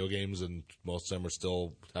new video games, and most of them are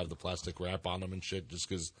still have the plastic wrap on them and shit. Just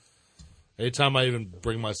because anytime I even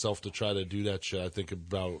bring myself to try to do that shit, I think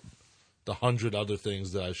about the 100 other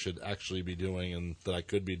things that I should actually be doing and that I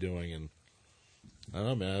could be doing. And I don't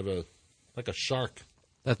know, man. I have like a shark.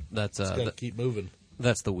 That's Just gotta keep moving.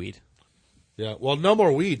 that's the weed. Yeah. Well, no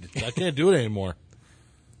more weed. I can't do it anymore.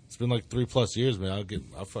 It's been like 3+ years, man.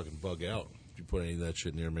 I'll fucking bug out if you put any of that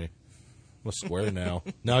shit near me. I'm a square now.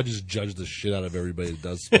 Now I just judge the shit out of everybody that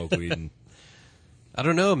does smoke weed. And I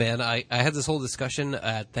don't know, man. I had this whole discussion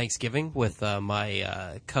at Thanksgiving with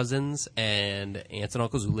my cousins and aunts and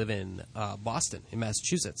uncles who live in Boston, in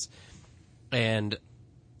Massachusetts. And,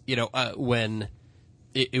 you know, when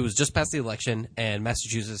it was just past the election and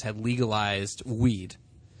Massachusetts had legalized weed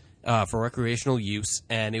for recreational use,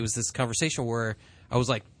 and it was this conversation where I was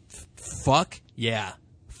like, fuck yeah.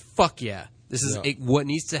 Fuck yeah. This is what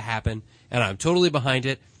needs to happen, and I'm totally behind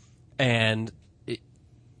it. And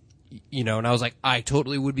you know, and I was like, I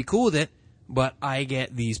totally would be cool with it, but I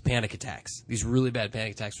get these panic attacks, these really bad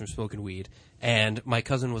panic attacks from smoking weed. And my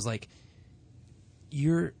cousin was like,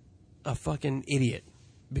 you're a fucking idiot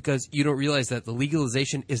because you don't realize that the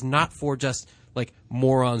legalization is not for just like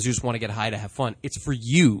morons who just want to get high to have fun. It's for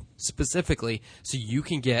you specifically so you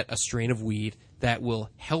can get a strain of weed that will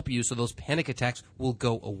help you so those panic attacks will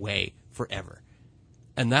go away forever.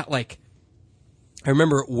 And that, like, I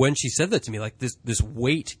remember when she said that to me, like this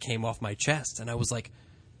weight came off my chest, and I was like,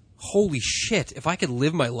 holy shit, if I could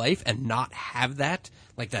live my life and not have that,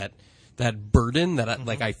 like that burden that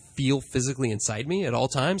I feel physically inside me at all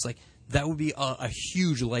times, like that would be a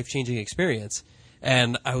huge life-changing experience.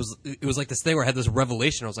 And it was like this thing where I had this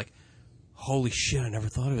revelation. I was like, holy shit, I never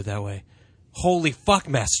thought of it that way. Holy fuck,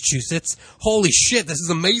 Massachusetts. Holy shit, this is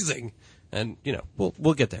amazing. And, you know,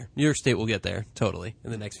 we'll get there. New York State will get there, totally,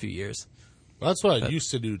 in the next few years. that's what I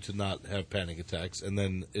used to do to not have panic attacks, and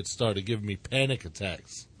then it started giving me panic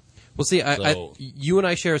attacks. Well, see, So- you and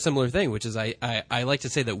I share a similar thing, which is I like to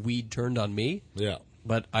say that weed turned on me, Yeah.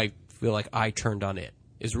 but I feel like I turned on it.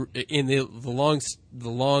 Is in the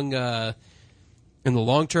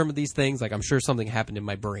long term of these things, like I'm sure something happened in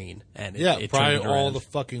my brain, and it probably turned it all around. the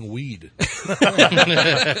fucking weed.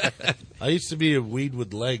 I used to be a weed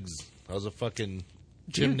with legs. I was a fucking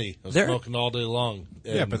chimney. I was there- smoking all day long.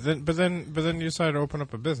 Yeah, And- but then you decided to open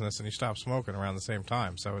up a business and you stopped smoking around the same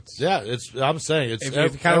time. So it's yeah, I'm saying it's If you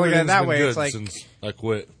kinda look at it everything's that been way, good it's like- since I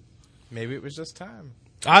quit. maybe it was just time.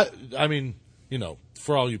 I mean, you know,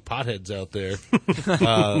 for all you potheads out there,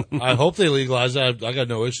 I hope they legalize it. I got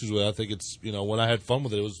no issues with it. I think it's, you know, when I had fun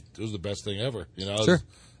with it, it was the best thing ever. You know,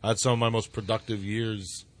 I had some of my most productive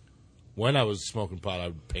years when I was smoking pot. I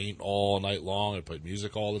would paint all night long. I played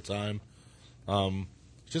music all the time.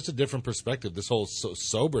 Just a different perspective. This whole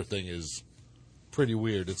sober thing is pretty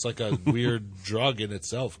weird. It's like a weird drug in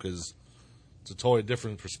itself because it's a totally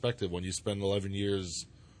different perspective when you spend 11 years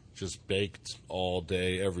just baked all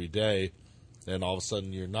day, every day, and all of a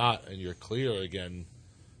sudden you're not and you're clear again.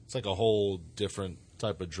 It's like a whole different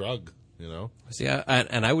type of drug, you know? See,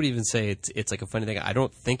 and I would even say it's like a funny thing. I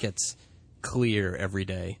don't think it's clear every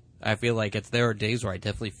day. I feel like there are days where I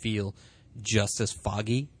definitely feel just as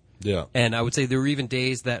foggy. Yeah. And I would say there were even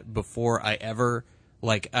days that before I ever,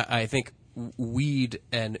 like, I think weed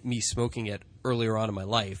and me smoking it earlier on in my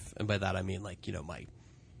life, and by that I mean, like, you know,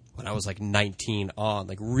 when I was like 19 on,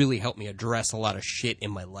 like, really helped me address a lot of shit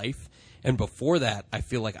in my life. And before that, I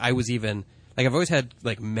feel like I was even, like, I've always had,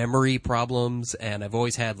 like, memory problems, and I've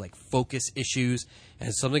always had, like, focus issues,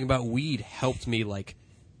 and something about weed helped me, like,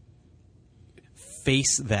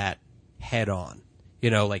 face that head on. You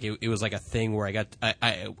know, like it was like a thing where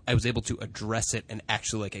I was able to address it and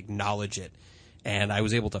actually like acknowledge it, and I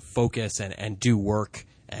was able to focus and do work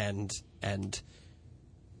and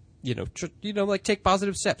you know like take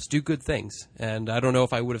positive steps, do good things. And I don't know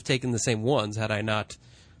if I would have taken the same ones had I not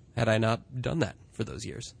done that for those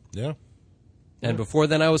years. Yeah. And before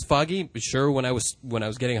then, I was foggy. Sure, when I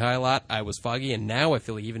was getting high a lot, I was foggy, and now I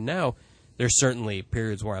feel like even now there's certainly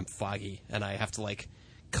periods where I'm foggy and I have to like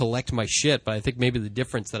collect my shit, but I think maybe the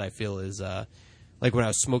difference that I feel is like when I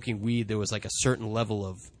was smoking weed, there was like a certain level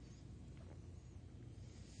of,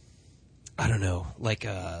 I don't know, like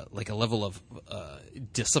a level of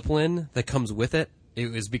discipline that comes with it. It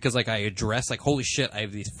was because like I address like, holy shit, I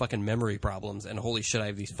have these fucking memory problems, and holy shit, I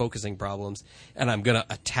have these focusing problems, and I'm gonna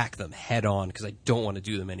attack them head on because I don't want to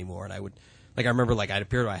do them anymore. And I would, like, I remember like I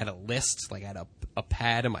had a list, like I had a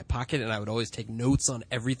pad in my pocket, and I would always take notes on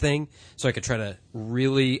everything so I could try to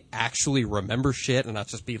really actually remember shit and not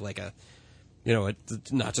just be like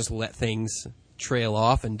not just let things trail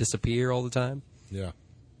off and disappear all the time. Yeah.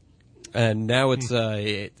 And now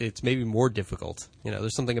it's maybe more difficult.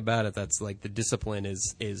 There's something about it that's like the discipline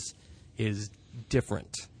is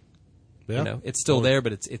different. Yeah. It's still there,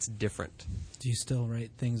 but it's different. Do you still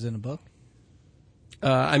write things in a book?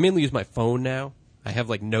 I mainly use my phone now. I have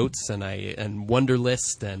like notes and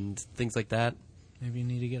Wunderlist and things like that. Maybe you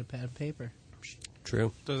need to get a pad of paper.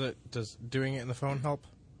 True. Does doing it in the phone help?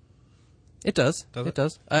 It does. Does it?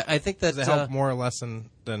 Does. I think that Does it help more or less than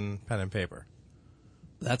pen and paper?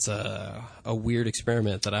 That's a weird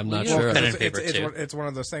experiment that I'm not Well, sure. pen of. and paper, too. It's one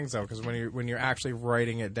of those things though, because when you're actually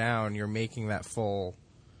writing it down, you're making that full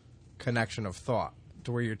connection of thought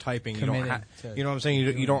to where you're typing. You don't Committing to you know what I'm saying?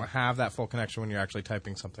 You don't have that full connection when you're actually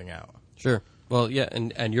typing something out. Sure. Well, yeah,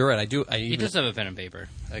 and you're right. He does have a pen and paper.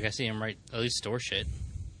 Like, I see him write, at least store shit.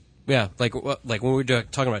 Yeah, like when we're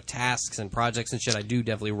talking about tasks and projects and shit, I do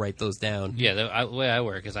definitely write those down. Yeah, the way I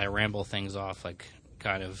work is I ramble things off, like,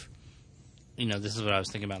 kind of, this is what I was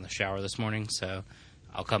thinking about in the shower this morning, so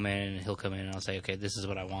I'll come in and he'll come in and I'll say, okay, this is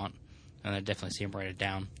what I want, and I definitely see him write it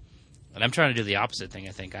down. And I'm trying to do the opposite thing,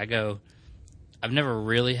 I think. I've never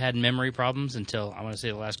really had memory problems until, I want to say,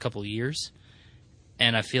 the last couple of years,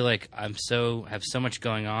 and I feel like have so much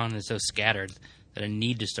going on and so scattered that I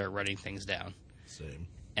need to start writing things down. Same.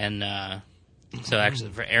 And so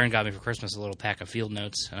actually, Aaron got me for Christmas a little pack of field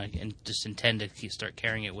notes, and I just intend to start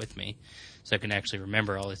carrying it with me so I can actually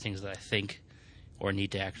remember all the things that I think or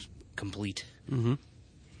need to complete. Mm-hmm.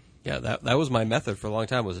 Yeah, that was my method for a long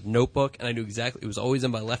time. Was a notebook, and I knew exactly. It was always in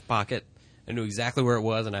my left pocket. I knew exactly where it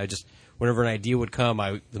was, and I just, whenever an idea would come,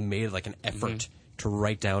 I made like an effort to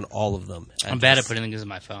write down all of them. I'm bad at putting things in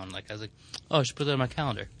my phone. Like, I was like, oh, I should put that on my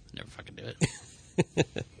calendar. I never fucking do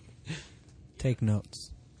it. Take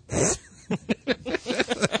notes.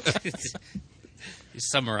 He's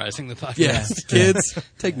summarizing the podcast. Yeah, kids,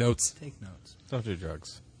 take notes. Take notes. Don't do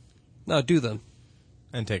drugs No, do them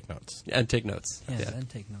and take notes. and take notes. Yeah, then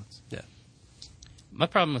take notes. Yeah. My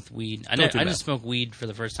problem with weed, I Don't do didn't that. smoke weed for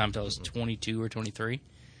the first time until I was 22 or 23.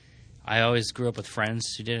 I always grew up with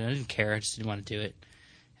friends who did it. I didn't care. I just didn't want to do it.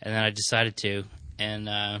 And then I decided to. And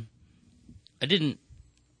I didn't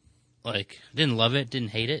love it, didn't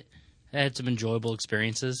hate it. I had some enjoyable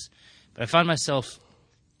experiences. But I find myself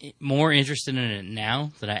more interested in it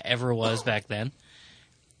now than I ever was back then.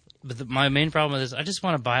 But my main problem is I just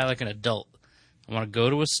want to buy like an adult. I want to go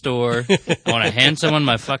to a store. I want to hand someone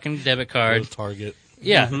my fucking debit card. Target.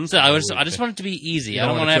 Yeah, so I just want it to be easy. I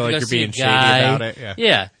don't want to feel have to like go you're see a being shady guy. about it,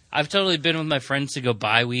 yeah. I've totally been with my friends to go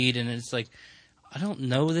buy weed, and it's like, I don't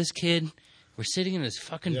know this kid. We're sitting in this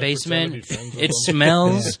fucking basement. pretend to be friends with It them.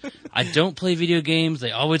 smells. I don't play video games. They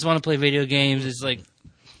always want to play video games. It's like,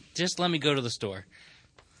 just let me go to the store.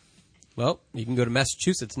 Well, you can go to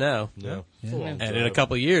Massachusetts now, Yeah. and in a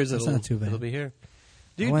couple of years, That's it'll not too bad. It'll be here. I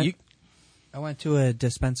Dude, went, I went to a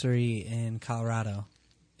dispensary in Colorado,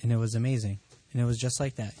 and it was amazing. And it was just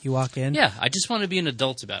like that. You walk in. Yeah, I just want to be an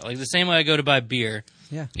adult about it. Like the same way I go to buy beer.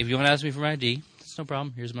 Yeah. If you want to ask me for my ID, it's no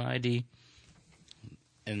problem. Here's my ID.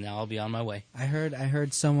 And now I'll be on my way. I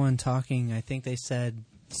heard someone talking. I think they said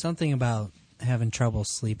something about having trouble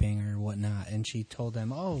sleeping or whatnot, and she told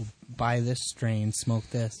them, "Oh, buy this strain, smoke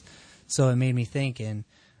this." So it made me think, and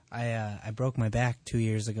I broke my back 2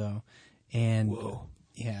 years ago, and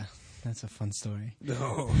yeah, that's a fun story.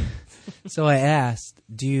 No. So I asked,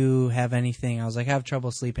 "Do you have anything?" I was like, "I have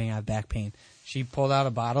trouble sleeping. I have back pain." She pulled out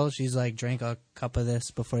a bottle. She's like, "Drink a cup of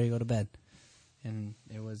this before you go to bed," and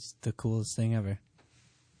it was the coolest thing ever.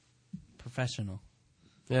 Professional.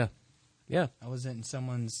 Yeah. Yeah. I was in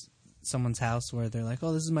someone's house where they're like,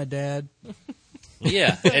 "Oh, this is my dad."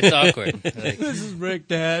 Yeah, it's awkward. Like, This is Rick,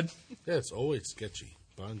 Dad. Yeah, it's always sketchy.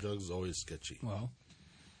 Buying drugs is always sketchy. Well,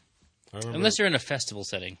 I remember unless you're in a festival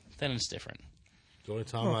setting, then it's different. the only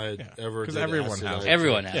time I ever 'Cause did everyone acid, has I- it.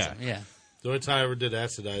 Everyone has Yeah. them, yeah. The only time I ever did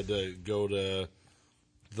acid, I had to go to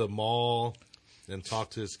the mall and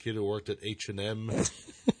talk to this kid who worked at H&M.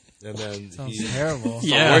 And then sounds he... terrible. It's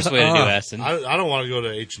the worst way to do acid. I don't want to go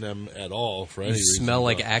to H&M at all for any You reason. smell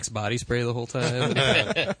like but- Axe body spray the whole time.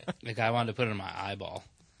 The guy wanted to put it in my eyeball.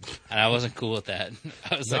 and I wasn't cool with that.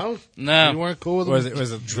 I was No? like, no. You weren't cool with Was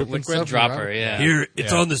it dripping Liquid stuff? dropper, yeah. Here,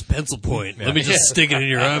 it's on this pencil point. Let me just stick it in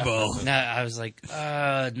your eyeball. No, I was like,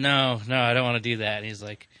 no, I don't want to do that. And he's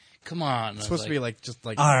like, come on. And It's supposed to be like just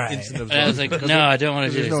like All right. instant And I was like, no, I don't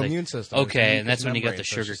want to do there's it. no He's like, immune system. It's okay, mucus and that's when you got the membrane,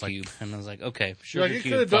 so sugar it's just like- cube. And I was like, okay, Yeah, sugar you could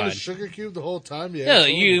cube, have done fine. a sugar cube the whole time. Yeah, Yeah,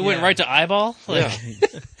 absolutely. you went right to eyeball? Like,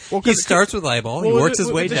 Well, He starts with eyeball. He works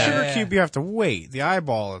his way the down. sugar cube, you have to wait. The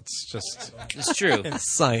eyeball, it's just it's true.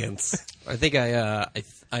 Science. I think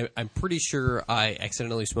I'm pretty sure I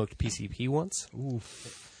accidentally smoked PCP once. You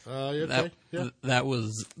okay? That Yeah. that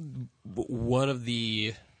was one of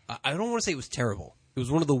the. I don't want to say it was terrible. It was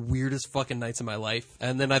one of the weirdest fucking nights of my life.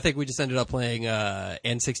 And then I think we just ended up playing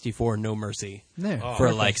N64 No Mercy There.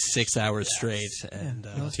 for like 6 hours straight. And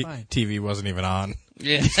It was fine. TV wasn't even on.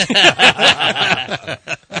 Yeah.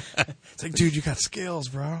 It's like, dude, you got skills,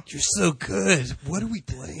 bro. you're so good. What are we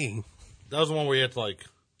playing? That was the one where you had to like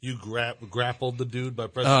you grappled the dude by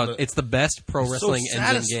pressing. Oh, the, it's the best pro so wrestling engine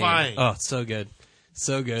satisfying. game. Oh, it's so good.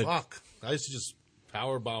 So good. fuck. I used to just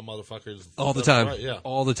power bomb motherfuckers All the left time. and right, yeah,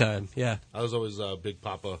 All the time. Yeah. I was always Big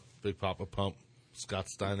Papa Pump, Scott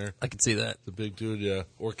Steiner, I could see that. the big dude, yeah,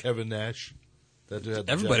 or Kevin Nash. That dude had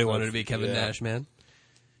the Everybody jacked wanted up- to be Kevin yeah. Nash, man.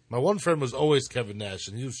 My one friend was always Kevin Nash,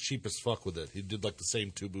 and he was cheap as fuck with it. He did like the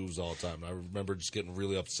same two moves all the time. I remember just getting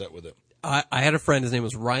really upset with it. I had a friend, his name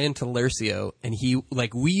was Ryan Talercio, and he,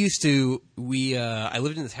 like, I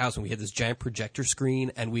lived in this house and we had this giant projector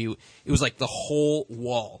screen, and it was like the whole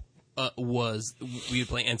wall we would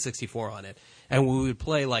play N64 on it. And we would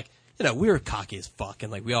play, like, we were cocky as fuck,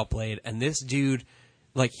 and like, we all played, and this dude,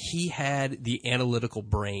 like, he had the analytical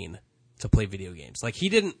brain to play video games. Like, he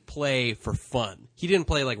didn't play for fun. He didn't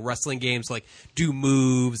play like wrestling games, like do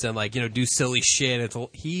moves and like, do silly shit.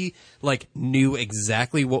 He like knew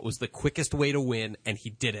exactly what was the quickest way to win, and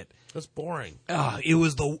he did it. That's boring. He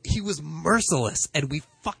was merciless, and we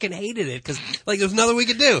fucking hated it because like there's nothing we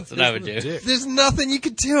could do. That's what I would do. Dick. There's nothing you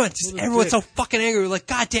could do. It's just What a everyone's dick. so fucking angry. We're like,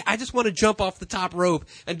 God damn, I just want to jump off the top rope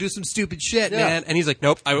and do some stupid shit, Yeah. man. And he's like,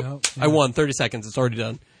 Nope, I yeah. won 30 seconds. It's already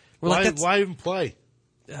done. We're Why, like, that's why even play?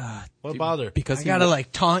 Why bother? because I he gotta won.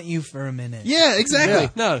 like taunt you for a minute. Yeah, exactly. Yeah.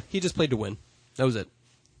 No, he just played to win. That was it.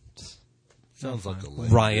 Sounds like a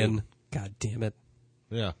lame Ryan. dude. God damn it.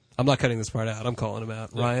 Yeah. I'm not cutting this part out. I'm calling him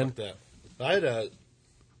out. Yeah, Ryan. fuck that. I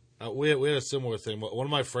had we had a similar thing. One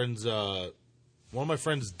of my friends'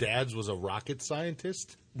 dads was a rocket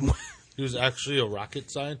scientist. He was actually a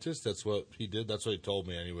rocket scientist. That's what he did. That's what he told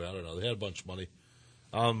me anyway. I don't know. They had a bunch of money.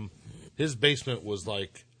 His basement was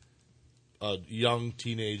like a young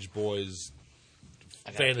teenage boy's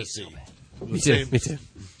fantasy. Me too. Me too.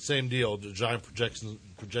 Same deal. The giant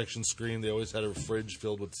projection screen. They always had a fridge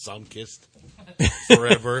filled with Sunkist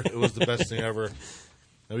forever. It was the best thing ever.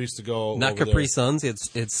 I used to go Not over Capri there. Suns. It's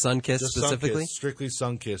Sunkist Just specifically. Sunkist, strictly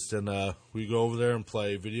Sunkist, and we go over there and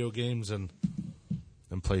play video games and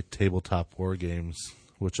play tabletop war games,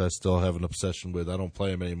 which I still have an obsession with. I don't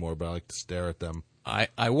play them anymore, but I like to stare at them. I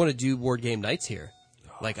want to do board game nights here.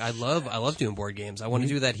 Like I love doing board games. I want to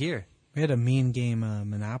do that here. We had a mean game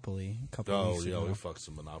Monopoly a couple Oh weeks yeah, ago. we fucked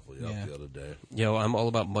some Monopoly Yeah. up the other day. Yo, I'm all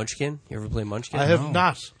about Munchkin. You ever play Munchkin? I have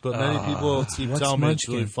not, but many people keep What's telling me it's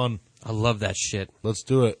Munchkin? really fun. I love that shit. Let's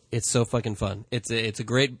do it. It's so fucking fun. It's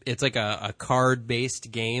like a card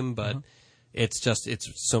based game, but it's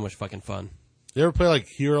so much fucking fun. You ever play like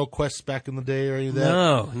Hero Quest back in the day or any of that?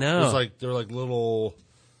 No. It was like they were like little.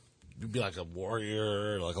 You'd be like a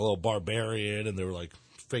warrior, like a little barbarian, and they were like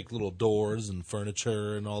fake little doors and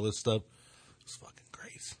furniture and all this stuff. It's fucking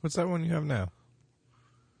great. What's that one you have now?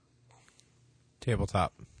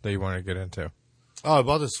 Tabletop that you want to get into. Oh, I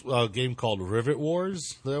bought this game called Rivet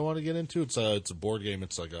Wars that I want to get into. It's a board game.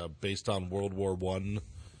 It's like based on World War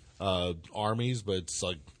I armies, but it's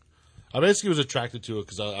like I basically was attracted to it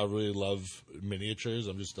because I really love miniatures.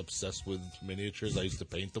 I'm just obsessed with miniatures. I used to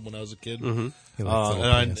paint them when I was a kid, He likes little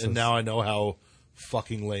and penises. now I know how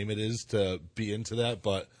fucking lame it is to be into that.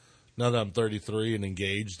 But now that I'm 33 and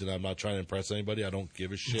engaged, and I'm not trying to impress anybody, I don't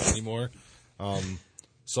give a shit anymore.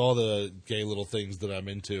 So all the gay little things that I'm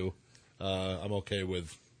into, I'm okay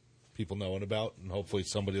with people knowing about, and hopefully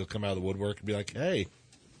somebody will come out of the woodwork and be like, "Hey,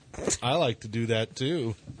 I like to do that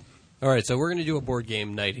too." All right, so we're gonna do a board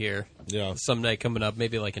game night here. Yeah. Some night coming up,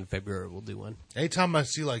 maybe like in February we'll do one. Anytime I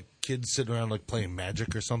see like kids sitting around like playing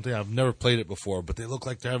Magic or something, I've never played it before, but they look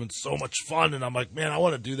like they're having so much fun, and I'm like, man, I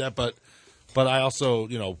want to do that, but I also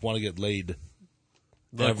want to get laid.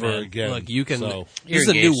 ever man, again. Look, you can. So, This is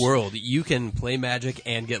a new engaged. world. You can play Magic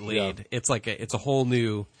and get laid. Yeah. It's like it's a whole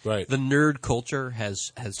new. Right. The nerd culture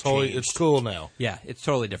has totally, changed. it's cool now. Yeah, it's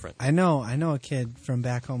totally different. I know a kid from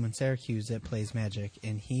back home in Syracuse that plays Magic,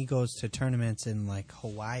 and he goes to tournaments in like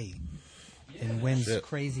Hawaii and wins Shit.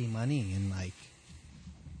 crazy money, and like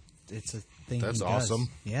it's a thing. That's he does. awesome.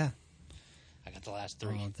 Yeah. I got the last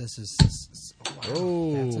 3. Oh, this is wow.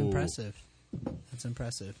 Oh. That's impressive. That's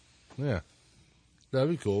impressive. Yeah. That'd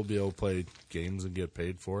be cool. Be able to play games and get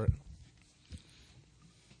paid for it.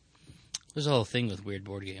 There's a whole thing with weird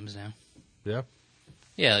board games now. Yeah.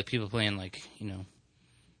 Yeah, like people playing like,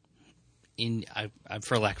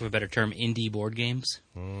 for lack of a better term, indie board games.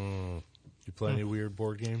 You play any weird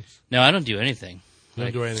board games? No, I don't do anything. You don't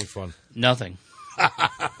Like, do anything fun. nothing.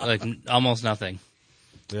 Like almost nothing.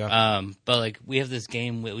 Yeah. But like we have this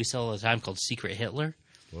game we sell all the time called Secret Hitler.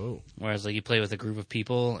 Whoa. Whereas like you play with a group of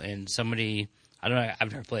people and somebody, I don't know,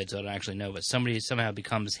 I've never played so I don't actually know, but somebody somehow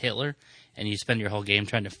becomes Hitler and you spend your whole game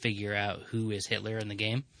trying to figure out who is Hitler in the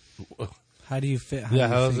game. How do you fit? Yeah,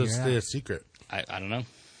 how do you does it figure stay out? a secret? I don't know.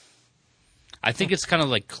 I think it's kind of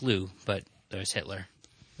like Clue, but there's Hitler.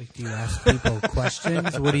 Like, do you ask people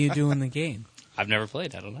questions? What do you do in the game? I've never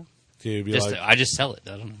played. I don't know. Can you be Just like, I just sell it.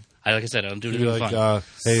 I don't know. Like I said, I don't do can it you for be like fun.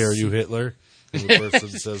 hey, are you Hitler? And the person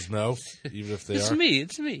says no, even if they It's are. me.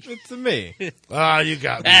 It's me. It's me. Ah, you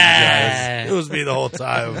got me, you guys. It was me the whole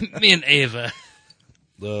time. Me and Ava.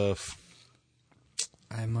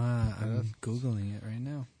 I'm Googling it right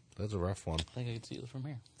now. That's a rough one. I think I can see it from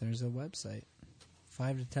here. There's a website.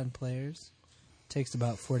 5 to 10 players. Takes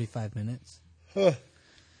about 45 minutes.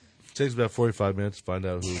 Takes about 45 minutes to find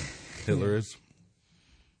out who Hitler is.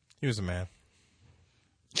 He was a man.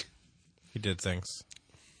 He did things.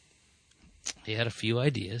 He had a few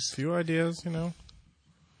ideas. Few ideas, A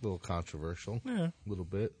little controversial. Yeah. A little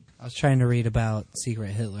bit. I was trying to read about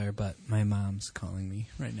Secret Hitler, but my mom's calling me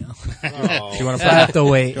right now. Oh, You want So I have to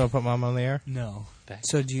wait. You want to put Mom on the air? No. Back.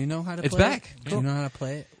 So do you know how to It's play back. it? Do you know how to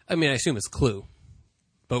play it? I mean, I assume it's Clue,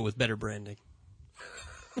 but with better branding.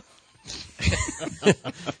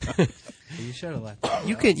 You should have let that.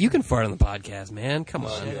 You can fart on the podcast, man. Come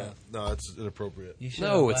on. no, it's inappropriate. You should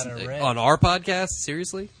No, have it's let her rip. on our podcast.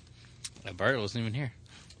 Seriously, Bart wasn't even here.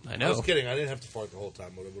 I I know. was kidding. I didn't have to fart the whole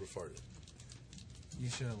time, but I would have farted. You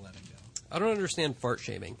should have let it go. I don't understand fart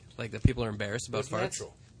shaming. Like that people are embarrassed about It's farts.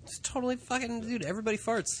 natural. It's totally fucking dude. Everybody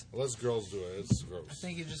farts. Unless girls do it. It's gross. I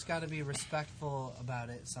think you just got to be respectful about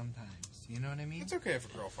it sometimes. You know what I mean? It's okay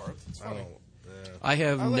if a girl farts. It's I funny. don't. Yeah. I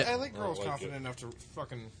have I ne- like girls like confident it. enough to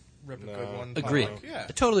fucking rip a No. good one. agreed. Like, yeah.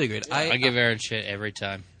 I totally agreed. I give Aaron shit every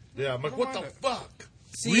time. Yeah, I'm like, what the fuck?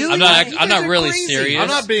 See, I'm not really serious. I'm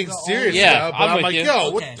not being serious. Yeah, now, but I'm I'm with like, you.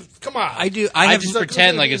 yo, Okay. come on. I do. I have just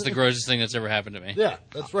pretend like it's the grossest thing that's ever happened to me. Yeah,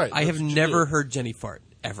 that's right. I have That's what you never do. heard Jenny fart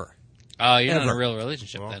ever. Oh, you're not in Ever. a real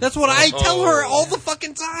relationship then. That's what I tell her Oh. all the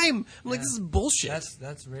fucking time. I'm like, this is bullshit.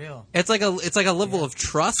 That's real. It's like a level of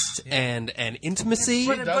trust and intimacy.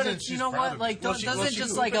 But doesn't, you she's know proud what? of Like, it. Will she- will doesn't she just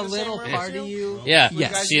poop like in a the same little room part as of you? Yeah.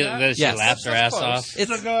 Yes. She Yes. laughs her ass close. off.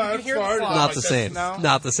 It's Like, oh, I hear the farted. fart. not the same. No.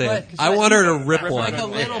 Not the same. But- I want her to rip Rip one. Like a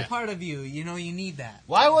little part of you, you need that.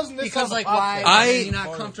 Why wasn't this Because on like, the why podcast? I- are you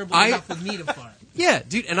not comfortable I- enough with me to fart? Yeah,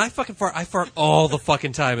 dude, and I fucking fart. I fart all the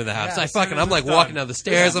fucking time in the house. Yeah, I'm like walking down the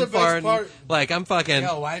stairs. This is I'm the best farting. part. Like I'm fucking.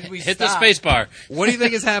 Yo, why did we Hit the stop? space bar. What do you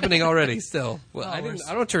think is happening already? Still, well, Oh,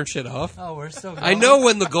 I don't turn shit off. Oh, we're still going. I know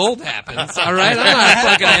when the gold happens. All right, I'm not a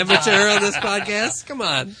fucking amateur on this podcast. Come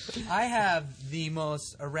on. I have the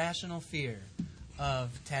most irrational fear of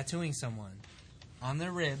tattooing someone on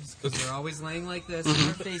their ribs because they're always laying like this and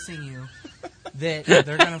they're facing you. That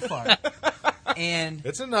they're gonna fart, and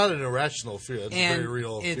It's not an irrational fear. It's a and very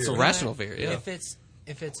real it's fear. a rational fear, yeah.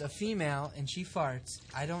 If it's a female and she farts,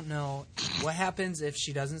 I don't know what happens if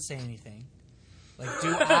she doesn't say anything. Like,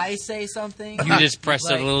 do I say something? You just press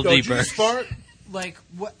it a little Don't deeper. you just fart? Like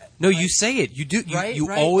what? No, you say it. You do. You, Right, you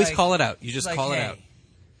right, always like- call it out. You just like, call it hey, out.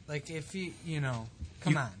 Like if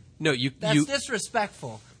come on. No, you. That's you.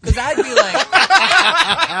 disrespectful. Because I'd be like,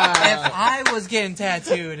 if I was getting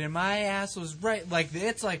tattooed and my ass was right, like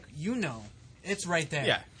it's like it's right there.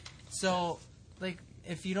 Yeah. So, like,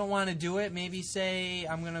 if you don't want to do it, maybe say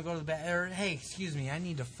I'm gonna go to the bathroom. Or hey, excuse me, I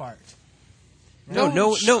need to fart.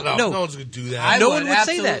 No. Shut up. No one's gonna do that. I No one would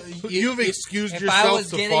say absolutely- that. You've excused if yourself I was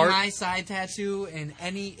to getting fart. my side tattoo and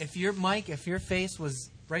if your face was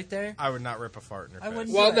right there, I would not rip a fart in your I face.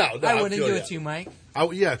 wouldn't. Well, do it. no, I I wouldn't feel do ya. it to you, Mike.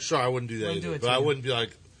 Yeah, sure, I wouldn't do that Wouldn't do either. it But to I you. wouldn't be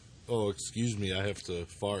like, oh, excuse me, I have to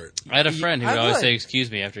fart. I had a friend who I would always would. say "excuse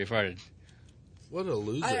me" after he farted. What a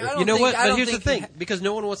loser. I don't You know think- what? I But don't here's the think thing: because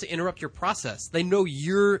no one wants to interrupt your process. They know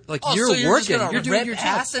you're so you're you're working. Just gonna You're doing rip your job.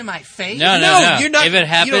 ass in my face. No, you're not- If it you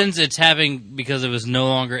happens, it's happening because it was no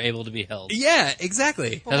longer able to be held. Yeah,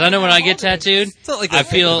 exactly. Because I know when I get tattooed, It's not like I they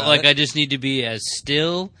feel think about like it. I just need to be as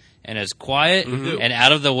still and as quiet and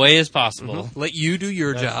out of the way as possible. Let you do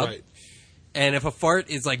your That's job. right. And if a fart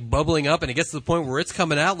is like bubbling up and it gets to the point where it's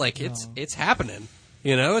coming out, like it's happening.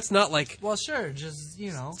 You know, it's not like Well, sure, just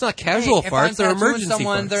it's not casual if farts, I'm they're tattooing emergency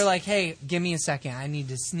someone, farts. they're like, "Hey, give me a second. I need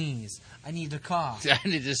to sneeze. I need to cough. I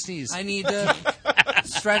need to sneeze. I need to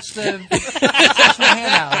stretch my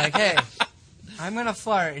hand out. Like, hey, I'm gonna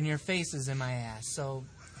fart and your face is in my ass. So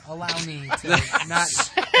allow me to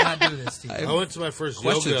not do this to you." I went to my first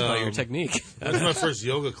questions yoga. about your technique. I went to my first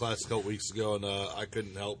yoga class a couple weeks ago, and I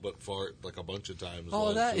couldn't help but fart like a bunch of times. while I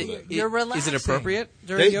was that doing it. you're relaxing. Is it appropriate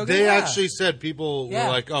during They, yoga? they Yeah. actually said people Yeah,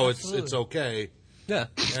 were like, "Oh, it's absolutely. okay," Yeah.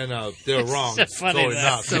 and they were wrong. so It's funny totally that-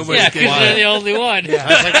 not. so It's much Yeah, like, because why? you're the only one.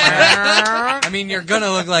 I mean, you're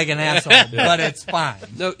gonna look like an asshole, but it's fine.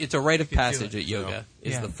 No, it's a rite of passage at yoga.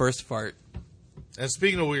 Is Yeah. the first fart. And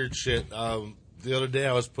speaking of weird shit, the other day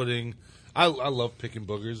I was putting. I love picking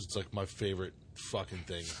boogers. It's like my favorite fucking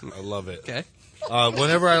thing. I love it. Okay.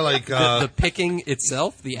 Whenever I like The picking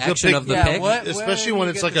itself, the action pick- of the Yeah, pick. what- especially when when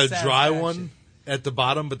you it's get like the a dry satisfaction. one at the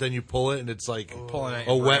bottom, but then you pull it and it's like Pulling at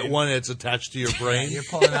a your wet brain. one and it's attached to your brain. You're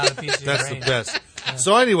pulling out a piece of your That's the brain. best.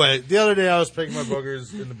 So anyway, the other day I was picking my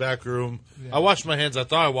boogers in the back room. I washed my hands. I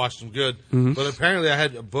thought I washed them good, but apparently I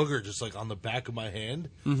had a booger just like on the back of my hand.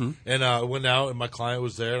 And I went out and my client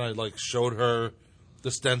was there, and I like showed her the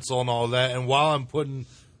stencil and all that. And while I'm putting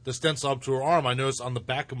the stencil up to her arm, I noticed on the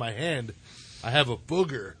back of my hand I have a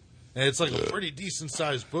booger, and it's like a pretty decent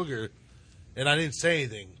sized booger. And I didn't say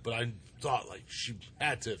anything, but I thought like she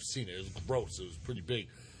had to have seen it. It was gross. It was pretty big.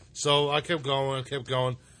 So I kept going,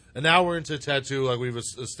 and now we're into tattoo. Like we've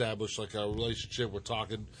established like a relationship. We're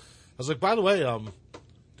talking. I was like, by the way,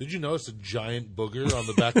 did you notice a giant booger on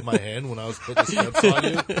the back of my hand when I was putting the steps on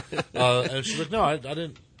you? And she's like, no, I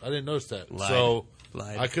didn't notice that. Lied. So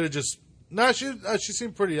Lied. I could have just. No, she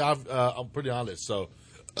seemed pretty pretty honest. So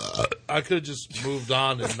I could have just moved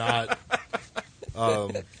on and not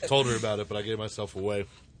told her about it, but I gave myself away.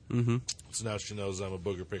 Mm-hmm. So now she knows I'm a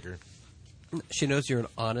booger picker. She knows you're an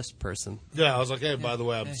honest person. Yeah, I was like, hey, by the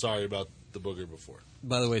way, I'm sorry about the booger before.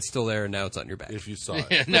 By the way, it's still there, and now it's on your back. If you saw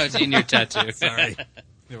it. No, it's in your tattoo. Sorry.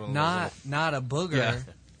 Not a booger, Yeah.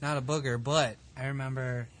 not a booger. But I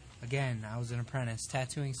remember again, I was an apprentice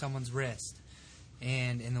tattooing someone's wrist,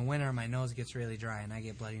 and in the winter my nose gets really dry, and I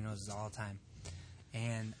get bloody noses all the time.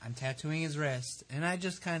 And I'm tattooing his wrist, and I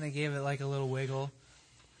just kind of gave it like a little wiggle.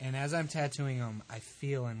 And as I'm tattooing him, I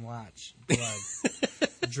feel and watch blood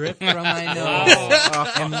drip from my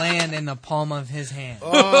nose and land in the palm of his hand.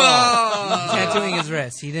 Tattooing his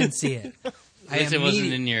wrist. He didn't see it. At least it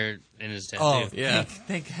wasn't in his tattoo. Oh, Yeah.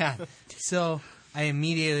 Thank God. So I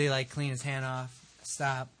immediately like clean his hand off,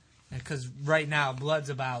 stop, because right now blood's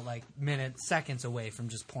about like seconds away from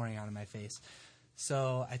just pouring out of my face.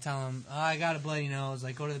 So I tell him, "Oh, I got a bloody nose.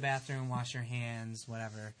 Like, go to the bathroom, wash your hands,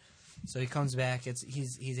 whatever." So he comes back.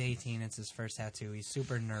 He's 18. It's his first tattoo. He's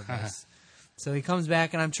super nervous. So he comes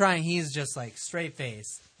back, and I'm trying. He's just like straight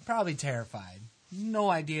face, probably terrified. No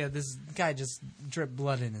idea. This guy just dripped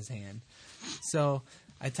blood in his hand. So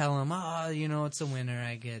I tell him, it's the winter.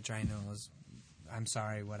 I get a dry nose. I'm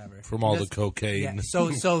sorry, whatever. From all the Just- cocaine. Yeah.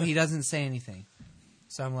 So he doesn't say anything.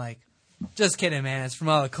 So I'm like, just kidding, man. It's from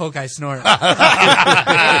all the coke I snort.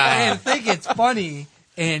 I think it's funny.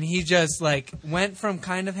 And he just like went from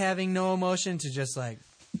kind of having no emotion to just like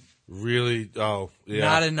Really? Oh, yeah.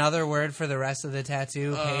 not another word for the rest of the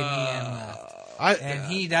tattoo. Paid me and left.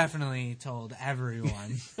 And he definitely told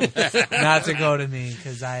everyone not to go to me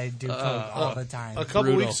because I do coke all the time. A couple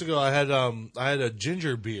Brutal. weeks ago, I had a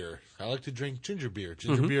ginger beer. I like to drink ginger beer.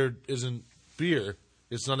 Ginger beer isn't beer;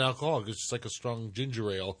 it's non-alcoholic. It's just like a strong ginger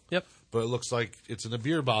ale. Yep. But it looks like it's in a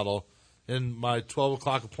beer bottle. In my 12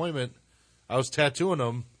 o'clock appointment, I was tattooing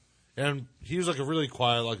him, and he was like a really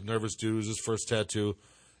quiet, like nervous dude. It was his first tattoo.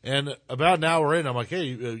 And about an hour in, I'm like,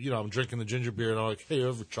 hey, I'm drinking the ginger beer, and I'm like, hey, you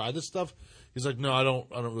ever tried this stuff? He's like, no, I don't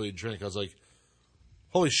really drink. I was like,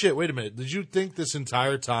 holy shit, wait a minute. Did you think this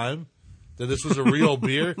entire time that this was a real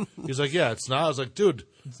beer? He's like, yeah, it's not. I was like, dude,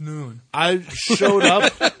 It's noon. I showed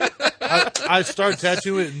up. I started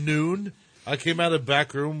tattooing at noon. I came out of the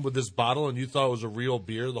back room with this bottle, and you thought it was a real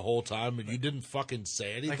beer the whole time, and you didn't fucking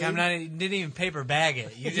say anything. Like didn't even paper bag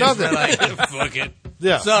it. You just Nothing. were like, fuck it.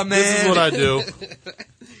 Yeah, What's up, this is man? what I do.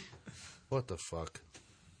 What the fuck?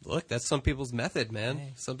 Look, that's some people's method, man.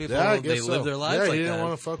 Some people Yeah, I they guess live so. their lives yeah, like you didn't that.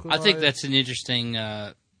 want to fuck with I think my- that's an interesting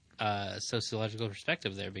sociological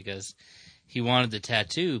perspective there because he wanted the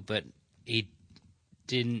tattoo, but he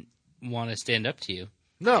didn't want to stand up to you.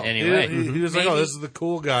 No, Anyway. he was like, "Oh, this is the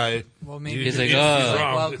cool guy." Well, maybe He's like, he's "Oh."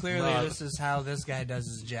 wrong. well, clearly this is how this guy does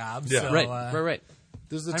his job. Yeah. So, Right.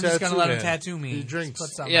 This is the I'm tattoo just gonna let him man. tattoo me. He drinks. Put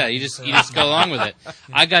something Yeah, on you me, just so- you just go along with it.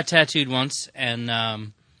 I got tattooed once, and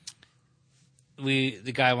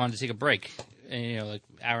the guy wanted to take a break, and like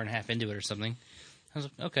hour and a half into it or something. I was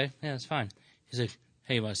like, okay, yeah, that's fine. He's like,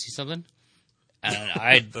 hey, you want to see something? And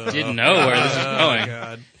I didn't know where this was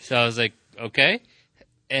going, so I was like, okay.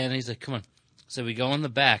 And he's like, come on. So we go in the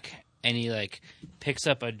back, and he like picks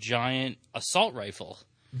up a giant assault rifle,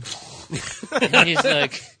 and he's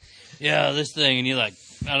like, yeah, this thing, and he like,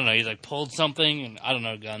 I don't know, he's like pulled something, and I don't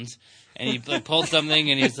know guns, and he like pulled something,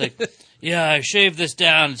 and he's like, yeah, I shaved this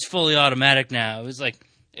down, it's fully automatic now. It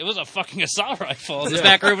was a fucking assault rifle in the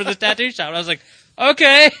back room of the tattoo shop. And I was like,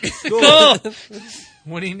 okay, cool.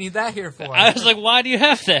 What do you need that here for? I was like, why do you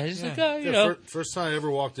have that? He's like, oh, you know. First time I ever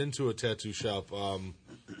walked into a tattoo shop,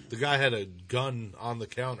 the guy had a gun on the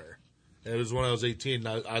counter. And it was when I was 18.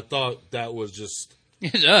 I thought that was just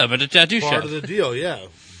But a tattoo part shop. of the deal, yeah.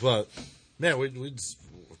 But man,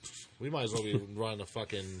 we might as well be running a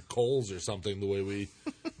fucking Kohl's or something the way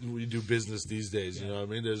we do business these days. You know what I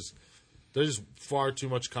mean? There's far too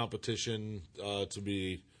much competition to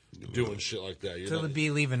be doing shit like that. to be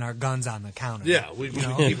leaving our guns on the counter. Yeah, we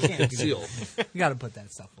keep it concealed. You got to put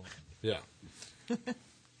that stuff away. Yeah.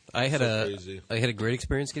 I had crazy. I had a great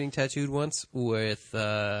experience getting tattooed once with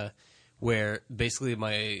where basically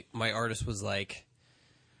my artist was like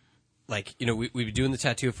we'd be doing the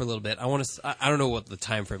tattoo for a little bit. I don't know what the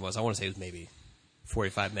time frame was. I want to say it was maybe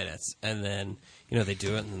 45 minutes, and then they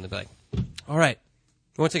do it, and then they'd be like, "All right,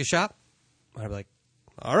 you want to take a shot?" I'd be like,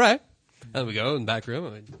 "All right." And we go in the back room,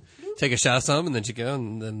 and we'd take a shot of some, and then she'd go,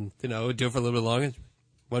 and then we'd do it for a little bit longer.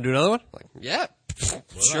 Want to do another one? I'm like, yeah,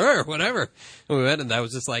 sure, whatever. And we went, and that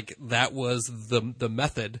was just like that was the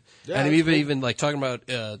method. Yeah, and that's even like talking about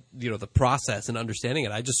the process and understanding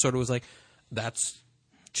it, I just sort of was like, that's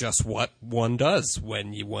just what one does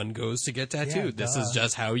when one goes to get tattooed. Yeah, this is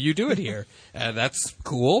just how you do it here, and that's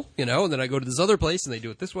cool, And then I go to this other place, and they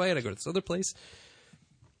do it this way, and I go to this other place.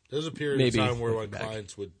 There's a period Maybe of time where my back.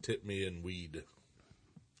 clients would tip me in weed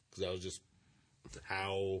because that was just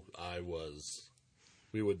how I was.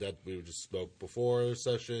 We would just smoke before a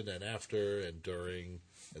session and after and during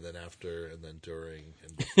and then after and then during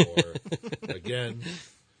and before again.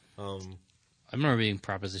 I remember being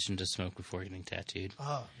propositioned to smoke before getting tattooed.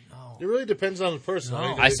 Oh no! It really depends on the person.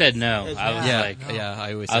 No. I said no. I was Yeah, like,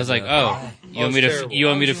 I always. I was said like, no. oh, you want me it's to terrible. you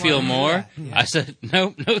want me to Why would you feel wanna do more? that? Yeah. I said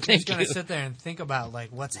no, Just thank gonna you. sit there and think about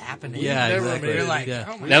like what's happening. Yeah, Never exactly. made You're it like, yeah.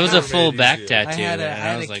 oh my That was a God. full back easier. tattoo, I had a- and I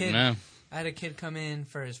had I was a like, kid- no. I had a kid come in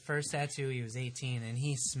for his first tattoo. He was 18, and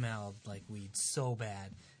he smelled like weed so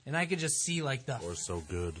bad, and I could just see like the Or so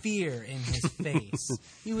good. fear in his face.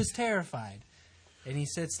 He was terrified. And he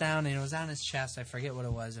sits down, and it was on his chest. I forget what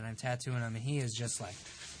it was, and I'm tattooing him, and he is just like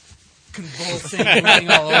convulsing,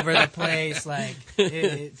 bleeding all over the place. Like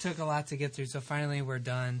it took a lot to get through. So finally, we're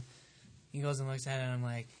done. He goes and looks at it, and I'm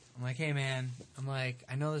like, hey man,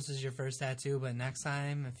 I know this is your first tattoo, but next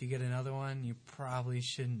time if you get another one, you probably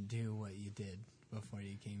shouldn't do what you did before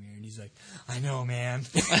you came here. And he's like, I know, man.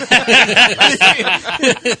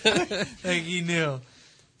 Like he knew.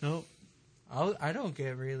 Nope. I don't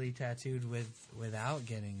get really tattooed without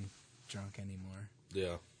getting drunk anymore.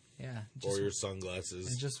 Yeah. Yeah. Or your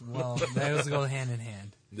sunglasses. Those go hand in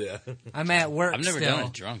hand. Yeah. I'm at work. I've never still. done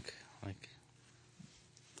it drunk. Like,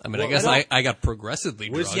 I mean, Well, I guess I I got progressively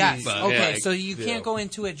drunk. Whiskey- Yes. but, Okay. yeah, So you yeah. can't go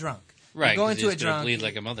into it drunk. right? You go 'cause into you're it just gonna drunk. bleed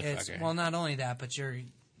like a it's- motherfucker. Well, not only that, but you're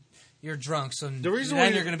drunk. So The reason then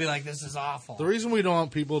why you're going to be like, this is awful. The reason we don't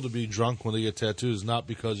want people to be drunk when they get tattoos is not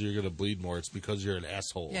because you're going to bleed more. It's because you're an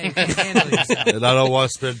asshole. Yeah, you can't handle yourself. And I don't want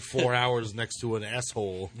to spend 4 hours next to an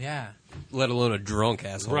asshole. Yeah. let alone a drunk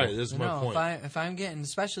asshole. Right, this is my No, point. if I'm getting,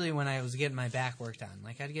 especially when I was getting my back worked on,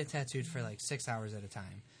 like I'd get tattooed for like 6 hours at a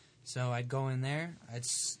time. So I'd go in there,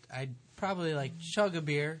 I'd probably like chug a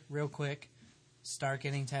beer real quick, start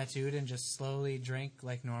getting tattooed, and just slowly drink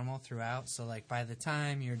like normal throughout. So like by the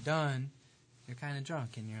time you're done, you're kind of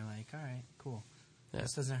drunk, and you're like, all right, cool. Yeah.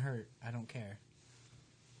 This doesn't hurt. I don't care.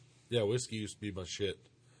 Yeah, whiskey used to be my shit.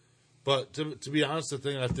 But to be honest, the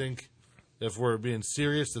thing I think, if we're being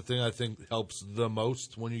serious, the thing I think helps the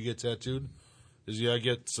most when you get tattooed is you gotta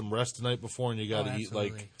get some rest the night before, and you gotta eat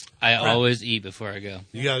absolutely. like I always eat before I go.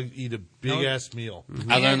 you gotta eat a big ass meal.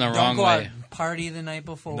 I learned the Don't wrong go out way. and party the night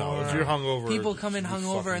before. No, if you're hungover, people come in you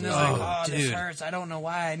hungover fucking and they're know. like, "Oh, this dude. hurts. I don't know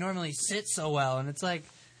why. I normally sit so well," and it's like,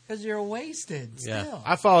 Because you're wasted. Yeah. Still.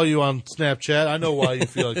 I follow you on Snapchat. I know why you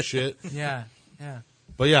feel like shit. Yeah.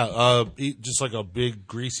 But yeah, eat just like a big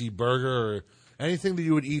greasy burger or anything that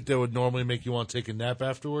you would eat that would normally make you want to take a nap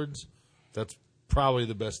afterwards. That's probably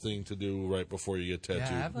the best thing to do right before you get tattooed.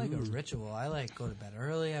 Yeah, I have like a ritual. I like go to bed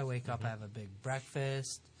early. I wake up, I have a big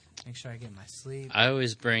breakfast. Make sure I get my sleep. I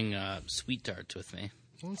always bring sweet tarts with me.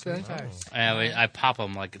 Okay. I pop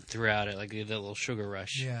them like throughout it, like get a little sugar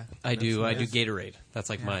rush. Yeah. I do Gatorade.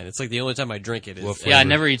 That's like mine. It's like the only time I drink it is. What Yeah, I flavor?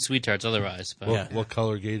 never eat sweet tarts otherwise. But What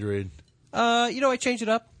color Gatorade? I change it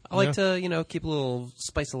up. I like to, keep a little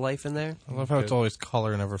spice of life in there. I love how it's always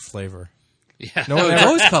color, never flavor. yeah, No one it's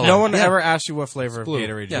always color. No one Yeah. ever asks you what flavor of Blue.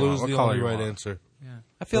 Gatorade you Blue's want. What the color only you right want. answer.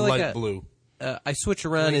 I feel The like light blue. I switch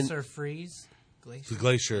around and Glacier freeze. The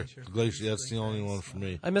glacier. Glacier. That's the only one for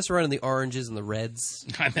me. I mess around in the oranges and the reds.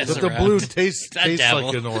 I mess But the around. blue tastes I dabble.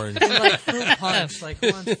 like an orange. Like fruit punch. Like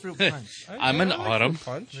who wants fruit punch? I'm an autumn.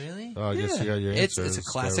 Punch. Really? Oh, I guess you got your It's answer. a This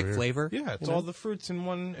guy classic over here. flavor. Yeah, it's all the fruits in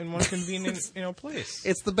one convenient place.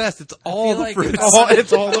 It's the best. It's I all feel the like fruits.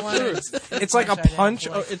 It's all I the wanted fruits. fruit It's like a I'd have punch.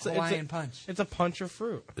 like It's Hawaiian punch. It's a punch of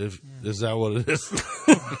fruit. Is that what it is?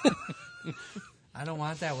 I don't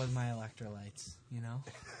want that with my electrolytes. You know?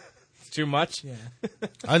 It's too much. Yeah.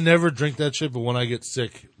 I never drink that shit, but when I get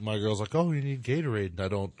sick, my girl's like, "Oh, you need Gatorade," and I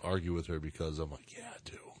don't argue with her because I'm like, "Yeah, I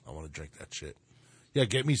do. I want to drink that shit." Yeah,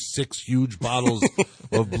 get me 6 huge bottles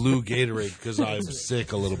of blue Gatorade because I'm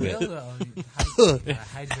sick a little Real bit. though.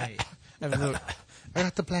 Hydrate. I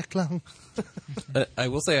got the black lung. I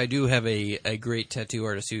will say I do have a great tattoo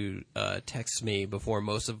artist who texts me before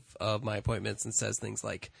most of my appointments and says things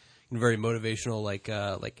like very motivational, like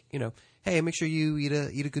hey, make sure you eat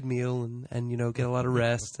a good meal and get a lot of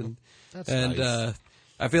rest and That's and nice.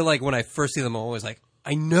 I feel like when I first see them, I'm always like,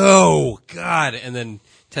 I know, God, and then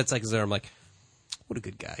 10 seconds later, I'm like, what a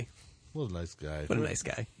good guy, What a nice guy. what a nice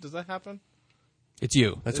guy. Does that happen? It's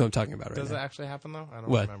you. That's what I'm talking about right Does it now. actually happen though? I don't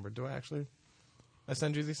What? remember. Do I actually? I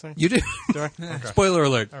send you these things. You do. Do I? Okay. Spoiler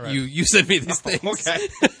alert. right. You sent me these things. Okay.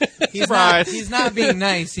 He's not being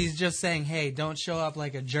nice. He's just saying, "Hey, don't show up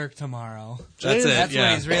like a jerk tomorrow." That's it. That's yeah.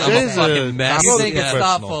 what he's really I'm a saying. fucking mess. You think Yeah. it's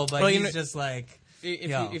Professional. thoughtful, but Well, he's you know- just like,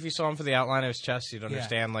 If you saw him for the outline of his chest, you'd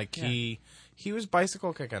understand. Like he was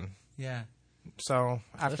bicycle kicking. yeah. So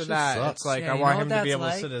after shit that, sucks. it's like Yeah, I you want know him what to be that's able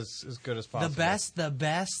like? to sit as good as possible. The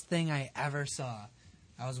best thing I ever saw.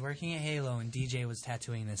 I was working at Halo and DJ was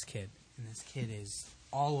tattooing this kid, and this kid is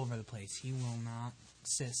all over the place. He will not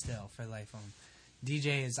sit still for life on.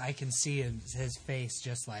 DJ is, I can see his face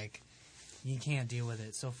just like he can't deal with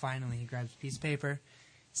it. So finally, he grabs a piece of paper,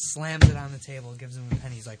 slams it on the table, gives him a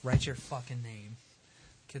pen. He's like, "Write your fucking name."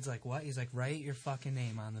 Kid's like, "What?" He's like, "Write your fucking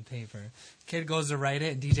name on the paper." Kid goes to write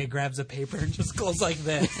it, and DJ grabs a paper and just goes like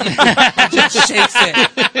this. And just shakes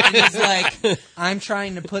it. And he's like, "I'm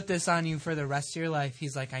trying to put this on you for the rest of your life."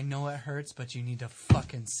 He's like, "I know it hurts, but you need to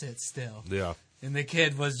fucking sit still." Yeah. And the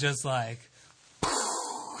kid was just like,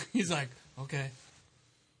 he's like, "Okay."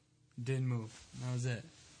 Didn't move. That was it.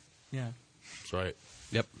 Yeah. That's right.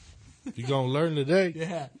 Yep. You gonna learn today.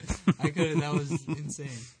 Yeah. I could. That was insane.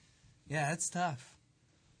 Yeah, that's tough.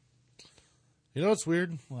 You know what's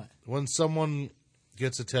weird? What? When someone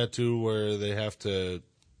gets a tattoo where they have to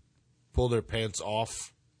pull their pants off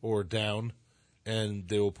or down, and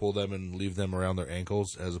they will pull them and leave them around their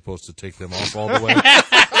ankles as opposed to take them off all the way.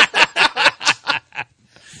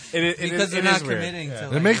 Because they're not committing to.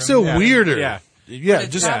 It like, makes it removing- weirder. Yeah. Yeah,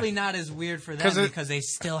 It's just probably not as weird for them 'Cause because they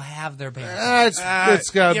still have their pants. it's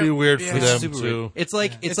got to be weird for yeah. them Super too. weird. It's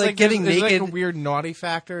like It's getting there's naked. like a weird naughty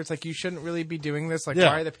factor. It's like you shouldn't really be doing this. Like Yeah.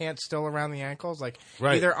 why are the pants still around the ankles? Like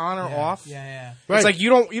Right. either on or off. Yeah. Right. It's like you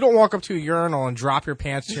don't walk up to a urinal and drop your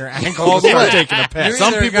pants to your ankles All and the start way. taking a piss. You're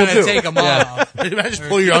Some either people gonna do. take them off. Imagine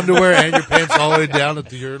pull your underwear and your pants all the way down at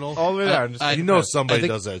the urinal. All the way down. Just You know somebody I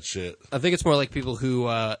think- does that shit. I think it's more like people who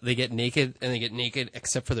they get naked and they get naked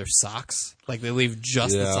except for their socks. Like they leave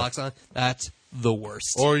just the Yeah. socks on. That's the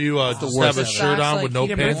worst. Or you just worst have a ever. shirt on Socks, with like, no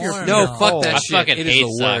keep but if pants. you're- warm. no, No. fuck that I shit. fucking It is hate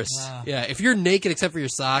the worst. socks. Yeah, if you're naked except for your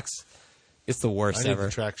socks, it's the I worst need ever.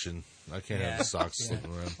 the traction. I can't have the socks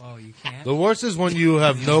slipping around. Oh, you can't. The worst is when you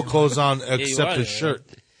have no clothes on you except are. a shirt.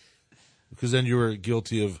 Because then you were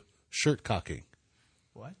guilty of shirt cocking.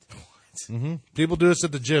 What? People do this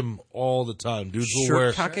at the gym all the time. Dudes will Shirt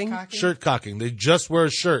wear cocking? shirt cocking. They just wear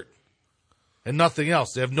a shirt and nothing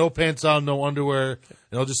else. They have no pants on, no underwear, and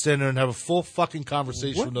they'll just stand there and have a full fucking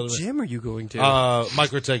conversation What with another man. gym are you going to?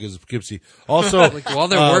 Mike Ortega's Poughkeepsie. Also, like while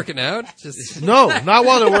they're working out? Just no, not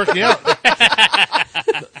while they're working out.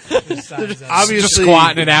 Obviously, just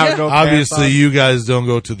squatting it out. No pants obviously, on. you guys don't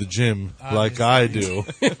go to the gym like I do.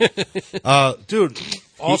 Dude,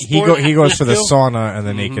 all He sport, he goes for the still- sauna and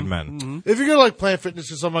the naked men. If you're gonna like Planet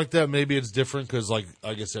Fitness or something like that, maybe it's different because like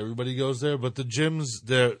I guess everybody goes there. But the gyms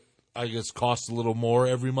there, I guess, cost a little more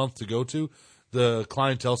every month to go to. The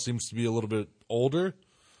clientele seems to be a little bit older,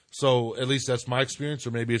 so at least that's my experience.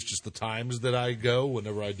 Or maybe it's just the times that I go.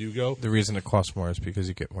 Whenever I do go, The reason it costs more is because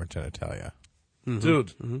you get more genitalia.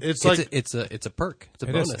 dude, it's like it's a perk. It's a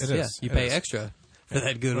It is, bonus. it yeah, is, you it pay is. extra for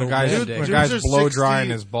that good When old guys, man Dude, day. when dudes guys are blow 60 drying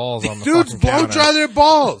his balls on the dudes fucking blow counter. dry their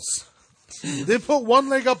balls. They put one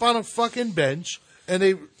leg up on a fucking bench and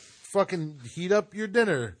they fucking heat up your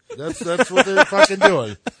dinner. That's what they're fucking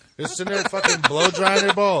doing. They're sitting there fucking blow drying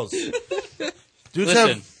their balls. Dudes Listen,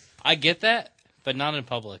 have I get that, but not in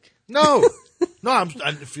public. no.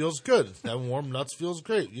 It feels good. Having warm nuts feels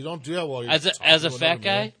great. You don't do that while you're As a talking to fat another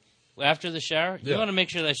guy, after the shower, you Yeah. want to make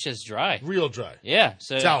sure that shit's dry. man. Real dry. Yeah,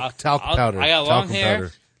 so Talc powder. I got long Talcum hair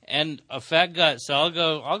powder. and a fat gut, so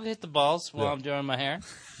I'll hit the balls while Yeah. I'm doing my hair.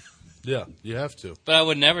 Yeah, you have to. But I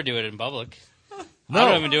would never do it in public. No. I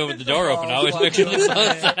don't even do it with the door open. I always make sure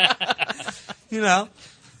the You know,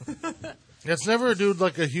 It's never a dude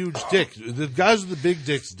like a huge dick. The guys with the big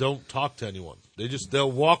dicks don't talk to anyone.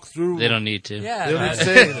 They'll walk through. They don't need to. yeah, They don't right.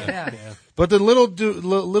 say anything. yeah. But the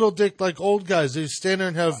little dick like old guys, they stand there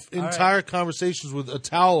and have entire conversations with a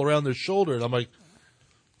towel around their shoulder, and I'm like,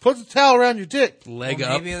 put the towel around your dick. Leg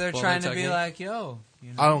Well, up. maybe they're while trying to be tucking. like, yo,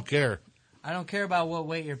 you know, I don't care. I don't care about what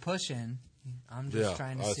weight you're pushing. I'm just Yeah,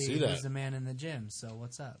 trying to I see see who's that. the man in the gym. So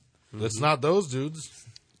what's up? It's not those dudes.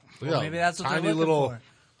 Well, maybe that's what tiny they're looking little. for. I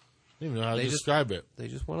don't even know how They to just- describe it. They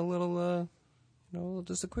just want a little,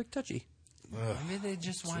 just a quick touchy. Maybe they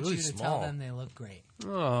just want really you to small. tell them they look great.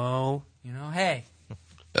 Oh, You know, hey.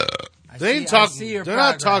 I They ain't see- I talking. see your They're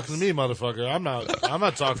not progress. talking to me, motherfucker. I'm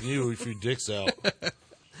not talking to you if your dick's out.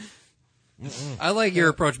 I like your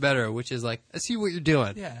approach better, which is like, I see what you're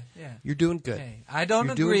doing. Yeah, yeah. You're doing good. Hey, I don't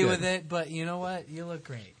You're doing agree good. with it, but you know what? You look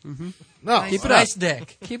great. No, Nice, it nice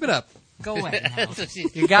dick. Keep it up. Go away. Now.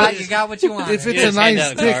 You got what you want. if it's You a just hand nice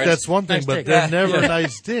out dick, cards. that's one thing. Nice But dick. they're Yeah. never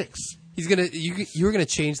nice dicks. You're gonna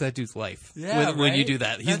change that dude's life Yeah, when you right? do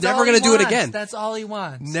that. He's That's never all gonna he do it wants. again. That's all he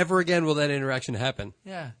wants. Never again will that interaction happen.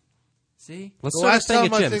 Yeah. See? Let's The start last staying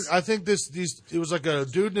time at gyms. I think it was like a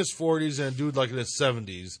dude in his 40s and a dude like in his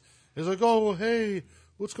 70s. He's like, "Oh, hey,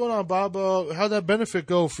 what's going on, Bob? How'd that benefit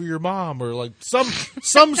go for your mom?" Or like some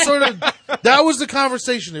sort of. That was the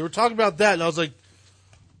conversation. They were talking about that, and I was like,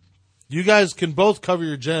 "You guys can both cover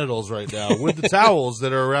your genitals right now with the towels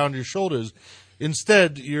that are around your shoulders.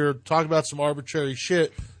 Instead, you're talking about some arbitrary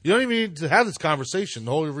shit. You don't even need to have this conversation.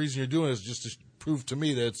 The whole reason you're doing it is just to prove to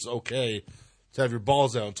me that it's okay to have your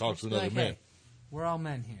balls out and talk to another Like, man." hey, we're all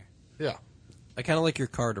men here. Yeah. I kind of like your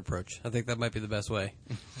card approach. I think that might be the best way.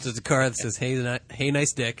 So it's a card that says, "Hey,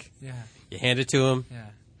 nice dick." Yeah. You hand it to him, Yeah.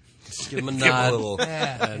 give him a Give a nod. little.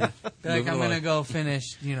 Yeah. Be like, Move I'm along. going to go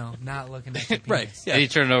finish, not looking at your penis. Right. And you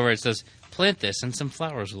turn it over, it says, "Plant this, and some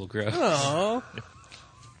flowers will grow." Oh,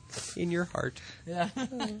 in your heart. Yeah.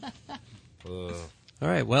 All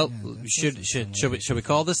right. Well, should we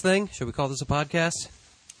call this thing? Should we call this a podcast?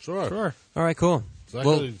 Sure. All right. Cool. It's not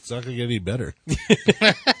Well, going to get any better.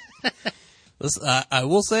 I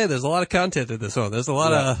will say there's a lot of content in this one. There's a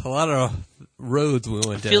lot of roads we went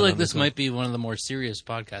down. I feel like on this one. might be one of the more serious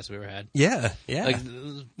podcasts we ever had. Yeah. Like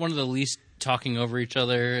one of the least talking over each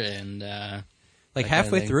other, and Like that halfway kind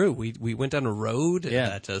of thing. through, we went down a road. Yeah.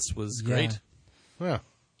 That just was Yeah. great. Yeah.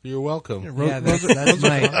 You're welcome. Yeah, that's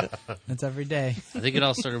my. That's every day. I think it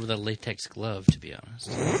all started with a latex glove. To be honest,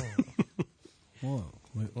 Whoa.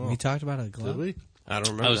 We talked about a Did glove? we? I don't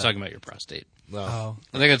remember. I was that. talking about your prostate. No. Oh.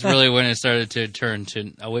 I think that's really when it started to turn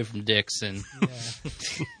to away from dicks and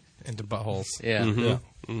Into buttholes. yeah. Yeah.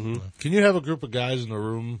 Can you have a group of guys in a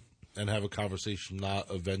room and have a conversation, not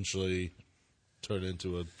eventually turn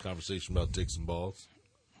into a conversation about dicks and balls?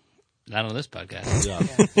 Not on this podcast.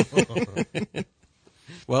 Yeah.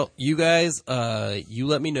 Well, you guys, you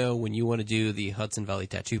let me know when you want to do the Hudson Valley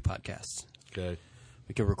Tattoo podcast. Okay.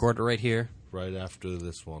 We can record it right here. Right after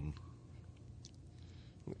this one.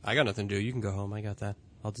 I got nothing to do. You can go home. I got that.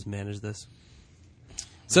 I'll just manage this.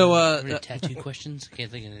 So, Any tattoo questions? I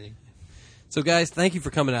can't think of anything. so guys, thank you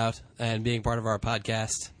for coming out and being part of our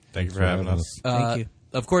podcast. Thank you for having us. Thank you.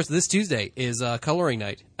 Of course, this Tuesday is coloring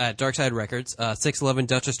night at Darkside Records, 611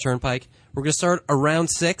 Dutchess Turnpike. We're going to start around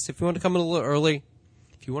 6. If you want to come in a little early,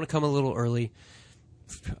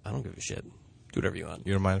 I don't give a shit. Do whatever you want.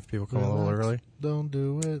 You don't mind if people come a little early? Don't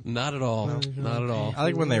do it. Not at all. Not at all. I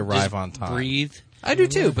like when they arrive on time. Breathe. I do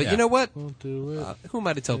too, but Yeah. you know what? Don't do it. Who am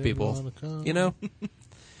I to tell They people? wanna come. You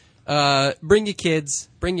know? Bring your kids,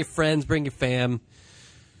 bring your friends, bring your fam.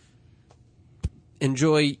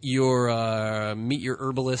 enjoy your meet your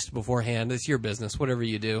herbalist beforehand. It's your business, whatever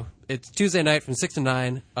you do. It's Tuesday night from 6 to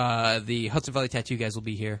 9. The Hudson Valley Tattoo guys will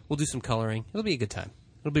be here. We'll do some coloring. It'll be a good time.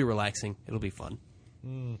 It'll be relaxing. It'll be fun.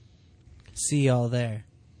 See y'all there.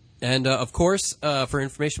 And, of course, for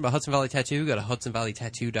information about Hudson Valley Tattoo, go to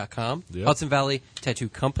hudsonvalleytattoo.com. Yep.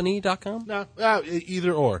 hudsonvalleytattoocompany.com. No,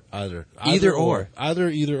 either or. Either or.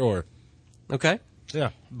 Either or. Okay.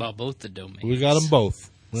 Yeah. About both the domains. We got them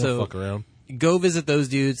both. We don't So- fuck around. Go visit those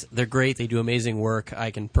dudes. They're great. They do amazing work.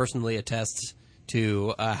 I can personally attest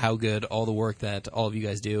to how good all the work that all of you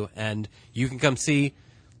guys do. And you can come see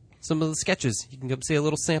some of the sketches. You can come see a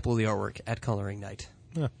little sample of the artwork at Coloring Night.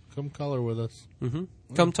 Yeah, come color with us.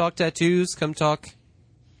 Come talk tattoos. Come talk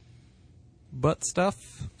butt stuff.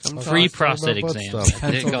 Come talk Free Talk prostate about butt exam. stuff.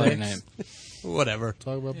 They call your name. whatever.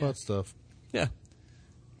 Talk about butt stuff. Yeah.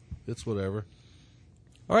 It's whatever.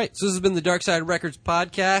 All right. So this has been the Dark Side Records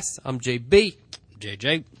podcast. I'm JB.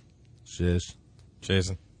 JJ. Shish.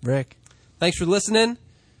 Jason. Rick. Thanks for listening.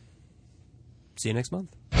 See you next month.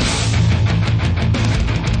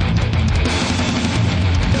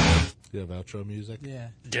 You have outro music? Yeah.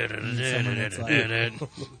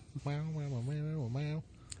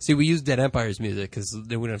 See, we use Dead Empire's music because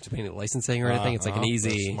we don't have to pay any licensing or anything. It's like an That's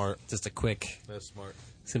easy, smart. just a quick, That's smart.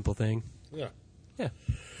 simple thing. Yeah. Yeah.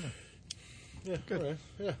 Yeah. Good. Right.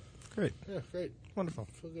 Yeah. Great. Yeah. Great. Wonderful.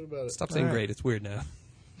 Feel good about it. Stop saying All right. great. It's weird now.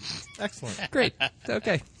 Excellent. Great.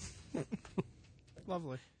 Okay.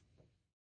 Lovely.